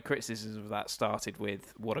criticisms of that started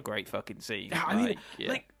with what a great fucking scene. Yeah, I mean,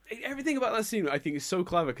 like everything about that scene, I think is so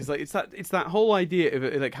clever because like it's that whole idea of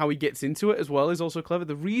it, like how he gets into it as well is also clever.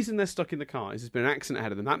 The reason they're stuck in the car is there's been an accident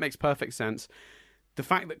ahead of them. That makes perfect sense. The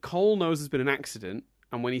fact that Cole knows there's been an accident,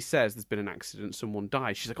 and when he says there's been an accident, someone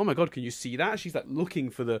died, she's like, oh my God, can you see that? She's like looking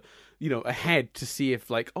for the, ahead to see if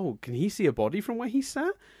like, oh, can he see a body from where he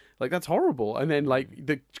sat? Like, that's horrible. And then like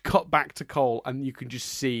the cut back to Cole and you can just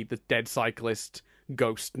see the dead cyclist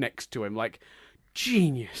ghost next to him. Like,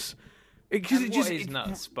 genius. It's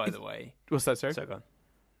nuts, by the way. What's that, sorry? So go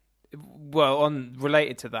on. Well,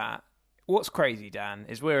 related to that, what's crazy, Dan,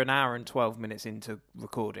 is we're an hour and 12 minutes into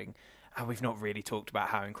recording, and we've not really talked about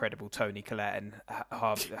how incredible Toni Collette and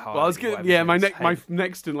Harvey. Well, I was good. Yeah, my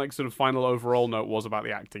next and like sort of final overall note was about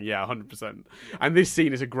the acting. Yeah, 100%. And this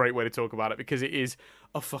scene is a great way to talk about it because it is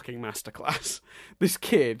a fucking masterclass. This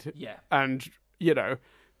kid, and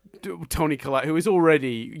Toni Collette, who is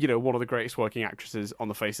already, one of the greatest working actresses on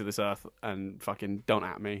the face of this earth, and fucking don't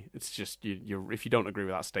at me. It's just you're if you don't agree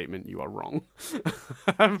with that statement, you are wrong.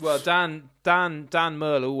 Well, Dan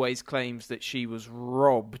Merle always claims that she was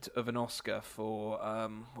robbed of an Oscar for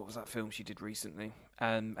what was that film she did recently,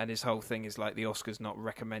 and his whole thing is like the Oscars not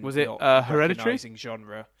recommending. Was it Hereditary?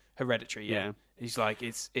 Genre. Hereditary, yeah. He's like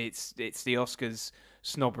it's the Oscars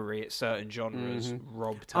snobbery at certain genres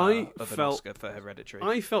robbed her of an Oscar for Hereditary.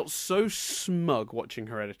 I felt so smug watching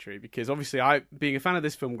Hereditary because obviously being a fan of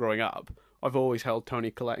this film growing up, I've always held Toni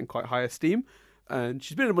Collette in quite high esteem, and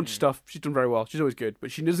she's been in a bunch of stuff. She's done very well. She's always good,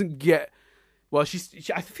 but she doesn't get. Well, I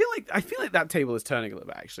feel like that table is turning a little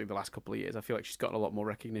bit actually the last couple of years. I feel like she's gotten a lot more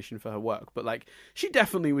recognition for her work, but like she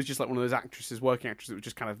definitely was just like one of those working actresses that was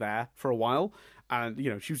just kind of there for a while, and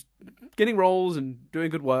she was getting roles and doing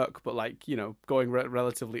good work, but like going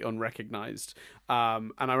relatively unrecognized.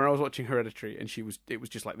 And I remember I was watching Hereditary, and it was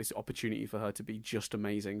just like this opportunity for her to be just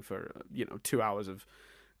amazing for 2 hours of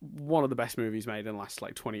one of the best movies made in the last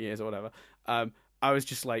like 20 years or whatever. I was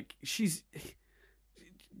just like, she's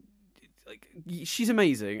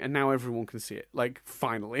amazing, and now everyone can see it, like,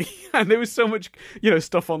 finally. And there was so much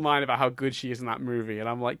stuff online about how good she is in that movie, and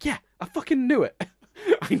I'm like, yeah, I fucking knew it.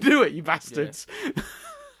 I knew it, you bastards.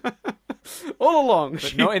 All along.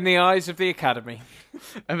 But not in the eyes of the Academy.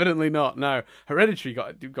 Evidently not, no. Hereditary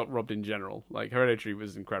got robbed in general. Like, Hereditary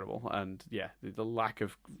was incredible, and yeah, the lack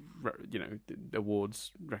of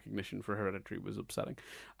awards recognition for Hereditary was upsetting.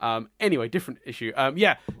 Anyway, different issue.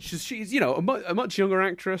 Yeah, she's a much younger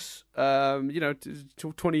actress,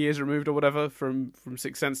 20 years removed or whatever from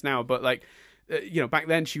Sixth Sense now, but like back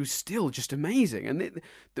then she was still just amazing, and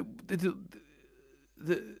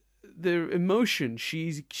the emotion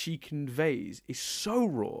she conveys is so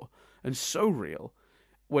raw and so real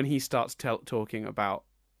when he starts talking about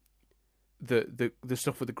the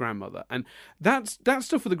stuff with the grandmother. And that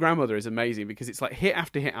stuff with the grandmother is amazing because it's like hit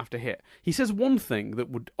after hit after hit. He says one thing that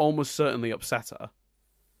would almost certainly upset her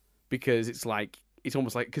because it's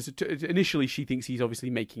almost like because initially she thinks he's obviously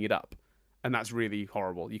making it up, and that's really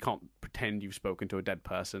horrible. You can't pretend you've spoken to a dead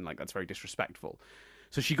person. Like, that's very disrespectful.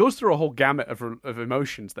 So she goes through a whole gamut of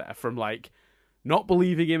emotions there, from like not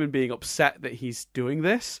believing him and being upset that he's doing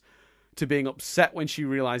this, to being upset when she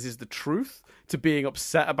realizes the truth, to being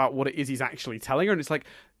upset about what it is he's actually telling her. And it's like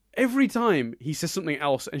every time he says something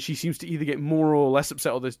else and she seems to either get more or less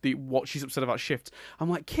upset, or what she's upset about shifts. I'm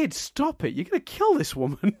like, kid, stop it. You're going to kill this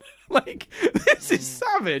woman. Like, this is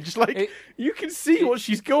savage. Like, you can see what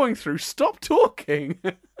she's going through. Stop talking.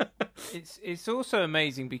 It's also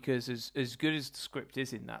amazing because as good as the script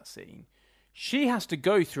is in that scene, she has to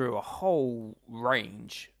go through a whole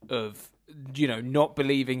range of, not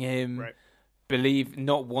believing him, Right.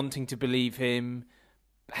 not wanting to believe him,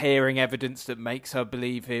 hearing evidence that makes her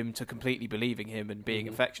believe him, to completely believing him and being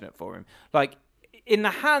affectionate for him. Like, in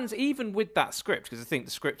the hands, even with that script, because I think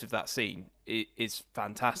the script of that scene is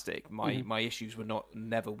fantastic. My issues were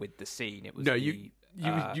never with the scene. It was No, you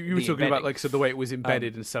were talking about like the way it was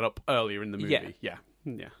embedded and set up earlier in the movie. Yeah.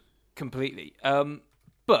 Completely.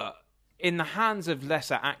 But in the hands of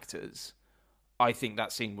lesser actors, I think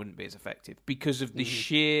that scene wouldn't be as effective because of the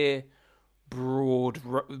sheer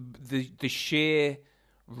the sheer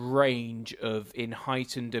range of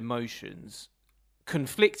heightened emotions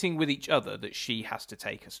conflicting with each other that she has to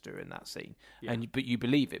take us through in that scene. But you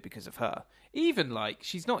believe it because of her. Even like,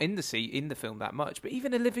 she's not in the film that much, but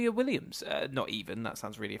even Olivia Williams, that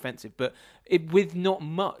sounds really offensive, but with not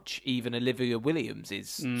much, even Olivia Williams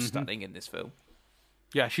is stunning in this film.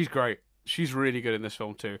 Yeah, she's great. She's really good in this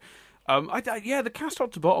film too. The cast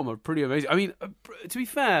top to bottom are pretty amazing. I mean, to be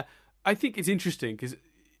fair, I think it's interesting because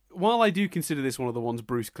while I do consider this one of the ones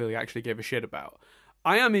Bruce clearly actually gave a shit about,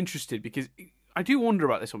 I am interested because I do wonder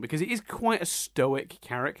about this one because it is quite a stoic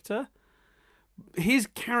character. His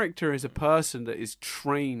character is a person that is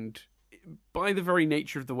trained by the very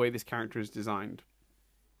nature of the way this character is designed,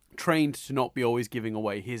 trained to not be always giving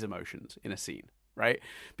away his emotions in a scene, right?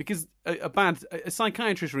 Because a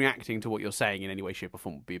psychiatrist reacting to what you're saying in any way, shape, or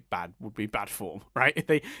form would be bad form, right?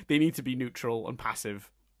 They need to be neutral and passive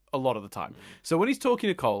a lot of the time. So when he's talking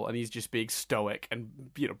to Cole and he's just being stoic and,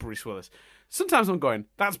 Bruce Willis, sometimes I'm going,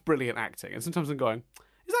 that's brilliant acting. And sometimes I'm going,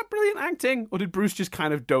 is that brilliant acting? Or did Bruce just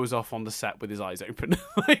kind of doze off on the set with his eyes open?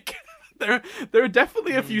 Like, there are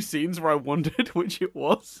definitely a few scenes where I wondered which it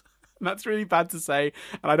was. And that's really bad to say.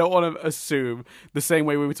 And I don't want to assume, the same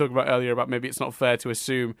way we were talking about earlier about maybe it's not fair to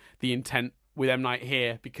assume the intent with M. Night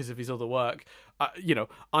here because of his other work.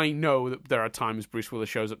 I know that there are times Bruce Willis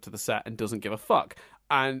shows up to the set and doesn't give a fuck.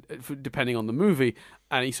 And depending on the movie,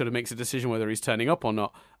 and he sort of makes a decision whether he's turning up or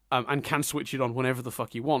not, and can switch it on whenever the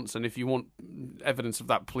fuck he wants. And if you want evidence of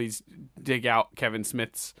that, please dig out Kevin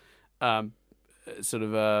Smith's from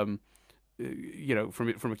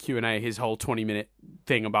a Q&A, his whole 20-minute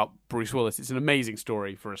thing about Bruce Willis. It's an amazing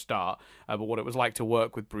story for a start, but what it was like to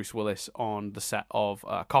work with Bruce Willis on the set of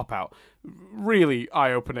Cop Out, really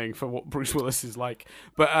eye-opening for what Bruce Willis is like.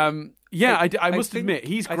 But I must admit,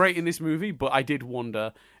 he's great in this movie, but I did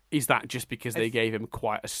wonder, is that just because they gave him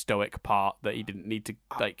quite a stoic part that he didn't need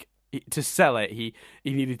to sell it, he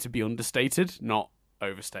needed to be understated, not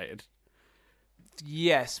overstated?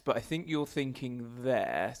 Yes, but I think you're thinking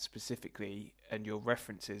there specifically, and your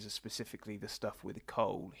references are specifically the stuff with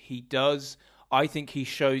Cole. I think he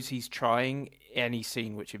shows he's trying any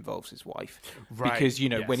scene which involves his wife. Right. Because,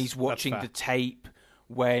 when he's watching the tape,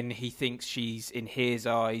 when he thinks she's, in his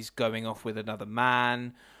eyes, going off with another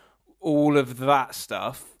man, all of that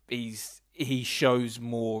stuff, he shows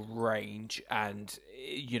more range, and,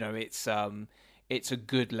 it's a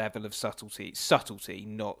good level of subtlety,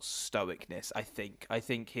 not stoicness. I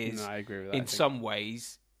think his. No, I agree with that. In some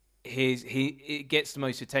ways, it gets the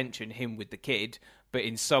most attention, him with the kid, but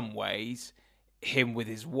in some ways, him with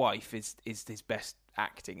his wife is his best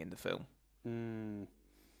acting in the film.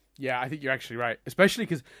 Yeah, I think you're actually right. Especially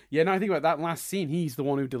because, I think about that last scene. He's the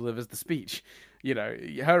one who delivers the speech.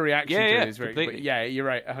 Her reaction to it is very. But you're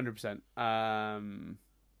right, 100%.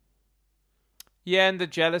 Yeah, and the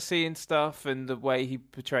jealousy and stuff, and the way he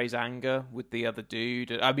portrays anger with the other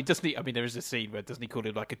dude. I mean, doesn't he? I mean, there is a scene where doesn't he call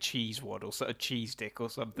him like a cheese wad or a cheese dick or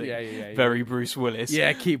something? Yeah. Very Bruce Willis.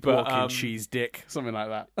 Yeah, keep walking, cheese dick, something like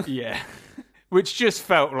that. Yeah, which just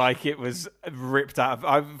felt like it was ripped out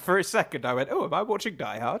of. For a second, I went, "Oh, am I watching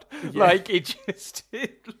Die Hard?" Yeah. Like it just.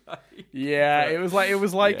 It was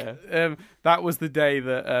like that was the day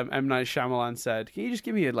that M. Night Shyamalan said, "Can you just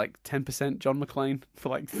give me 10% John McClane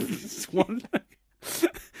for this one?" Can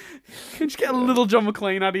you just get a little John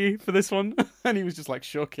McClane out of you for this one? And he was just like,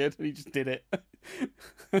 "Sure, kid," and he just did it.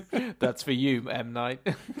 That's for you, M. Night.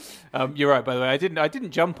 You're right, by the way. I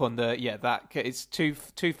didn't jump on that. It's too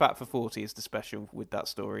fat for 40 is the special with that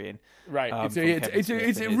story in. Right. It's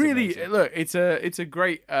a really look. It's a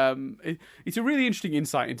great. It's a really interesting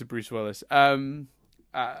insight into Bruce Willis. And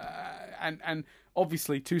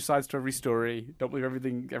obviously two sides to every story. Don't believe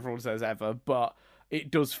everything everyone says ever, but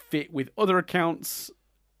it does fit with other accounts.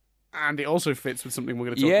 And it also fits with something we're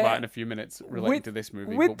going to talk about in a few minutes relating to this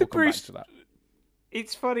movie. We'll come back to that.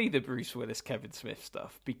 It's funny, the Bruce Willis, Kevin Smith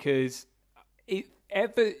stuff, because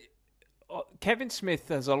Kevin Smith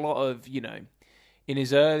has a lot of, in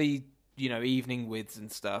his early evening wids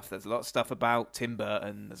and stuff. There's a lot of stuff about Tim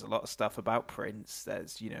Burton. There's a lot of stuff about Prince.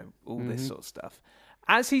 There's, all this sort of stuff.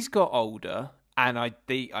 As he's got older, and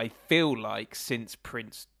I feel like since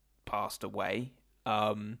Prince passed away,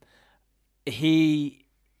 he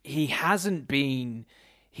hasn't been.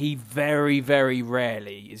 He very, very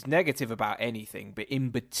rarely is negative about anything, but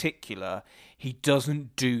in particular, he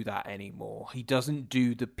doesn't do that anymore. He doesn't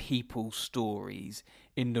do the people stories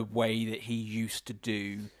in the way that he used to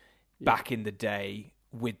do back in the day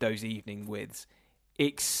with those evening wids,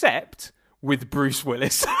 except with Bruce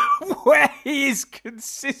Willis, where he is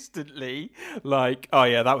consistently like, oh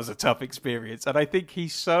yeah, that was a tough experience. And I think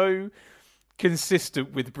he's so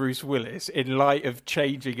consistent with Bruce Willis in light of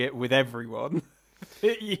changing it with everyone.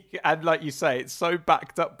 And like you say, it's so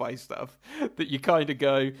backed up by stuff that you kind of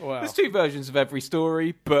go, wow. There's two versions of every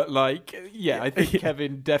story, but I think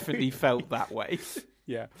Kevin definitely felt that way.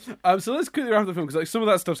 Yeah. So let's quickly wrap up the film, because some of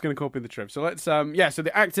that stuff's going to come up in the trip. So let's, so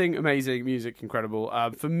the acting, amazing, music, incredible.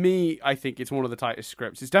 For me, I think it's one of the tightest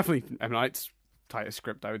scripts. It's definitely M. Night's tightest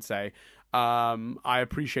script, I would say. I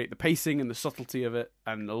appreciate the pacing and the subtlety of it,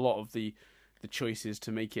 and a lot of the choices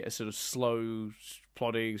to make it a sort of slow,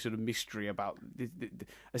 plodding sort of mystery about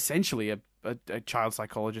essentially a child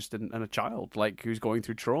psychologist and a child like who's going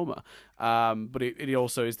through trauma. But it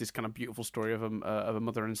also is this kind of beautiful story of a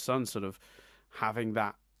mother and son sort of having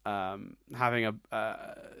that having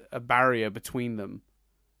a barrier between them,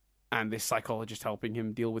 and this psychologist helping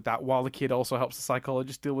him deal with that, while the kid also helps the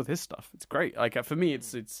psychologist deal with his stuff. It's great. Like for me,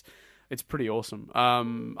 it's pretty awesome.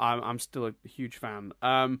 I'm still a huge fan.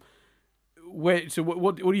 So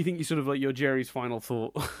what do you think you sort of like your Jerry's final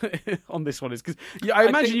thought on this one is? Because I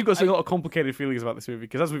imagine you've got a lot of complicated feelings about this movie,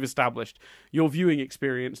 because as we've established, your viewing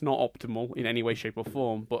experience not optimal in any way, shape or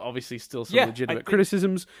form, but obviously still some legitimate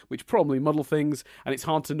criticisms which probably muddle things, and it's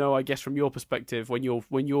hard to know, I guess, from your perspective when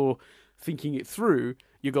you're thinking it through,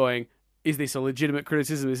 you're going, is this a legitimate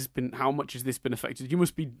criticism? How much has this been affected? You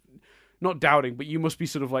must be not doubting, but you must be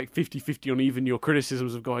sort of like 50-50 on even your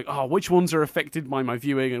criticisms of going, which ones are affected by my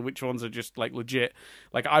viewing and which ones are just like legit.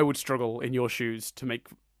 Like I would struggle in your shoes to make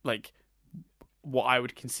like what I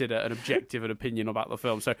would consider an objective an opinion about the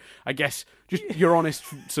film. So I guess just your honest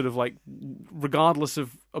sort of like, regardless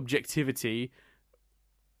of objectivity,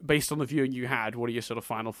 based on the viewing you had, what are your sort of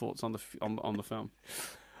final thoughts on the film?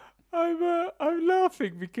 I'm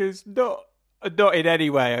laughing because not in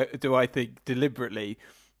any way do I think deliberately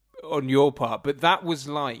on your part, but that was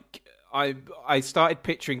like I started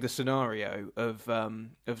picturing the scenario of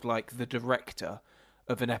like the director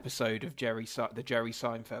of an episode of the Jerry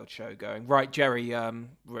Seinfeld show going, right, Jerry,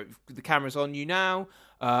 the camera's on you now.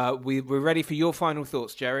 We're ready for your final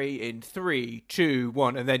thoughts, Jerry, in 3, 2,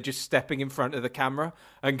 1, and then just stepping in front of the camera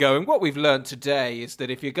and going, what we've learned today is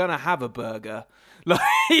that if you're going to have a burger, like,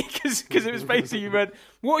 because it was basically, you went,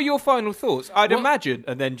 what are your final thoughts? I'd imagine,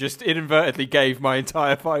 and then just inadvertently gave my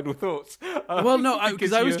entire final thoughts. Well, no,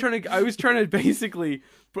 because I was trying to basically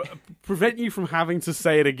prevent you from having to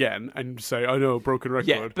say it again and say, I know, broken record.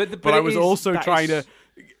 Yeah, but I was also trying to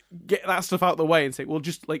get that stuff out of the way and say, well,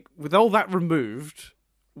 just like with all that removed,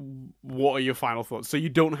 what are your final thoughts? So you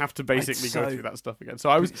don't have to basically go through that stuff again.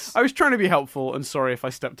 So I was trying to be helpful, and sorry if I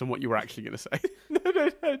stepped on what you were actually going to say. No.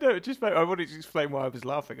 Just I wanted to explain why I was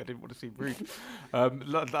laughing. I didn't want to seem rude.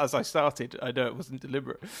 As I started, I know it wasn't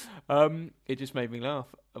deliberate. It just made me laugh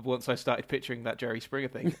once I started picturing that Jerry Springer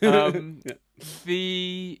thing. But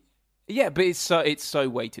it's so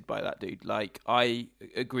weighted by that dude. Like I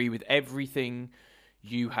agree with everything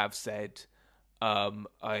you have said.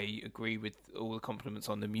 I agree with all the compliments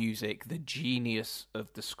on the music, the genius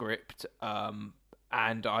of the script,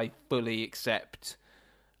 and I fully accept,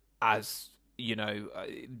 as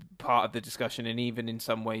part of the discussion, and even in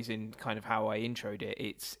some ways in kind of how I introed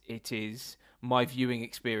it. It is my viewing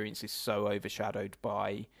experience is so overshadowed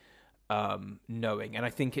by knowing, and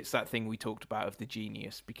I think it's that thing we talked about of the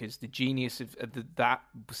genius, because the genius of that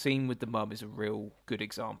scene with the mum is a real good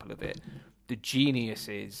example of it. The genius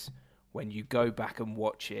is, when you go back and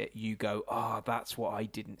watch it, you go, that's what I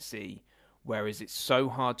didn't see. Whereas it's so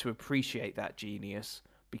hard to appreciate that genius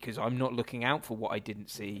because I'm not looking out for what I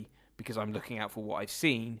didn't see, because I'm looking out for what I've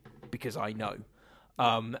seen, because I know.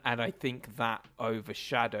 And I think that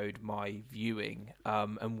overshadowed my viewing,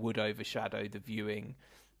 and would overshadow the viewing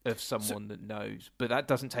of someone that knows. But that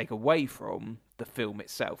doesn't take away from the film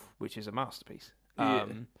itself, which is a masterpiece.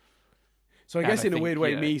 So I guess in a weird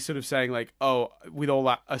way, me sort of saying like, with all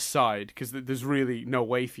that aside, because there's really no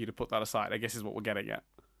way for you to put that aside, I guess is what we're getting at.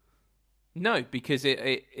 No, because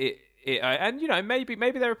it and maybe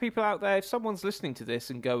there are people out there, if someone's listening to this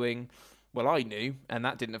and going, well, I knew, and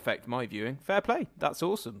that didn't affect my viewing. Fair play. That's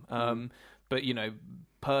awesome. But,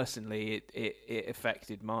 personally, it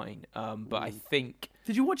affected mine. But I think...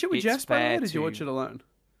 Did you watch it with Jess, by the way, or did you watch it alone?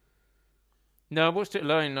 No, I watched it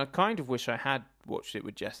alone, and I kind of wish I had watched it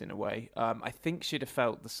with Jess in a way. I think she'd have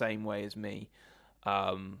felt the same way as me.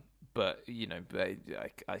 But,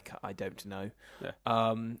 I don't know. Yeah.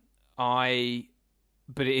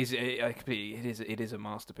 But it is a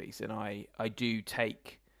masterpiece, and I do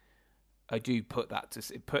put that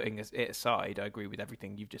putting it aside. I agree with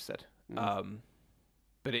everything you've just said.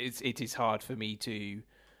 But it is hard for me to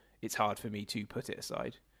put it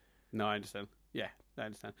aside. No, I understand. Yeah, I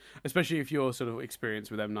understand. Especially if your sort of experience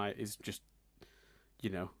with M. Night is just,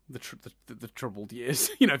 the troubled years.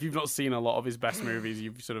 If you've not seen a lot of his best movies,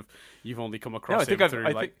 you've only come across him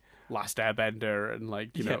through Last Airbender and I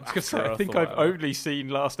think I've only seen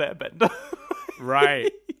Last Airbender.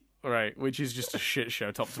 Right, which is just a shit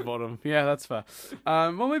show top to bottom. Yeah, that's fair.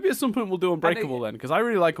 Well, maybe at some point we'll do Unbreakable then, because I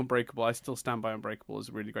really like Unbreakable. I still stand by Unbreakable as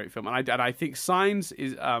a really great film, and I think Signs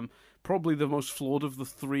is probably the most flawed of the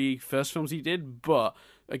 3 first films he did. But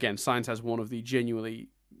again, Signs has one of the genuinely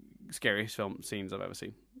scariest film scenes I've ever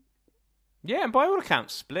seen. Yeah, and by all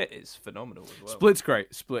accounts, Split is phenomenal as well. Split's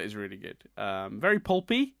great. Split is really good. Very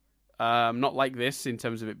pulpy. Not like this in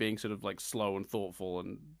terms of it being sort of like slow and thoughtful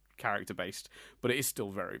and character based, but it is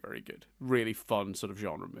still very, very good. Really fun sort of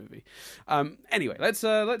genre movie. Anyway, let's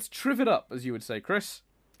triv it up, as you would say, Chris.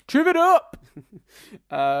 Triv it up.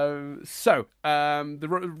 So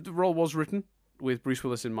the role was written with Bruce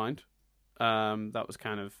Willis in mind. That was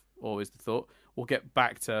kind of always the thought. We'll get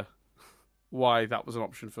back to why that was an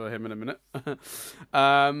option for him in a minute.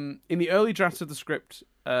 In the early drafts of the script,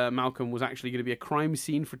 Malcolm was actually going to be a crime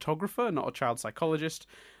scene photographer, not a child psychologist.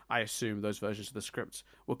 I assume those versions of the scripts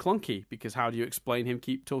were clunky, because how do you explain him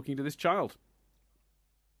keep talking to this child?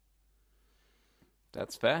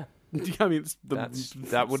 That's fair. I mean,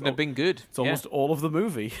 that wouldn't have been good. It's almost all of the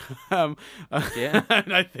movie. Yeah,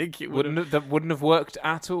 and I think it wouldn't have worked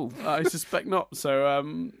at all. I suspect not. So,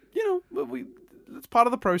 it's part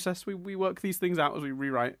of the process. We work these things out as we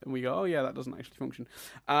rewrite, and we go, oh yeah, that doesn't actually function.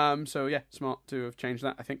 So yeah, smart to have changed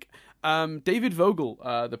that, I think. David Vogel,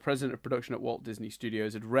 the president of production at Walt Disney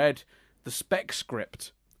Studios, had read the spec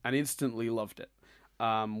script and instantly loved it.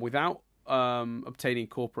 Without obtaining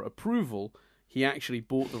corporate approval, he actually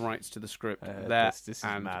bought the rights to the script this is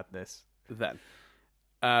madness. Then,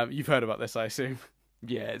 you've heard about this, I assume.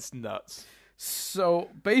 Yeah, it's nuts. So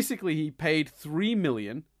basically, he paid $3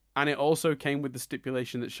 million. And it also came with the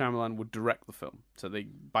stipulation that Shyamalan would direct the film. So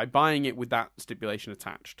by buying it with that stipulation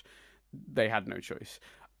attached, they had no choice.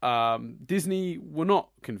 Disney were not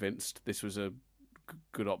convinced this was a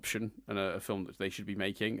good option and a film that they should be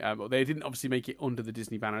making. They didn't obviously make it under the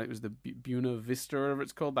Disney banner. It was the Buena Vista, or whatever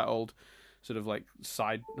it's called, that old sort of like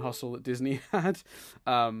side hustle that Disney had.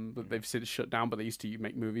 But they've since shut down, but they used to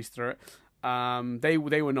make movies through it. They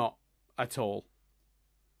were not at all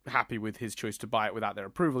happy with his choice to buy it without their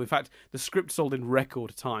approval. In fact, the script sold in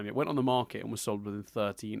record time. It went on the market and was sold within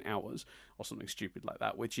 13 hours or something stupid like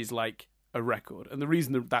that, which is like a record. And the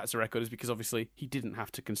reason that that's a record is because obviously he didn't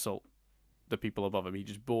have to consult the people above him. He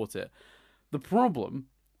just bought it. The problem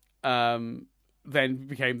then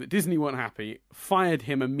became that Disney weren't happy, fired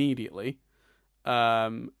him immediately,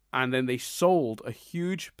 and then they sold a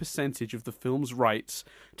huge percentage of the film's rights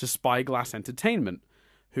to Spyglass Entertainment,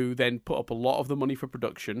 who then put up a lot of the money for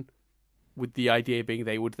production, with the idea being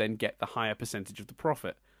they would then get the higher percentage of the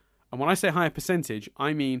profit. And when I say higher percentage,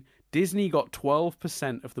 I mean Disney got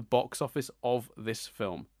 12% of the box office of this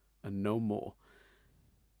film, and no more.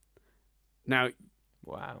 Now,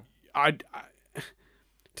 wow.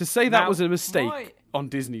 To say that was a mistake on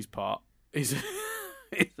Disney's part is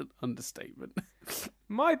an understatement.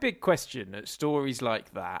 My big question at stories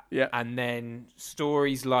like that, yeah, and then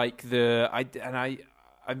stories like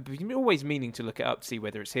I've been always meaning to look it up to see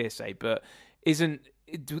whether it's hearsay, but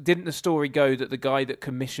didn't the story go that the guy that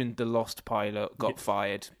commissioned the Lost pilot got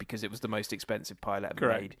fired because it was the most expensive pilot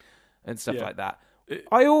ever made and stuff like that?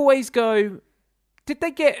 I always go,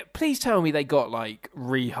 please tell me they got like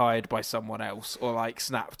rehired by someone else or like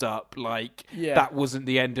snapped up, like that wasn't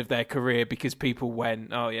the end of their career because people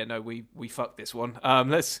went, oh yeah, no, we fucked this one.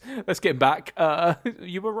 Let's get him back.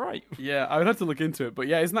 You were right. Yeah, I would have to look into it, but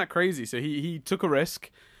yeah, isn't that crazy? So he took a risk,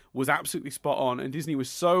 was absolutely spot on, and Disney was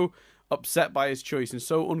so upset by his choice and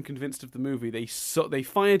so unconvinced of the movie, they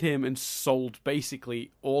fired him and sold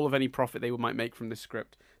basically all of any profit they might make from this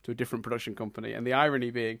script to a different production company. And the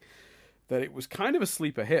irony being that it was kind of a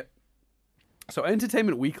sleeper hit. So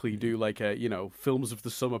Entertainment Weekly do like a, films of the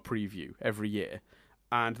summer preview every year.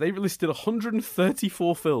 and they listed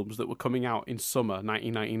 134 films that were coming out in summer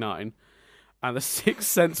 1999, and The Sixth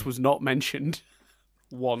Sense was not mentioned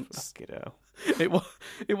once. Fuck it hell.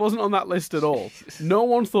 It wasn't on that list at all. No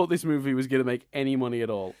one thought this movie was going to make any money at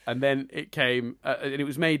all, and then it came, and it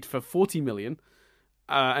was made for 40 million.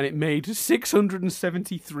 And it made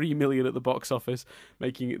 673 million at the box office,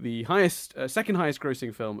 making it the second highest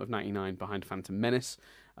grossing film of '99 behind Phantom Menace.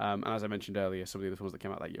 And as I mentioned earlier, some of the other films that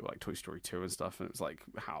came out that year were like Toy Story 2 and stuff. And it was like,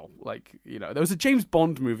 how? Like, you know, there was a James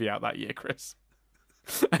Bond movie out that year, Chris.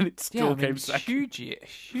 And it still came second.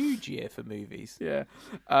 Huge year for movies. Yeah.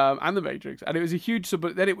 And The Matrix. And it was a huge...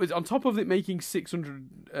 But then it was, on top of it making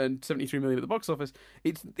 673 million at the box office,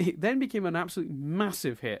 it then became an absolute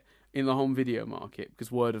massive hit in the home video market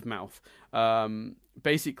because word of mouth.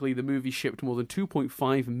 Basically, the movie shipped more than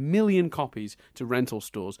 2.5 million copies to rental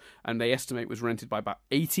stores, and they estimate was rented by about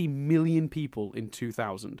 80 million people in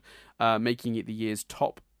 2000, making it the year's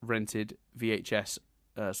top rented VHS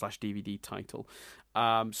slash DVD title.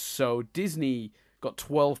 So Disney got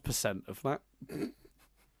 12% of that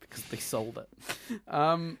because they sold it.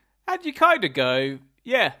 And you kind of go,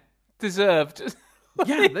 yeah, deserved.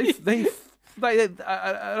 Yeah,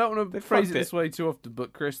 I don't want to phrase it this way too often,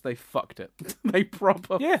 but Chris, they fucked it. They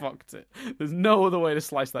proper fucked it. There's no other way to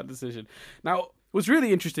slice that decision. Now, what's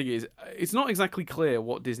really interesting is it's not exactly clear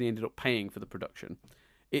what Disney ended up paying for the production.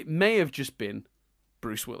 It may have just been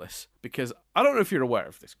Bruce Willis, because I don't know if you're aware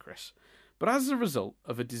of this, Chris, but as a result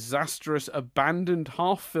of a disastrous, abandoned,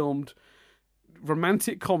 half-filmed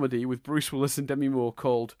romantic comedy with Bruce Willis and Demi Moore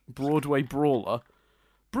called Broadway Brawler,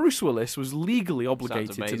 Bruce Willis was legally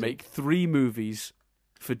obligated to make 3 movies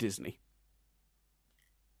for Disney.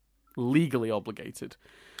 Legally obligated.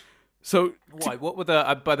 So why? What were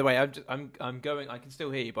the? By the way, I'm going. I can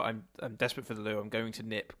still hear you, but I'm desperate for the loo. I'm going to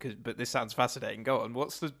nip but this sounds fascinating. Go on.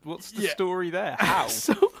 What's the story there? How?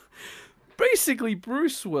 So basically,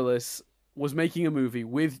 Bruce Willis was making a movie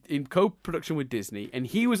in co-production with Disney, and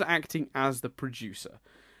he was acting as the producer.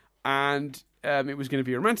 And it was going to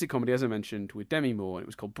be a romantic comedy, as I mentioned, with Demi Moore, and it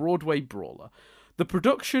was called Broadway Brawler. The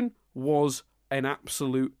production was an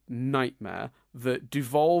absolute nightmare that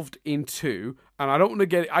devolved into, and I don't want to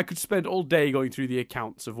get it, I could spend all day going through the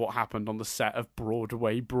accounts of what happened on the set of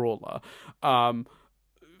Broadway Brawler.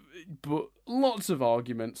 But lots of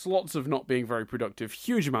arguments, lots of not being very productive,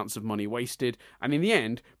 huge amounts of money wasted, and in the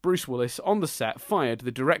end, Bruce Willis, on the set, fired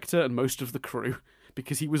the director and most of the crew,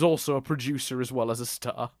 because he was also a producer as well as a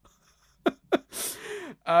star.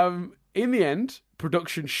 In the end,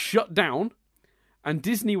 production shut down, and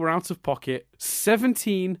Disney were out of pocket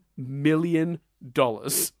 $17 million,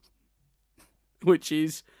 which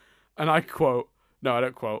is, and I quote, no, I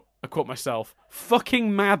don't quote, I quote myself,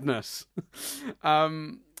 fucking madness.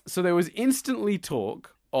 So there was instantly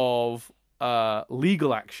talk of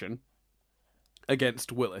legal action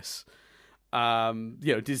against Willis.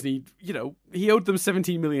 Disney, he owed them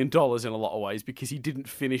 $17 million in a lot of ways because he didn't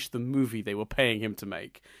finish the movie they were paying him to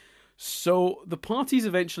make. So the parties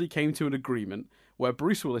eventually came to an agreement where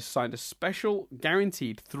Bruce Willis signed a special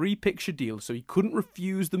guaranteed 3-picture deal so he couldn't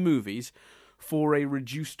refuse the movies for a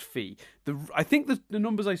reduced fee. I think the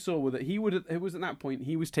numbers I saw were that it was at that point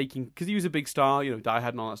he was taking, because he was a big star, Die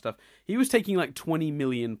Hard and all that stuff, he was taking like $20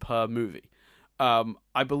 million per movie.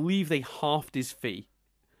 I believe they halved his fee.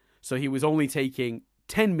 So he was only taking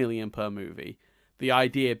 $10 million per movie. The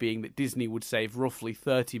idea being that Disney would save roughly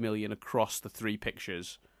 $30 million across the 3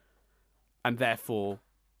 pictures, and therefore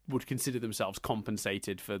would consider themselves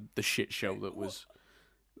compensated for the shit show that was.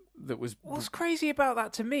 What's crazy about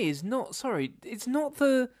that to me is it's not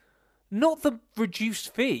the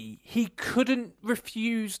reduced fee. He couldn't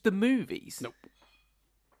refuse the movies. Nope.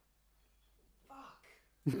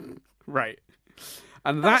 Fuck. Right.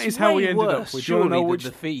 And that is how we ended up with. Do you want to know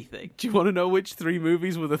the fee thing? Do you want to know which 3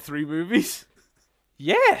 movies were the 3 movies?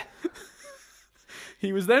 Yeah.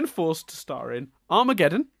 He was then forced to star in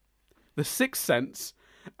Armageddon, The Sixth Sense,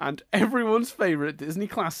 and everyone's favourite Disney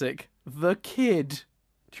classic, The Kid.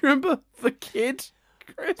 Do you remember The Kid,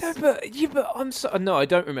 Chris? No, but I'm so, no, I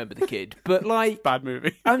don't remember The Kid. But like, bad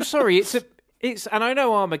movie. I'm sorry, it's, and I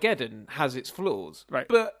know Armageddon has its flaws, right?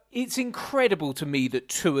 But it's incredible to me that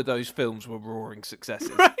 2 of those films were roaring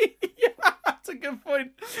successes. Right? Yeah, that's a good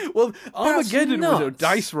point. Well, Armageddon was a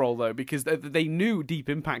dice roll though, because they knew Deep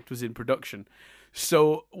Impact was in production.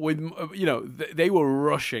 So they were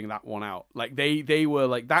rushing that one out. Like they were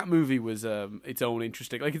like, that movie was its own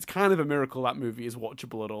interesting. Like, it's kind of a miracle that movie is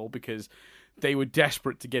watchable at all, because they were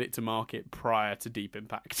desperate to get it to market prior to Deep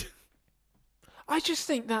Impact. I just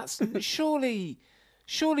think that's surely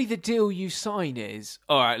surely the deal you sign is,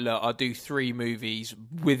 all right, look, I'll do 3 movies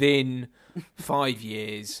within 5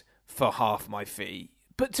 years for half my fee.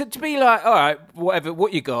 But to be like, all right, whatever,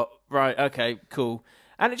 what you got, right, okay, cool.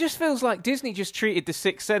 And it just feels like Disney just treated The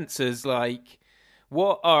Sixth Sense as like,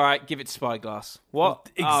 what? All right, give it to Spyglass.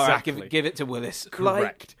 What? Exactly. All right, give it to Willis.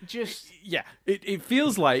 Correct. Like, just Yeah, it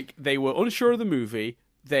feels like they were unsure of the movie.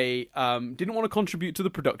 They didn't want to contribute to the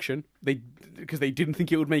production because they didn't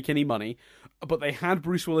think it would make any money. But they had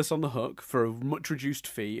Bruce Willis on the hook for a much reduced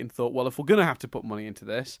fee and thought, well, if we're going to have to put money into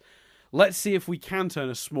this, let's see if we can turn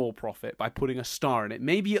a small profit by putting a star in it.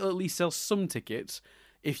 Maybe it'll at least sell some tickets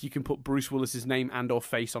if you can put Bruce Willis's name and or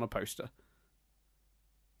face on a poster.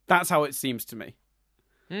 That's how it seems to me.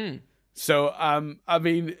 So, I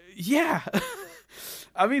mean, yeah.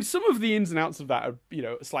 I mean, some of the ins and outs of that are,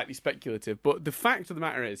 slightly speculative, but the fact of the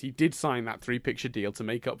matter is he did sign that 3-picture deal to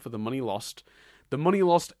make up for the money lost. The money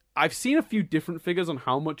lost, I've seen a few different figures on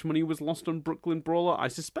how much money was lost on Brooklyn Brawler. I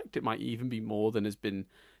suspect it might even be more than has been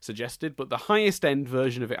suggested, but the highest end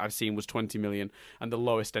version of it I've seen was 20 million, and the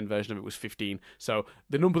lowest end version of it was 15. So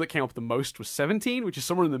the number that came up the most was 17, which is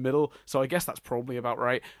somewhere in the middle, so I guess that's probably about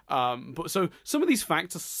right. But so some of these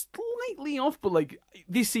facts are slightly off, but like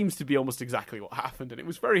this seems to be almost exactly what happened, and it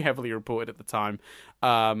was very heavily reported at the time.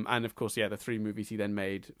 And of course, yeah, the 3 movies he then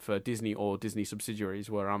made for Disney or Disney subsidiaries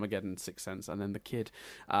were Armageddon, Sixth Sense, and then The Kid.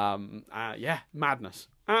 Yeah, madness.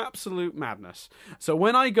 Absolute madness. So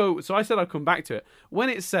I said I'd come back to it. When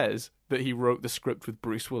it says that he wrote the script with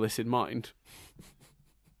Bruce Willis in mind,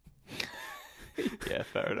 yeah,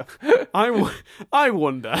 fair enough. I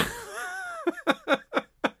wonder.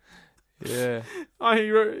 Yeah,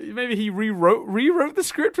 maybe he rewrote the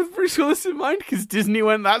script with Bruce Willis in mind because Disney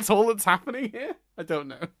went, that's all that's happening here. I don't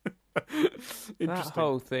know. Interesting. That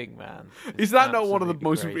whole thing, man. Is that not one of the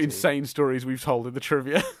most crazy. insane stories we've told in the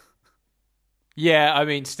trivia? Yeah, I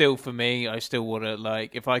mean, still for me, I still want to,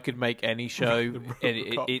 like, if I could make any show,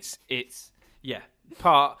 it's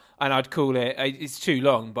part, and I'd call it, it's too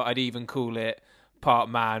long, but I'd even call it part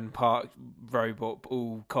man, part robot,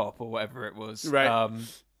 all cop, or whatever it was. Right.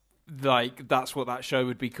 Like, that's what that show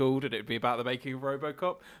would be called, and it'd be about the making of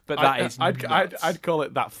RoboCop. But I'd call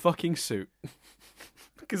it That Fucking Suit.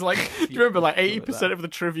 Because, like, do you remember, like, 80% of the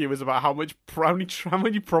trivia was about how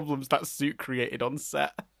many problems that suit created on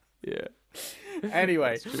set? Yeah.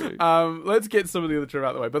 Anyway, let's get some of the other trivia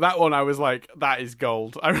out of the way. But that one, I was like, that is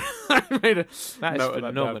gold. I made a that note is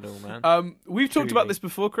phenomenal, of that. man. We've talked about this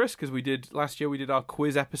before, Chris, because last year we did our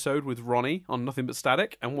quiz episode with Ronnie on Nothing But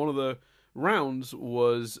Static, and one of the rounds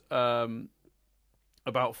was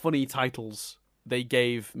about funny titles they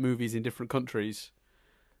gave movies in different countries.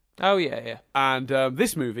 Oh, yeah. And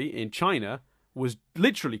this movie in China was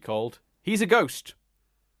literally called He's a Ghost.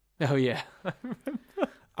 Oh, yeah.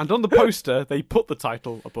 And on the poster, they put the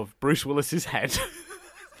title above Bruce Willis's head.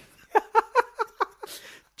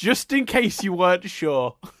 Just in case you weren't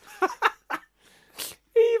sure.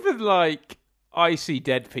 Even, like, I See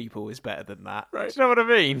Dead People is better than that. Right. Do you know what I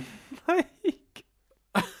mean?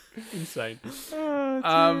 Insane.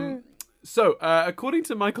 Oh, So, according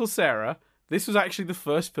to Michael Cera, this was actually the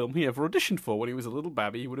first film he ever auditioned for when he was a little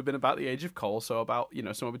babby. He would have been about the age of Cole, so about,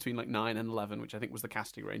 somewhere between like 9 and 11, which I think was the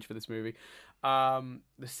casting range for this movie. The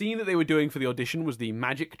scene that they were doing for the audition was the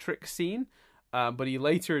magic trick scene, but he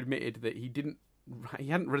later admitted that he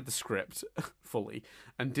hadn't read the script fully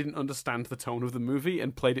and didn't understand the tone of the movie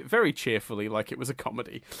and played it very cheerfully like it was a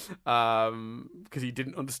comedy, because he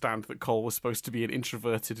didn't understand that Cole was supposed to be an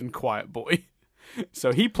introverted and quiet boy.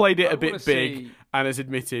 So he played it a bit big and has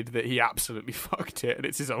admitted that he absolutely fucked it and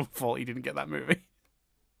it's his own fault he didn't get that movie.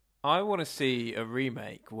 I want to see a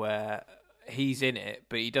remake where he's in it,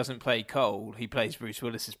 but he doesn't play Cole. He plays Bruce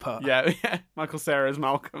Willis's part. Yeah. Michael Cera as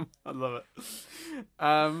Malcolm. I love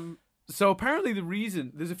it. So apparently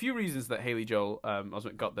there's a few reasons that Haley Joel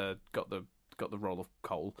Osment got the role of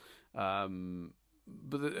Cole. But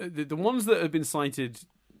the ones that have been cited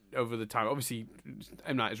over the time, obviously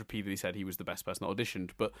M. Night has repeatedly said he was the best person auditioned,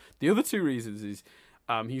 but the other 2 reasons is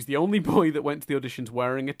he's the only boy that went to the auditions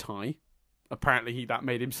wearing a tie. Apparently that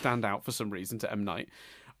made him stand out for some reason to M. Night.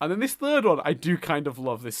 And then this third one, I do kind of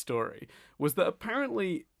love this story, was that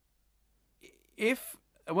apparently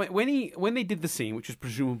when they did the scene, which was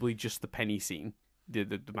presumably just the penny scene,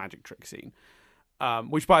 the magic trick scene,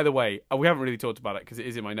 which, by the way, we haven't really talked about it because it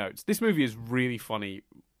is in my notes. This movie is really funny,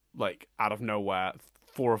 like, out of nowhere,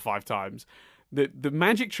 4 or 5 times. The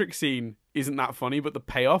magic trick scene isn't that funny, but the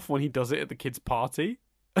payoff when he does it at the kid's party,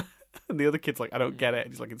 and the other kid's like, I don't get it.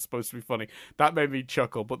 He's like, it's supposed to be funny. That made me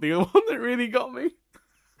chuckle. But the other one that really got me,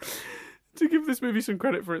 to give this movie some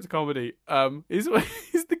credit for its comedy, is when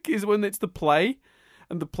it's the play,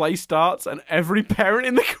 and the play starts, and every parent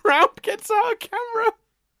in the crowd gets out of camera.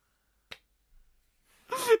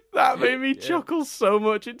 That made me chuckle so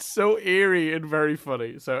much. It's so eerie and very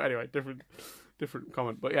funny. So anyway, different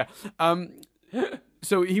comment, but yeah.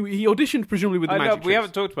 So he auditioned presumably with the magic tricks. We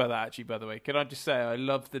haven't talked about that actually, by the way. Can I just say I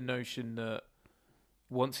love the notion that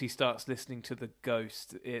once he starts listening to the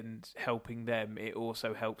ghost and helping them, it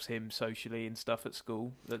also helps him socially and stuff at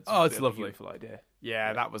school. That's it's a lovely, beautiful idea.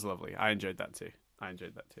 Yeah, that was lovely. I enjoyed that too.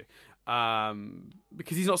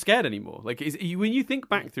 Because he's not scared anymore. Like when you think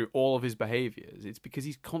back through all of his behaviors, it's because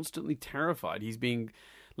he's constantly terrified. He's being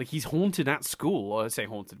like he's haunted at school. Or I say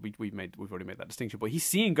haunted. We've already made that distinction. But he's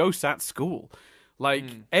seeing ghosts at school. Like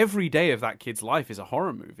every day of that kid's life is a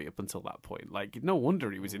horror movie up until that point. Like no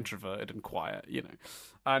wonder he was introverted and quiet, you know.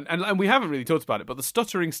 And we haven't really talked about it, but the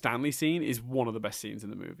stuttering Stanley scene is one of the best scenes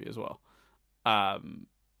in the movie as well.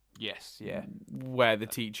 Yes, yeah. Where the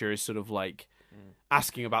teacher is sort of like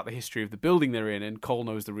asking about the history of the building they're in, and Cole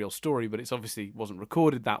knows the real story, but it's obviously wasn't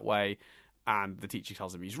recorded that way. And the teacher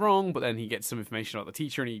tells him he's wrong, but then he gets some information about the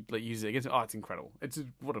teacher and he like uses it against him. Oh, it's incredible!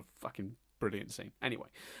 What a fucking brilliant scene. Anyway,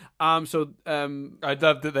 I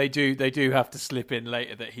love that they do have to slip in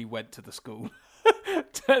later that he went to the school,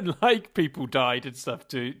 and like people died and stuff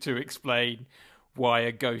to explain why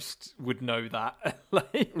a ghost would know that.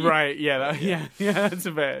 Like, right? Yeah, that's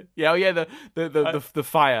a bit. Yeah, the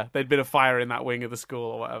fire. There'd been a fire in that wing of the school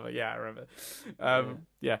or whatever. Yeah, I remember.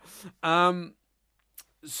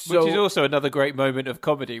 So, which is also another great moment of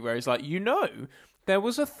comedy where he's like, there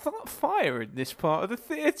was a fire in this part of the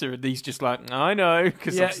theatre, and he's just like, I know,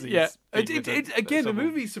 because the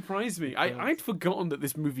movie surprised me. I'd forgotten that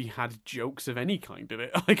this movie had jokes of any kind in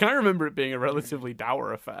it. Like I remember it being a relatively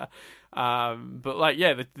dour affair, but like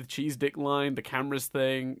the cheese dick line, the cameras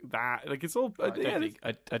thing, that like it's all. I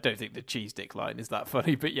don't think the cheese dick line is that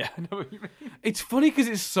funny, but yeah, I know what you mean. It's funny because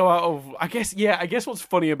it's so out of. I guess what's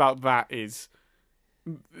funny about that is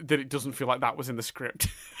that it doesn't feel like that was in the script.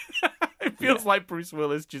 It feels like Bruce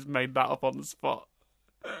Willis just made that up on the spot.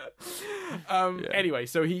 Anyway,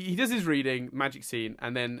 so he does his reading, magic scene,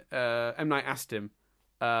 and then M. Night asked him,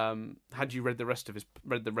 had you read the rest of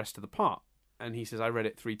the part? And he says, I read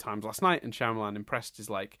it 3 times last night. And Shyamalan, impressed, is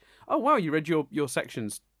like, oh wow, you read your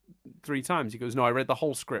sections 3 times. He goes, no, I read the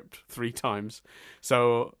whole script 3 times.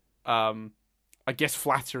 So I guess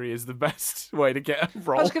flattery is the best way to get a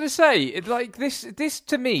role. I was going to say, this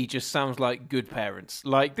to me just sounds like good parents.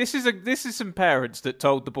 Like this is some parents that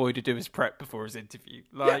told the boy to do his prep before his interview.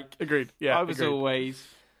 Like, agreed. Yeah, I was always,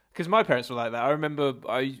 because my parents were like that. I remember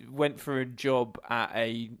I went for a job at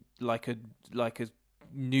a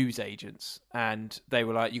news agent's, and they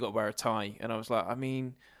were like, "You got to wear a tie," and I was like, I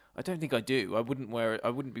mean, I don't think I do. I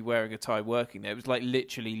wouldn't be wearing a tie working there. It was like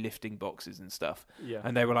literally lifting boxes and stuff. Yeah.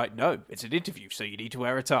 And they were like, no, it's an interview, so you need to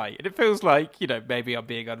wear a tie. And it feels like, maybe I'm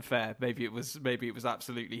being unfair. Maybe it was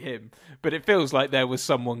absolutely him. But it feels like there was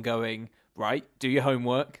someone going, right, do your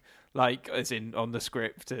homework, like as in on the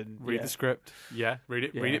script and read the script. Yeah. Read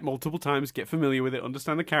it multiple times, get familiar with it,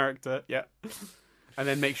 understand the character. Yeah. And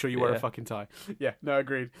then make sure you wear a fucking tie. Yeah, no,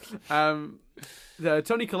 agreed.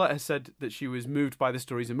 Toni Collette has said that she was moved by the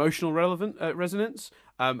story's emotional resonance,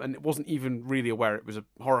 and wasn't even really aware it was a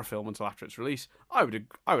horror film until after its release. I would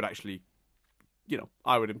actually,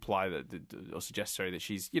 I would imply that, or suggest, sorry, that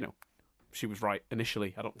she's, she was right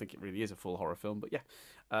initially. I don't think it really is a full horror film, but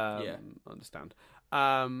I understand.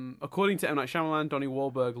 According to M. Night Shyamalan, Donnie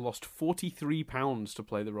Wahlberg lost 43 pounds to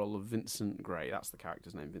play the role of Vincent Gray. That's the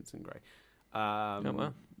character's name, Vincent Gray.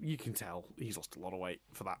 You can tell he's lost a lot of weight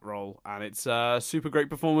for that role, and it's a super great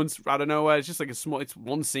performance out of nowhere. It's just like it's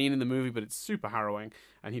one scene in the movie, but it's super harrowing,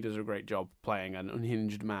 and he does a great job playing an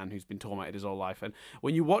unhinged man who's been tormented his whole life. And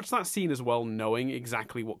when you watch that scene as well, knowing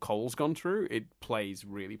exactly what Cole's gone through, it plays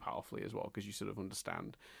really powerfully as well, because you sort of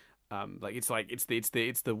understand.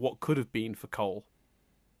 It's the what could have been for Cole.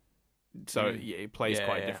 So it plays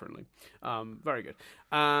quite differently. Very good.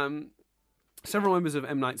 Several members of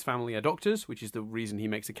M. Night's family are doctors, which is the reason he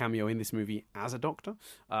makes a cameo in this movie as a doctor.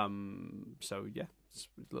 So yeah, it's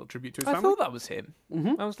a little tribute to his family. I thought that was him.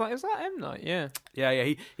 Mm-hmm. I was like, is that M. Night? Yeah.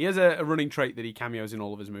 Yeah. He has a running trait that he cameos in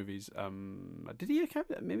all of his movies. Did he?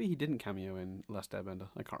 Maybe he didn't cameo in Last Airbender.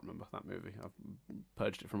 I can't remember that movie. I've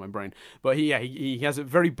purged it from my brain. But he has a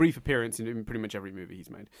very brief appearance in pretty much every movie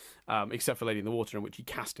he's made, except for Lady in the Water, in which he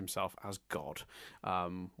cast himself as God,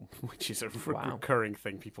 which is a recurring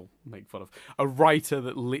thing people make fun of. A writer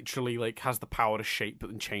that literally has the power to shape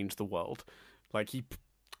and change the world. Like he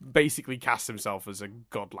basically casts himself as a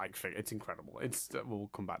godlike figure. It's incredible. We'll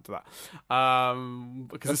come back to that.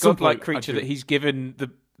 Because a godlike creature that he's given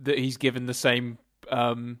the same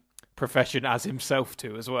profession as himself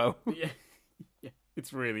to as well. Yeah.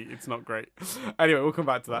 It's not great. Anyway, we'll come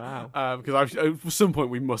back to that. Because at some point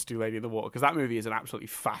we must do Lady in the Water, because that movie is an absolutely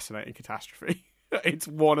fascinating catastrophe. It's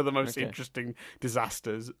one of the most interesting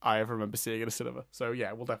disasters I ever remember seeing in a cinema. So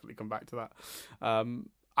yeah, we'll definitely come back to that.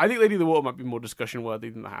 I think Lady in the Water might be more discussion worthy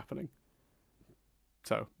than The Happening.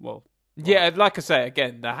 So, yeah, like I say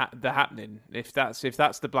again, the Happening. If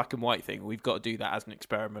that's the black and white thing, we've got to do that as an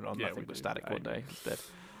experiment on Nothing But Static one day instead.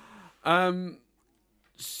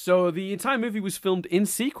 So the entire movie was filmed in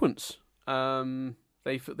sequence. They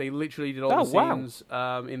literally did all the scenes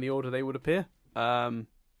in the order they would appear.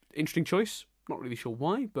 Interesting choice. Not really sure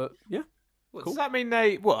why, but yeah. Cool. Does that mean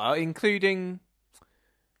including?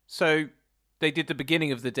 So they did the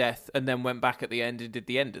beginning of the death and then went back at the end and did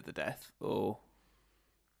the end of the death, or?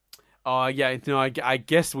 Yeah. No, I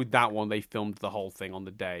guess with that one they filmed the whole thing on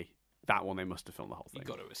the day. That one they must have filmed the whole thing. You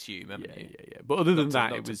got to assume, haven't you? Yeah. But other than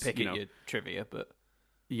that, it was pick at your trivia, but.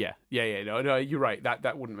 Yeah. No, you're right.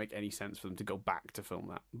 That wouldn't make any sense for them to go back to film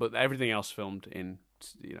that. But everything else filmed in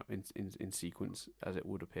sequence as it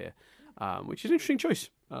would appear, which is an interesting choice.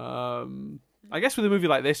 I guess with a movie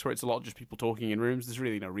like this, where it's a lot of just people talking in rooms, there's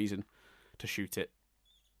really no reason to shoot it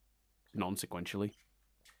non-sequentially.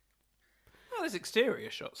 Well, there's exterior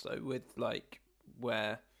shots though, with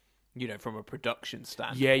where, from a production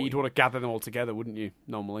standpoint. Yeah, you'd want to gather them all together, wouldn't you?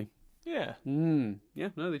 Normally. Yeah. Yeah.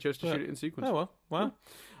 No, they chose to shoot it in sequence. Oh well.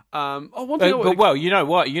 One thing. You know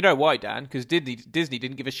what? You know why, Dan? Because Disney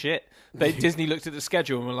didn't give a shit. Disney looked at the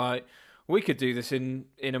schedule and were like, "We could do this in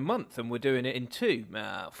a month, and we're doing it in 2.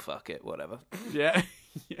 Fuck it, whatever." Yeah.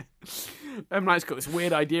 M. Night's got this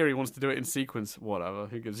weird idea he wants to do it in sequence. Whatever,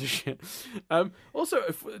 who gives a shit? Also,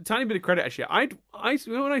 a tiny bit of credit actually.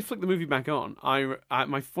 When I flick the movie back on, one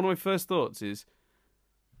of my first thoughts is,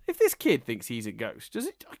 if this kid thinks he's a ghost, does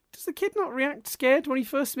the kid not react scared when he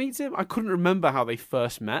first meets him? I couldn't remember how they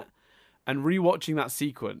first met, and rewatching that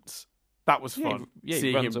sequence, that was fun. Yeah,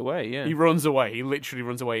 he runs away. Yeah, he runs away. He literally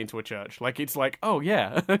runs away into a church. It's like, oh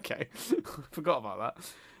yeah, okay, forgot about that.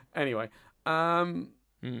 Anyway,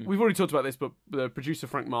 we've already talked about this, but the producer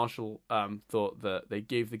Frank Marshall thought that they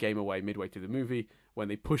gave the game away midway through the movie when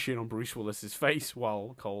they push in on Bruce Willis's face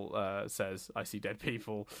while Cole says, "I see dead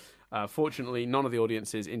people." Fortunately, none of the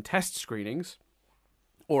audiences in test screenings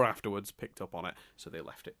or afterwards picked up on it, so they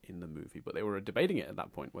left it in the movie. But they were debating it at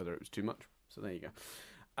that point, whether it was too much. So there you go.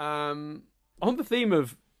 On the theme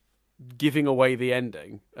of giving away the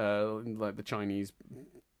ending, like the Chinese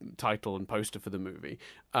title and poster for the movie,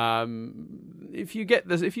 if you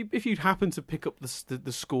happen to pick up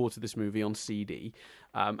the score to this movie on CD,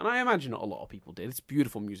 and I imagine not a lot of people did, it's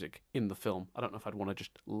beautiful music in the film. I don't know if I'd want to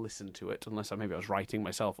just listen to it unless maybe I was writing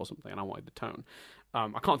myself or something and I wanted the tone.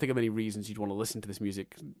 I can't think of any reasons you'd want to listen to this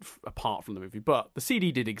music apart from the movie, but the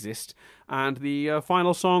CD did exist, and the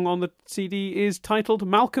final song on the CD is titled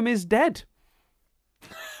 "Malcolm is Dead."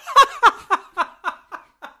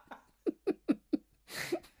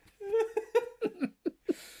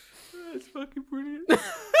 That's fucking brilliant.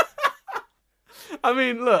 I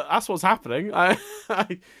mean, look, that's what's happening.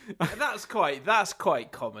 That's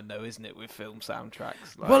quite common though, isn't it, with film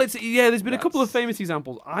soundtracks? Well, there's been a couple of famous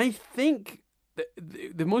examples. I think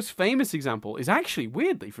the most famous example is actually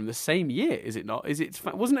weirdly from the same year, is it not?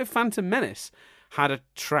 Wasn't it Phantom Menace had a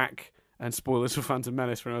track? And spoilers for Phantom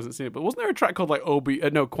Menace when I wasn't seeing it, but wasn't there a track called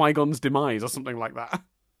Qui-Gon's Demise or something like that?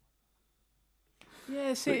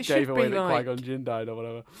 Yeah, see, it gave should away be that like Qui-Gon Jinn died or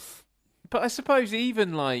whatever. But I suppose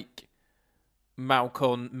even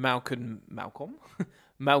Malcolm Moves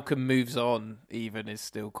On even is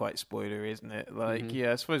still quite spoilery, isn't it?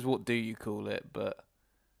 Yeah, I suppose what do you call it? But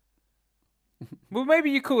well,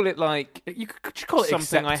 maybe you call it you could call it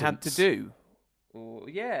something acceptance. I had to do. Or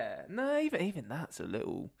no, even that's a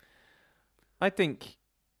little. I think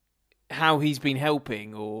how he's been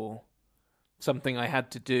helping, or something I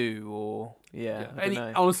had to do, or I don't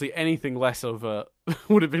know. Honestly, anything less overt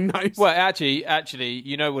would have been nice. Well, actually,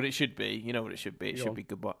 you know what it should be. It should be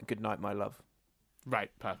Good Night, My Love.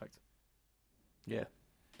 Right, perfect. Yeah,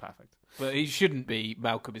 perfect. But he shouldn't be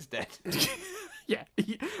Malcolm is Dead. Yeah,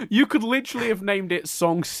 you could literally have named it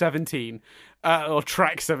Song 17 or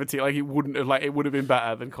Track 17. It would have been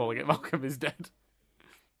better than calling it Malcolm is Dead.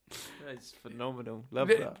 It's phenomenal. Love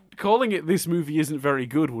that. Calling it This Movie Isn't Very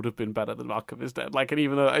Good would have been better than Malcolm is Dead. And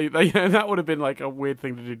even though that would have been a weird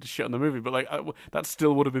thing to do to shit on the movie, but that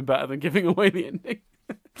still would have been better than giving away the ending.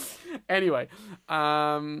 Anyway,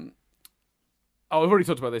 Oh, I've already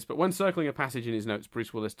talked about this, but when circling a passage in his notes,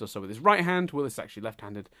 Bruce Willis does so with his right hand. Willis is actually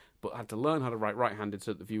left-handed, but had to learn how to write right-handed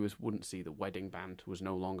so that the viewers wouldn't see the wedding band was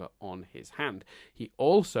no longer on his hand. He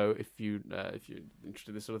also, if you're interested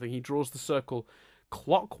in this sort of thing, he draws the circle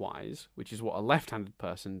clockwise, which is what a left-handed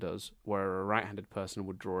person does, where a right-handed person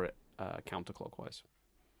would draw it counterclockwise.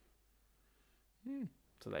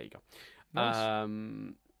 So there you go.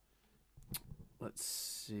 Nice. Let's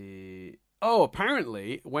see. Oh,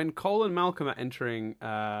 apparently, when Cole and Malcolm are entering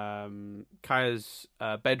Kaya's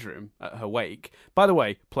bedroom at her wake, by the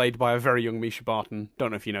way, played by a very young Misha Barton. Don't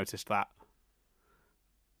know if you noticed that.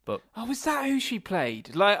 But Oh, was that who she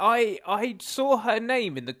played? Like, I saw her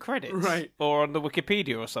name in the credits. Right. Or on the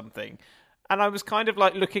Wikipedia or something. And I was kind of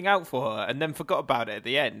like looking out for her and then forgot about it at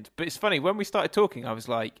the end. But it's funny, when we started talking, I was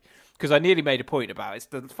like, because I nearly made a point about it, it's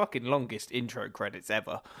the fucking longest intro credits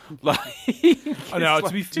ever. Like, I know. it's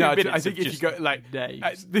To be like 2 no, minutes I think of if you just go like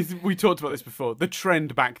names. we talked about this before. The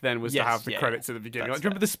trend back then was to Yes, have the yeah, credits at the beginning. that's Like, do you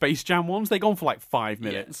remember the Space Jam ones? They gone for like 5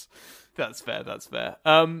 minutes. That's fair.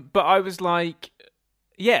 But I was like,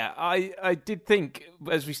 yeah, I did think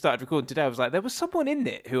as we started recording today, I was like, there was someone in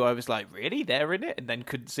it who I was like, really, they're in it, and then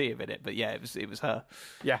couldn't see him in it. But yeah, it was her.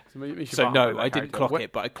 Yeah. Misha So Barton no, played that I didn't character. clock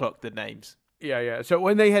it, but I clocked the names. Yeah. So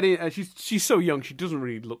when they head in, she's so young, she doesn't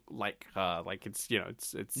really look like her. Like it's No.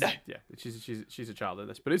 yeah. She's a child in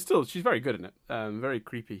this, but she's very good in it. Very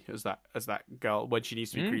creepy as that girl when she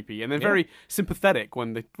needs to be creepy, and then very sympathetic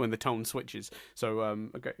when the tone switches. So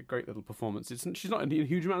a great little performance. She's not in a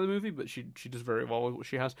huge amount of the movie, but she does very well with what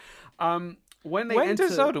she has. When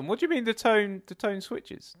Does hold on? What do you mean the tone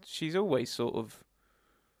switches? She's always sort of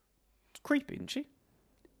creepy, isn't she?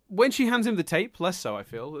 When she hands him the tape, less so, I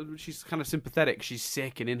feel. She's kind of sympathetic. She's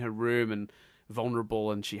sick and in her room and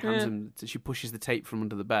vulnerable, and she hands him. She pushes the tape from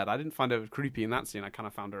under the bed. I didn't find her creepy in that scene. I kind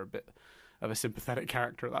of found her a bit of a sympathetic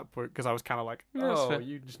character at that point because I was kind of like, That's fair.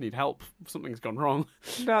 you just need help. Something's gone wrong.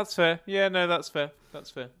 That's fair. Yeah, no, that's fair.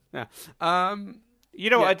 Yeah. You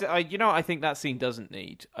know what? I think that scene doesn't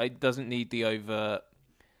need. It doesn't need the over.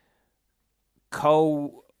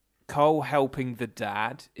 Cole helping the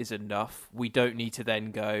dad is enough. We don't need to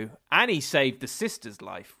then go, and he saved the sister's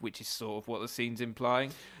life, which is sort of what the scene's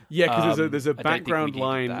implying. Yeah, because there's a I don't think we background needed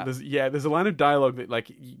line. that. There's a line of dialogue that like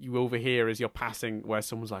you overhear as you're passing, where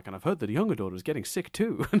someone's like, "And I've heard that the younger daughter is getting sick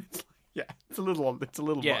too." And it's like, yeah, it's a little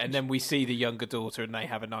Yeah, much. and then we see the younger daughter, and they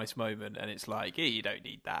have a nice moment, and it's like, yeah, you don't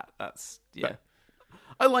need that. That's yeah.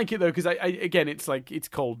 I like it though because I again, it's like it's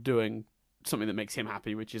Cole doing something that makes him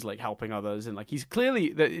happy, which is like helping others, and like he's clearly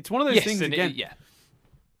it's one of those things again.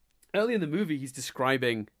 Early in the movie, he's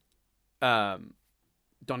describing Donnie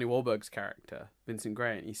Wahlberg's character, Vincent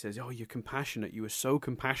Gray, and he says, "Oh, you're compassionate. You were so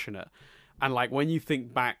compassionate." And like when you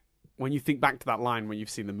think back to that line when you've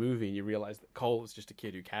seen the movie and you realize that Cole was just a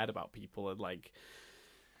kid who cared about people and like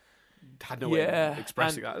had no way of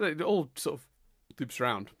expressing that, it all sort of loops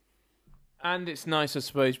around. And it's nice, I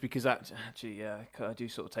suppose, because actually, yeah, I do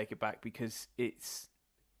sort of take it back because it's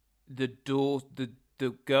the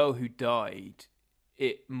girl who died.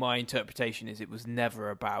 My interpretation is it was never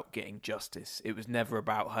about getting justice. It was never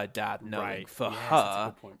about her dad knowing. Right. For Yes, that's a her,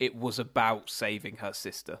 good point. it was about saving her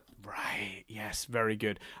sister. Right. Yes. Very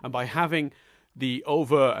good. And by having the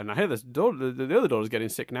over, and I hear this, the other daughter's getting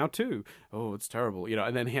sick now too. Oh, it's terrible,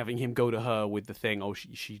 and then having him go to her with the thing. Oh,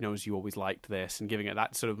 she knows you always liked this, and giving it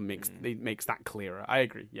that sort of it makes that clearer. I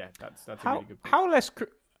agree. Yeah, that's a really good point.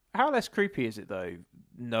 How less creepy is it though,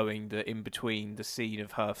 knowing that in between the scene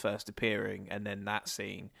of her first appearing and then that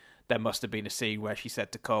scene, there must have been a scene where she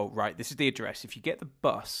said to Cole, "Right, this is the address. If you get the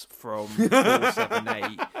bus from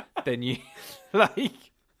 478, then you like."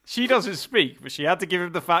 She doesn't speak, but she had to give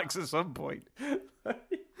him the facts at some point.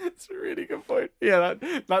 That's a really good point. Yeah,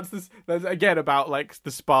 that's again about like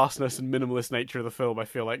the sparseness and minimalist nature of the film. I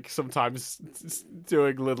feel like sometimes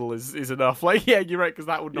doing little is enough. Like, yeah, you're right, because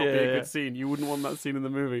that would not be a good scene. You wouldn't want that scene in the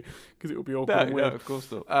movie because it would be awkward and weird. No, of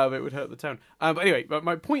course not. It would hurt the tone. But anyway,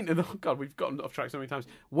 my point. Oh God, we've gotten off track so many times.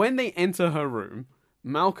 When they enter her room,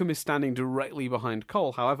 Malcolm is standing directly behind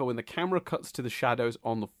Cole. However, when the camera cuts to the shadows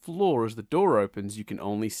on the floor as the door opens, you can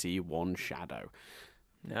only see one shadow.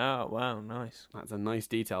 Oh, wow, nice. That's a nice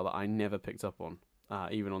detail that I never picked up on,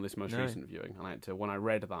 even on this most recent viewing. And when I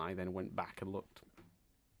read that, I then went back and looked.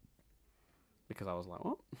 Because I was like,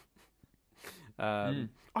 what?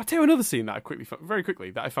 I'll tell you another scene that very quickly,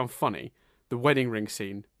 that I found funny. The wedding ring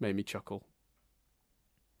scene made me chuckle.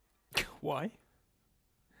 Why?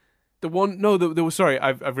 The one, sorry,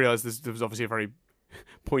 I've realised there was obviously a very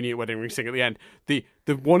poignant wedding ring scene at the end. The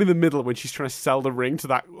one in the middle when she's trying to sell the ring to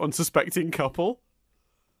that unsuspecting couple.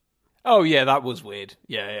 Oh, yeah, that was weird.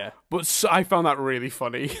 Yeah. But I found that really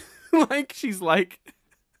funny. like she's like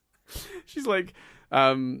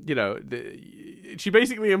she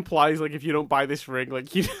basically implies like if you don't buy this ring,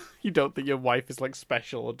 like you don't think your wife is like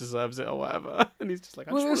special or deserves it or whatever. And he's just like,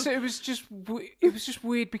 it was just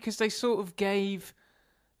weird because they sort of gave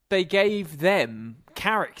them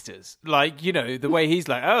characters, like the way he's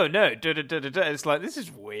like, oh no, da, da, da, da, da. It's like, this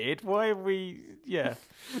is weird. Why are we? Yeah,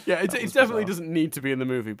 yeah. It definitely doesn't need to be in the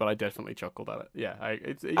movie, but I definitely chuckled at it. Yeah,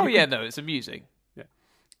 it's amusing. Yeah.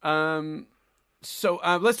 So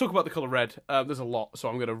let's talk about the color red. There's a lot, so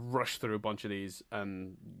I'm going to rush through a bunch of these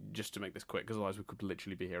just to make this quick, because otherwise we could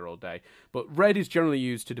literally be here all day. But red is generally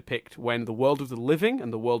used to depict when the world of the living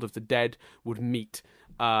and the world of the dead would meet.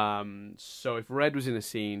 So if red was in a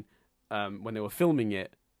scene when they were filming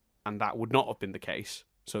it, and that would not have been the case,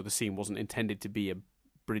 so the scene wasn't intended to be a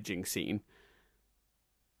bridging scene,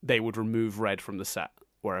 they would remove red from the set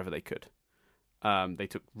wherever they could. They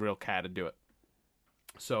took real care to do it.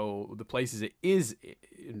 So the places it is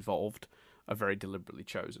involved are very deliberately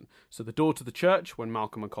chosen. So the door to the church, when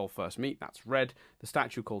Malcolm and Cole first meet, that's red. The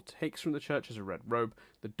statue Cole takes from the church has a red robe.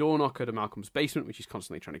 The door knocker to Malcolm's basement, which he's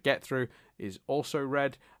constantly trying to get through, is also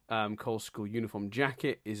red. Cole's school uniform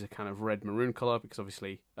jacket is a kind of red-maroon colour, because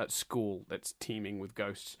obviously at school that's teeming with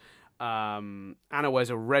ghosts. Anna wears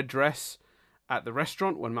a red dress at the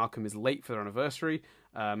restaurant when Malcolm is late for their anniversary.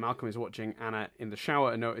 Malcolm is watching Anna in the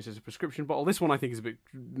shower and notices a prescription bottle. This one I think is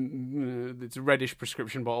it's a reddish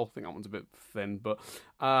prescription bottle. I think that one's a bit thin, but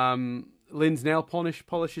Lynn's nail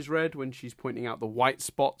polish is red when she's pointing out the white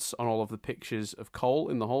spots on all of the pictures of Cole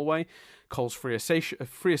in the hallway. Cole's free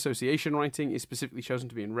association writing is specifically chosen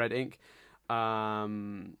to be in red ink.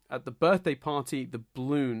 At the birthday party, the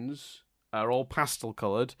balloons are all pastel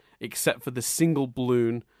coloured, except for the single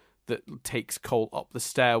balloon that takes Cole up the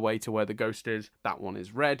stairway to where the ghost is. That one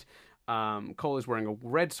is red. Cole is wearing a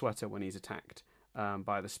red sweater when he's attacked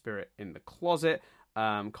by the spirit in the closet.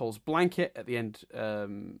 Cole's blanket at the end,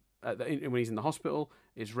 when he's in the hospital,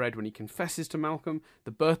 is red when he confesses to Malcolm.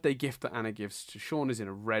 The birthday gift that Anna gives to Sean is in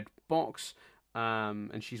a red box,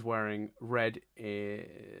 and she's wearing red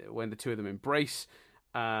when the two of them embrace.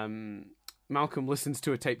 Malcolm listens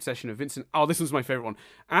to a taped session of Vincent. Oh, this was my favourite one.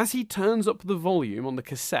 As he turns up the volume on the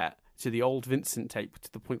cassette to the old Vincent tape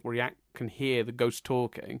to the point where he can hear the ghost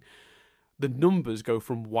talking, the numbers go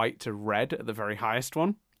from white to red at the very highest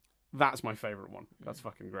one. That's my favourite one. That's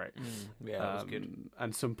fucking great. Yeah, that was good.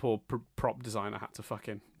 And some poor prop designer had to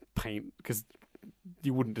fucking paint, because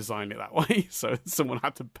you wouldn't design it that way, so someone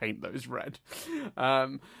had to paint those red.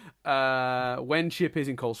 When she appears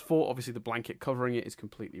in Cole's fort, obviously the blanket covering it is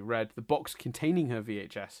completely red. The box containing her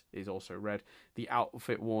VHS is also red. The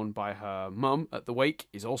outfit worn by her mum at the wake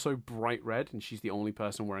is also bright red, and she's the only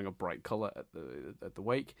person wearing a bright colour at the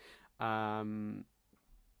wake. I'm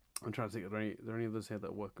trying to think, are there any others here that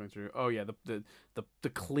are worth going through? Oh yeah, the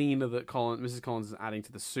cleaner that Mrs. Collins is adding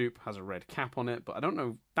to the soup has a red cap on it, but I don't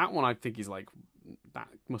know, that one I think is like, that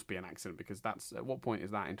must be an accident, because that's, at what point is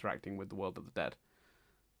that interacting with the world of the dead?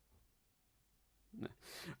 No.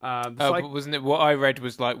 But wasn't it, what I read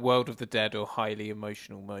was like World of the Dead or highly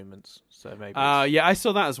emotional moments, so maybe yeah, I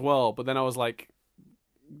saw that as well, but then I was like,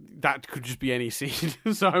 that could just be any scene.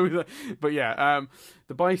 So I was like, but yeah,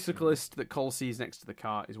 the bicyclist that Cole sees next to the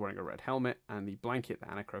car is wearing a red helmet, and the blanket that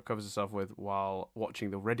Anna Crow covers herself with while watching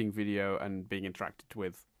the Reading video and being interacted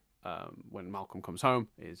with when Malcolm comes home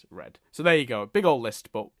is red. So there you go, big old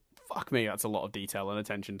list, but fuck me, that's a lot of detail and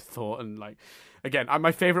attention to thought. And like, again,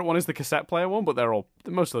 my favourite one is the cassette player one, but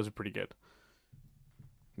most of those are pretty good.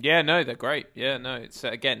 Yeah, no, they're great. Yeah, no, it's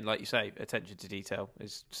again, like you say, attention to detail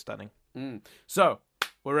is stunning. So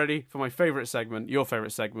we're ready for my favourite segment, your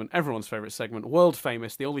favourite segment, everyone's favourite segment, world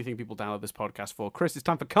famous, the only thing people download this podcast for. Chris, it's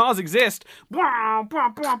time for Cars Exist.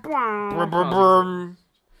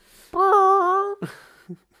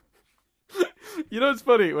 You know, it's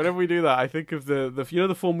funny, whenever we do that, I think of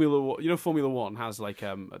the Formula One has like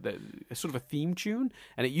a sort of a theme tune,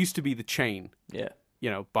 and it used to be The Chain. Yeah.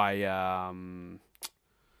 By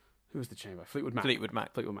who was The Chain by? Fleetwood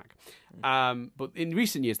Mac. But in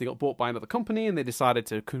recent years, they got bought by another company, and they decided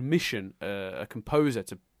to commission a composer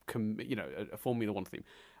to a Formula One theme,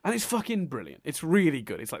 and it's fucking brilliant. It's really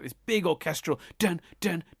good. It's like this big orchestral dun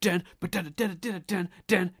dun dun dun dun dun dun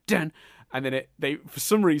dun dun, and then they for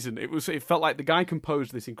some reason it felt like the guy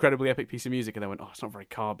composed this incredibly epic piece of music, and they went, oh, it's not very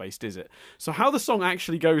car based, is it? So how the song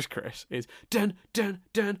actually goes, Chris, is dun dun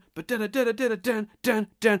dun but dun dun dun dun dun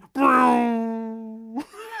dun.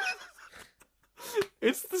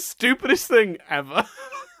 It's the stupidest thing ever.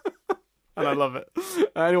 and I love it.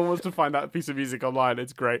 Anyone wants to find that piece of music online,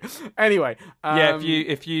 it's great. Anyway, yeah,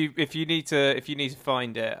 if you need to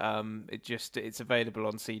find it, it's available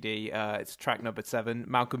on CD. It's track number 7.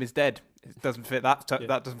 Malcolm is Dead. It doesn't fit that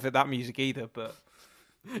doesn't fit that music either. But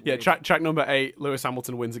yeah, track number 8. Lewis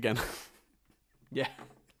Hamilton wins again. Yeah.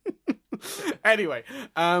 Anyway,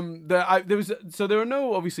 there are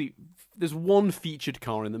no, obviously, there's one featured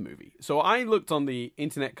car in the movie. So I looked on the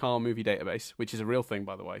Internet Car Movie Database, which is a real thing,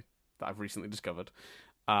 by the way, that I've recently discovered.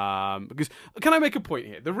 Because, can I make a point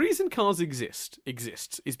here? The reason cars exists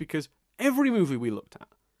is because every movie we looked at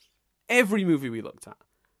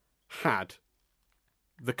had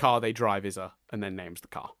the car they drive is and then names the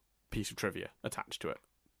car. Piece of trivia attached to it.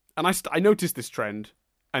 And I noticed this trend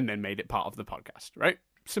and then made it part of the podcast, right?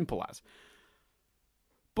 Simple as.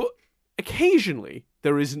 But occasionally,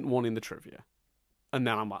 there isn't one in the trivia. And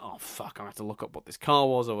then I'm like, oh, fuck, I have to look up what this car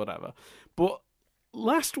was or whatever. But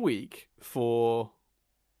last week what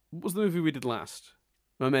was the movie we did last?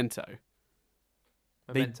 Memento.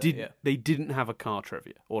 They didn't have a car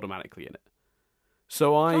trivia automatically in it.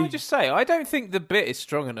 So Can I just say, I don't think the bit is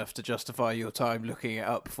strong enough to justify your time looking it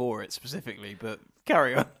up for it specifically, but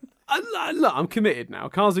carry on. Look, I'm committed now.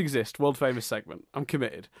 Cars exist, world famous segment. I'm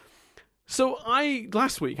committed. So I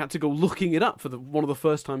last week had to go looking it up for one of the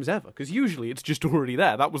first times ever, because usually it's just already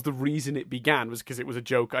there. That was the reason it began, was because it was a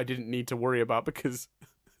joke I didn't need to worry about because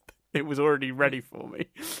it was already ready for me.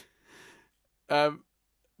 But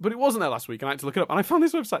it wasn't there last week, and I had to look it up. And I found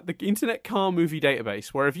this website, the Internet Car Movie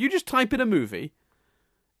Database, where if you just type in a movie,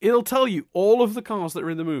 it'll tell you all of the cars that are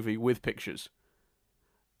in the movie with pictures.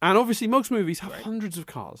 And obviously, most movies have hundreds of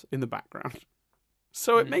cars in the background.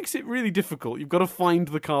 So it makes it really difficult. You've got to find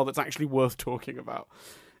the car that's actually worth talking about.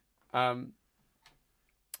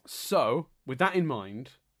 So, with that in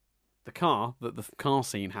mind, the car that the car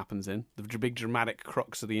scene happens in, the big dramatic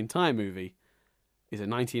crux of the entire movie, is a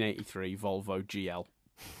 1983 Volvo GL.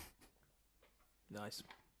 Nice.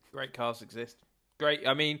 Great cars exist. Great.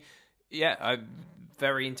 I mean, yeah,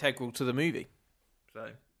 very integral to the movie. So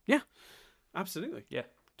yeah, absolutely. Yeah.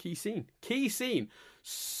 Key scene.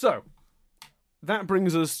 So that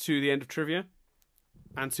brings us to the end of trivia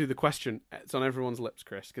and to the question. It's on everyone's lips,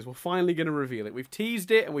 Chris, because we're finally going to reveal it. We've teased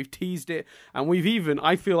it, and we've even,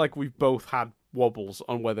 I feel like we've both had wobbles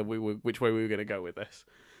on which way we were going to go with this.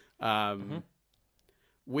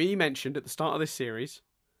 We mentioned at the start of this series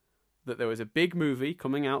that there was a big movie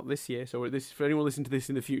coming out this year. So for anyone listening to this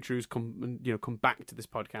in the future who's come back to this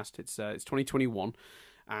podcast, it's 2021,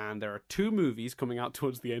 and there are 2 movies coming out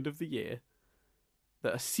towards the end of the year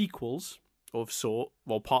that are sequels of sort,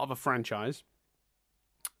 well, part of a franchise.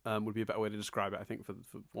 Would be a better way to describe it, I think, for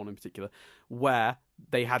one in particular, where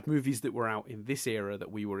they had movies that were out in this era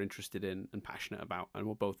that we were interested in and passionate about, and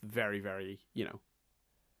were both very, very,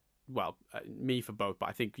 well, me for both, but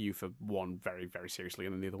I think you for one very, very seriously,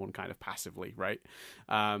 and then the other one kind of passively, right?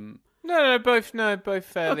 Both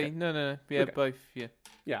fairly. Okay. No, yeah, okay. Both, yeah.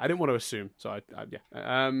 Yeah, I didn't want to assume, so yeah.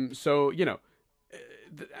 So,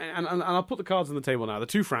 and I'll put the cards on the table now. The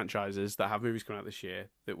 2 franchises that have movies coming out this year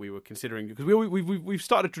that we were considering, because we've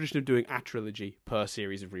started a tradition of doing a trilogy per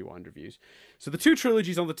series of Rewind reviews. So the 2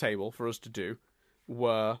 trilogies on the table for us to do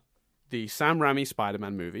were the Sam Raimi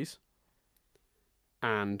Spider-Man movies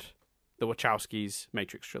and the Wachowskis'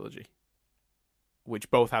 Matrix trilogy,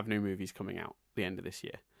 which both have new movies coming out at the end of this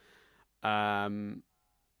year.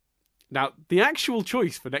 Now, the actual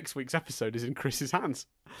choice for next week's episode is in Chris's hands.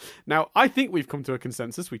 Now, I think we've come to a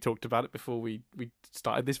consensus. We talked about it before we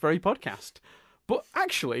started this very podcast. But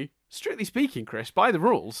actually, strictly speaking, Chris, by the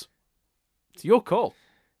rules, it's your call.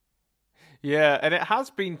 Yeah, and it has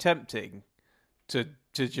been tempting to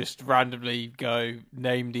just randomly go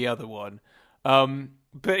name the other one.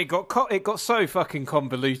 But it got so fucking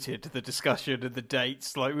convoluted, the discussion and the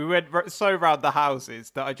dates. Like, we went so round the houses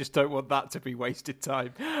that I just don't want that to be wasted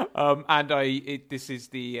time. This is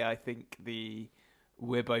I think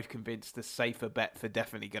we're both convinced the safer bet for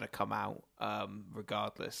definitely going to come out,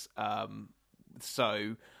 regardless.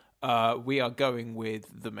 So we are going with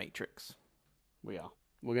The Matrix. We are.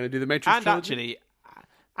 We're going to do The Matrix and trilogy.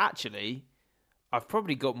 Actually, I've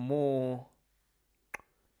probably got more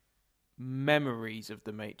memories of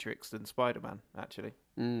The Matrix than Spider-Man, actually.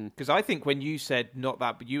 Because I think when you said not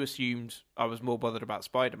that, but you assumed I was more bothered about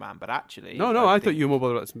Spider-Man, but actually... No, I thought you were more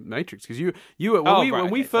bothered about Matrix, because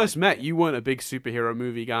when we first met, you weren't a big superhero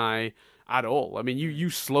movie guy at all. I mean,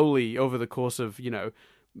 you slowly, over the course of,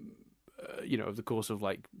 of the course of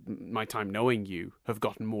like my time knowing you, have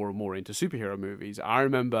gotten more and more into superhero movies. I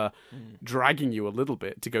remember dragging you a little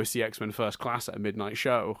bit to go see X-Men First Class at a midnight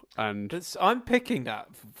show, and I'm picking that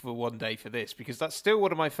for one day for this, because that's still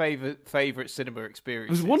one of my favorite cinema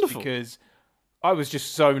experiences. It was wonderful because I was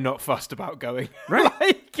just so not fussed about going.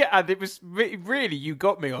 Right. And it was really, you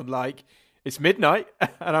got me on like, it's midnight,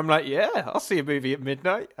 and I'm like, yeah, I'll see a movie at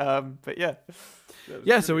midnight. But yeah.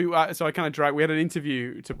 Yeah, so I kind of dragged. We had an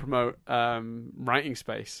interview to promote Writing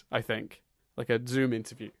Space, I think, like a Zoom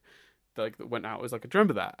interview, that went out. It was like, do you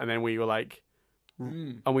remember that? And then we were like,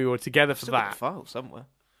 and we were together for Still got that the file somewhere,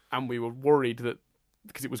 and we were worried that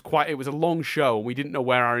because it was a long show, and we didn't know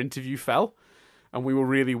where our interview fell, and we were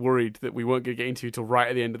really worried that we weren't going to get interviewed till right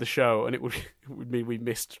at the end of the show, and it would mean we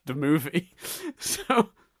missed the movie. So.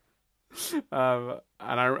 And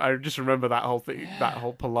I just remember that whole thing, that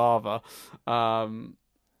whole palaver, and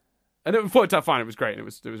it worked out fine. It was great. It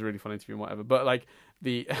was a really fun interview and whatever. But like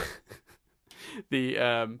the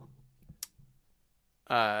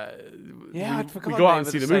I'd forgotten we go out and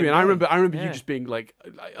see the movie, and I remember Yeah. you just being like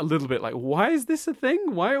a little bit like, why is this a thing?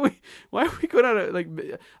 Why are we going out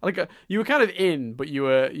of you were kind of in, but you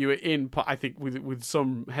were in, I think, with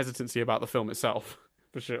some hesitancy about the film itself,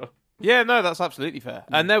 for sure. Yeah, no, that's absolutely fair.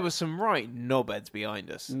 And there was some right knobheads behind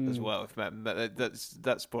us as well.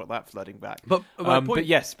 That's brought that flooding back. But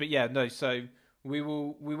So we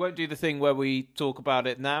won't do the thing where we talk about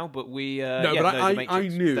it now, but I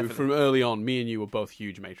knew definitely. From early on, me and you were both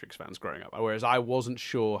huge Matrix fans growing up. Whereas I wasn't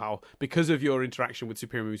sure how, because of your interaction with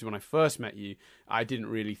superhero movies when I first met you, I didn't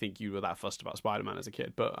really think you were that fussed about Spider-Man as a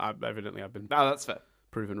kid. But evidently, I've been that's fair.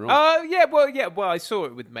 Proven wrong. Well, I saw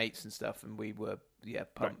it with mates and stuff, and we were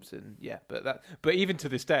pumped, right. And but even to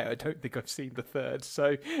this day, I don't think I've seen the third.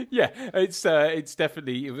 So it's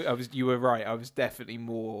definitely, you were right. I was definitely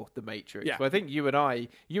more the Matrix. Yeah. But I think you and I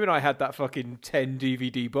had that fucking 10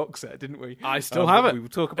 DVD box set, didn't we? I still have it. We will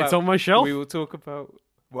talk about. It's on my shelf. We will talk about.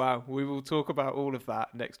 Wow, we will talk about all of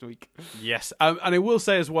that next week. Yes, and I will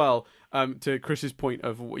say as well, to Chris's point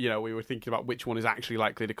of, we were thinking about which one is actually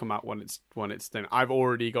likely to come out when it's done. I've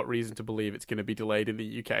already got reason to believe it's going to be delayed in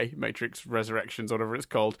the UK, Matrix Resurrections, whatever it's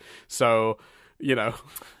called. So,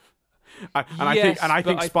 I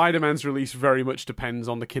think Spider-Man's release very much depends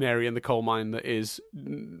on the canary in the coal mine that is.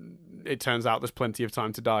 It turns out there's plenty of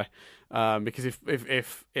time to die, because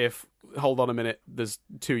if hold on a minute, there's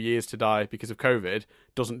 2 years to die because of COVID,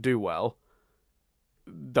 doesn't do well,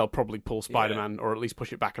 they'll probably pull Spider-Man or at least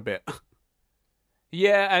push it back a bit.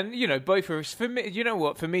 Yeah, and both of us. For me, you know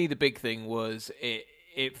what? For me, the big thing was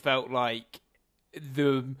it felt like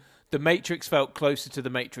the Matrix felt closer to the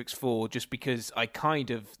Matrix 4, just because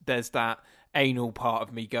there's that anal part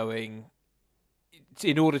of me going,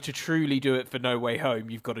 in order to truly do it for No Way Home,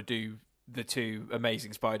 you've got to do the two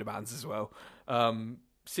Amazing Spider-Mans as well,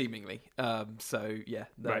 seemingly. Right.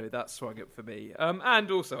 That swung it for me.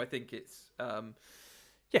 And also, I think it's,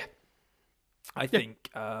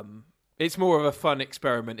 it's more of a fun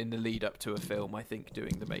experiment in the lead up to a film, I think,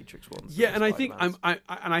 doing the Matrix ones. Yeah, and I think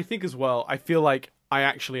I think as well, I feel like I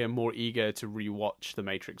actually am more eager to rewatch the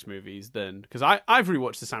Matrix movies because I've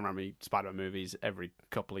rewatched the Sam Raimi Spider-Man movies every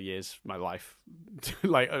couple of years of my life,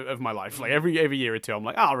 of my life. Like every year or two, I'm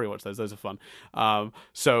like, I'll rewatch those. Those are fun. And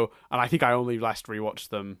I think I only last rewatched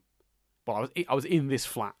them. Well, I was in this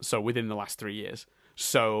flat, so within the last 3 years.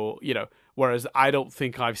 So whereas I don't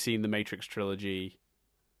think I've seen the Matrix trilogy.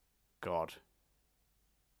 God.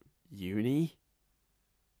 Uni?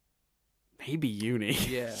 Maybe uni.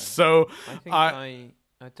 Yeah. So I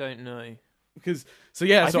don't know. I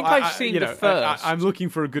think I've seen the first. I'm looking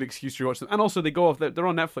for a good excuse to watch them, and also they go off. They're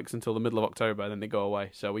on Netflix until the middle of October, and then they go away.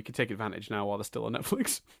 So we could take advantage now while they're still on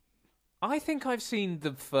Netflix. I think I've seen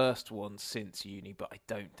the first one since uni, but I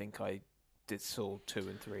don't think I saw 2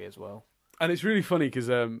 and 3 as well. And it's really funny because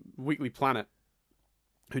Weekly Planet,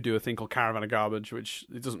 who do a thing called Caravan of Garbage, which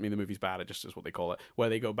it doesn't mean the movie's bad, it just is what they call it, where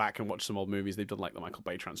they go back and watch some old movies. They've done like the Michael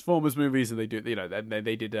Bay Transformers movies, and they do,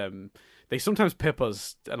 they did, they sometimes pip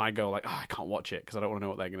us, and I go like, I can't watch it because I don't want to know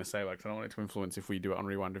what they're going to say, like, I don't want it to influence if we do it on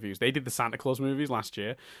Rewind Reviews. They did the Santa Claus movies last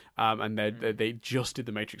year, and they just did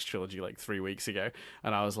the Matrix trilogy like 3 weeks ago,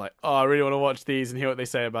 and I was like, I really want to watch these and hear what they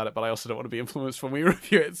say about it, but I also don't want to be influenced when we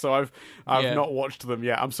review it, so I've not watched them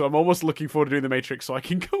yet. I'm almost looking forward to doing the Matrix so I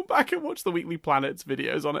can go back and watch the Weekly Planet's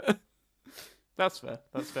videos on it. That's fair.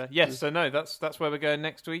 Yes, so no, that's where we're going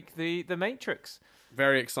next week, the Matrix.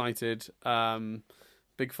 Very excited.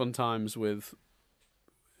 Big fun times with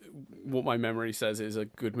what my memory says is a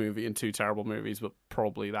good movie and 2 terrible movies, but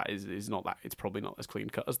probably that is not that. It's probably not as clean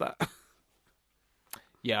cut as that.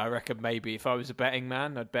 Yeah, I reckon maybe if I was a betting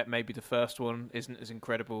man, I'd bet maybe the first one isn't as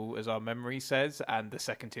incredible as our memory says, and the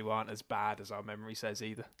second two aren't as bad as our memory says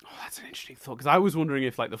either. Oh, that's an interesting thought, because I was wondering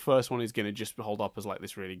if like the first one is going to just hold up as like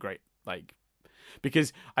this really great, like,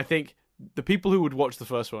 because I think the people who would watch the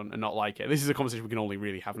first one and not like it, this is a conversation we can only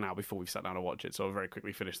really have now before we've sat down to watch it, so I'll very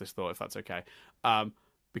quickly finish this thought if that's okay.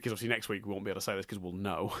 Because obviously next week we won't be able to say this because we'll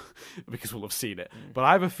know, because we'll have seen it. But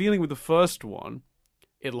I have a feeling with the first one,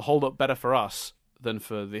 it'll hold up better for us than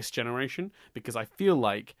for this generation, because I feel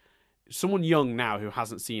like someone young now who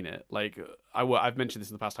hasn't seen it, like I've mentioned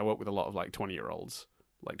this in the past, I work with a lot of like 20-year-olds,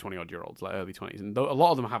 like 20-odd-year-olds, like early 20s, and a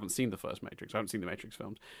lot of them haven't seen the first Matrix. I haven't seen the Matrix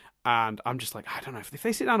films, and I'm just like, I don't know, if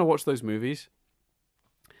they sit down and watch those movies,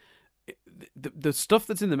 the stuff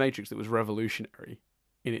that's in the Matrix that was revolutionary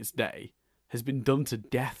in its day has been done to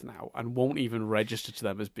death now and won't even register to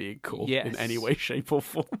them as being cool in any way, shape, or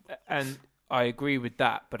form. And I agree with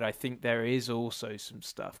that, but I think there is also some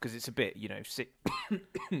stuff, because it's a bit,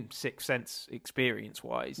 Sixth Sense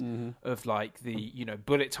experience-wise, of like the,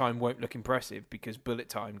 bullet time won't look impressive because bullet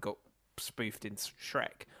time got spoofed in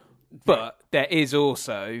Shrek. But there is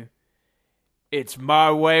also, it's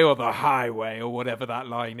my way or the highway, or whatever that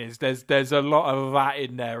line is. There's a lot of that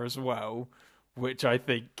in there as well, which I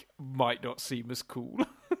think might not seem as cool.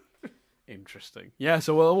 Interesting. Yeah,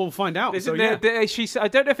 so we'll find out. She I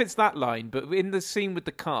don't know if it's that line, but in the scene with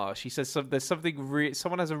the car, she says there's something.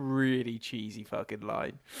 Someone has a really cheesy fucking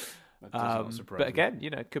line. That does not surprise but again,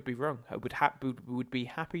 could be wrong. I would be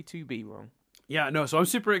happy to be wrong. Yeah, no. So I'm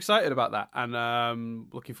super excited about that, and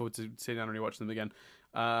looking forward to sitting down and rewatching them again.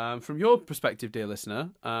 From your perspective, dear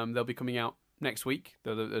listener, they'll be coming out next week.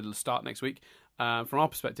 It'll start next week. From our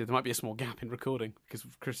perspective, there might be a small gap in recording because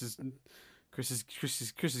Chris is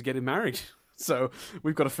getting married, so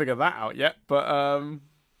we've got to figure that out yet. But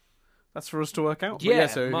that's for us to work out. Yeah.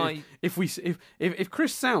 So if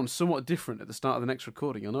Chris sounds somewhat different at the start of the next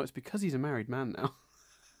recording, you'll know it's because he's a married man now.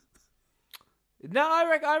 No,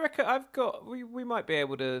 I reckon I've got. We might be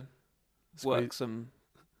able to work some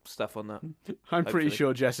stuff on that. I'm pretty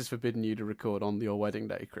sure Jess has forbidden you to record on your wedding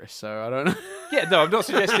day, Chris. So I don't know. Yeah, no, I'm not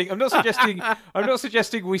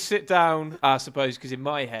suggesting we sit down. I suppose because in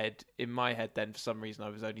my head, then for some reason I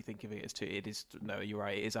was only thinking of it as two. It is no, you're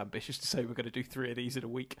right. It is ambitious to say we're going to do 3 of these in a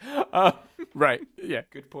week. Right. Yeah.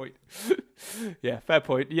 Good point. Yeah, fair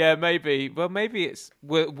point. Yeah, maybe. Well, maybe it's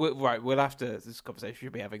right. We'll have to. This conversation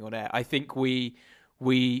we'll be having on air. I think we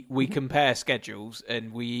compare schedules,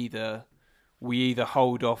 and we either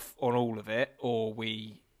hold off on all of it, or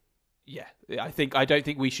I don't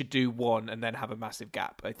think we should do one and then have a massive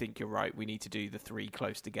gap. I think you're right. We need to do the 3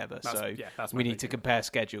 close together. We need to compare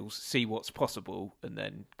schedules, see what's possible, and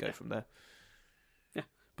then go from there. Yeah.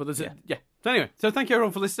 But there's So anyway, so thank you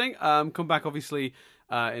everyone for listening. Come back obviously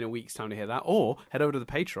in a week's time to hear that, or head over to the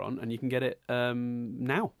Patreon and you can get it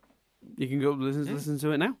now. You can go listen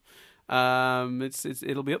to it now.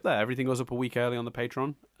 It'll be up there. Everything goes up a week early on the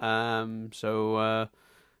Patreon.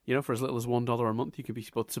 For as little as $1 a month, you can be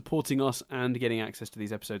both supporting us and getting access to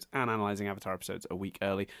these episodes and analysing Avatar episodes a week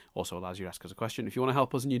early. Also allows you to ask us a question. If you want to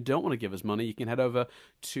help us and you don't want to give us money, you can head over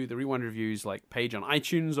to the Rewind Reviews page on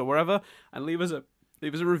iTunes or wherever and leave us a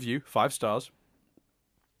review, 5 stars.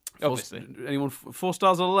 Obviously, anyone 4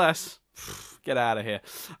 stars or less, get out of here.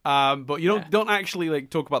 But you don't actually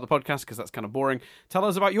talk about the podcast because that's kind of boring. Tell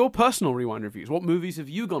us about your personal Rewind Reviews. What movies have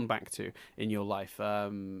you gone back to in your life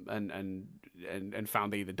and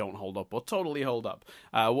found they either don't hold up or totally hold up?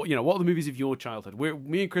 What are the movies of your childhood?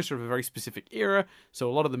 Me and Chris are of a very specific era,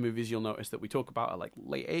 so a lot of the movies you'll notice that we talk about are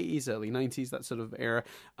late 80s, early 90s, that sort of era,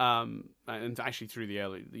 and actually through the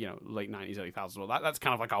early late 90s, early 2000s. Well, that's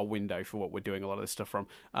kind of our window for what we're doing a lot of this stuff from.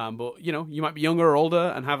 But you might be younger or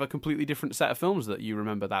older and have a completely different set of films that you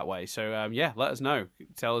remember that way. So let us know.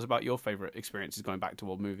 Tell us about your favorite experiences going back to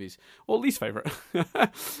old movies, or least favorite.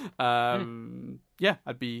 I'd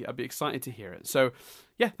be excited to hear it. So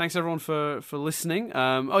thanks everyone for listening.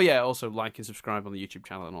 Also like and subscribe on the YouTube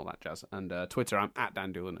channel and all that jazz. And Twitter, I'm at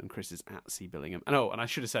Dan Doolan and Chris is at C Billingham. And I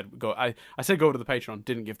should have said I said go over to the Patreon,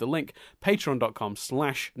 didn't give the link.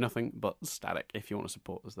 Patreon.com/nothingButStatic if you want to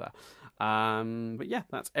support us there.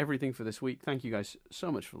 That's everything for this week. Thank you guys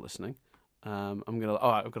so much for listening. I've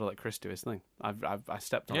got to let Chris do his thing. I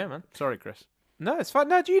stepped on. Yeah, man. Sorry, Chris. No, it's fine.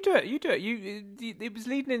 No, you do it. It was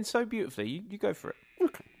leading in so beautifully. You go for it.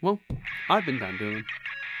 Okay. Well, I've been Dan Doolan.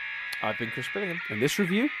 I've been Chris Billingham. And this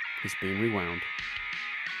review has been Rewound.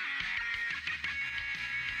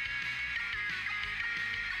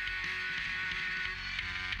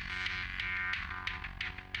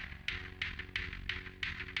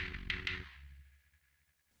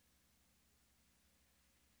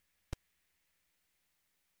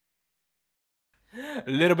 A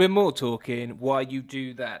little bit more talking while you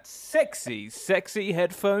do that sexy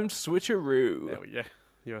headphone switcheroo. There we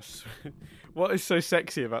go. What is so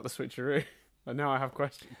sexy about the switcheroo? And now I have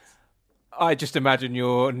questions. I just imagine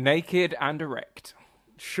you're naked and erect.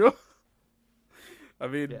 Sure. I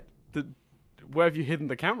mean, where have you hidden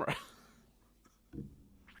the camera?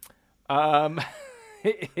 In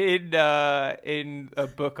a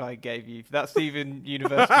book I gave you. That Stephen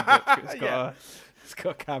University book. It's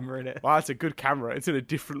got a camera in it. Wow, it's a good camera. It's in a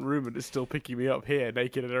different room and it's still picking me up here,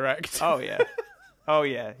 naked and erect. Oh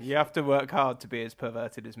yeah. You have to work hard to be as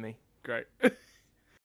perverted as me. Great.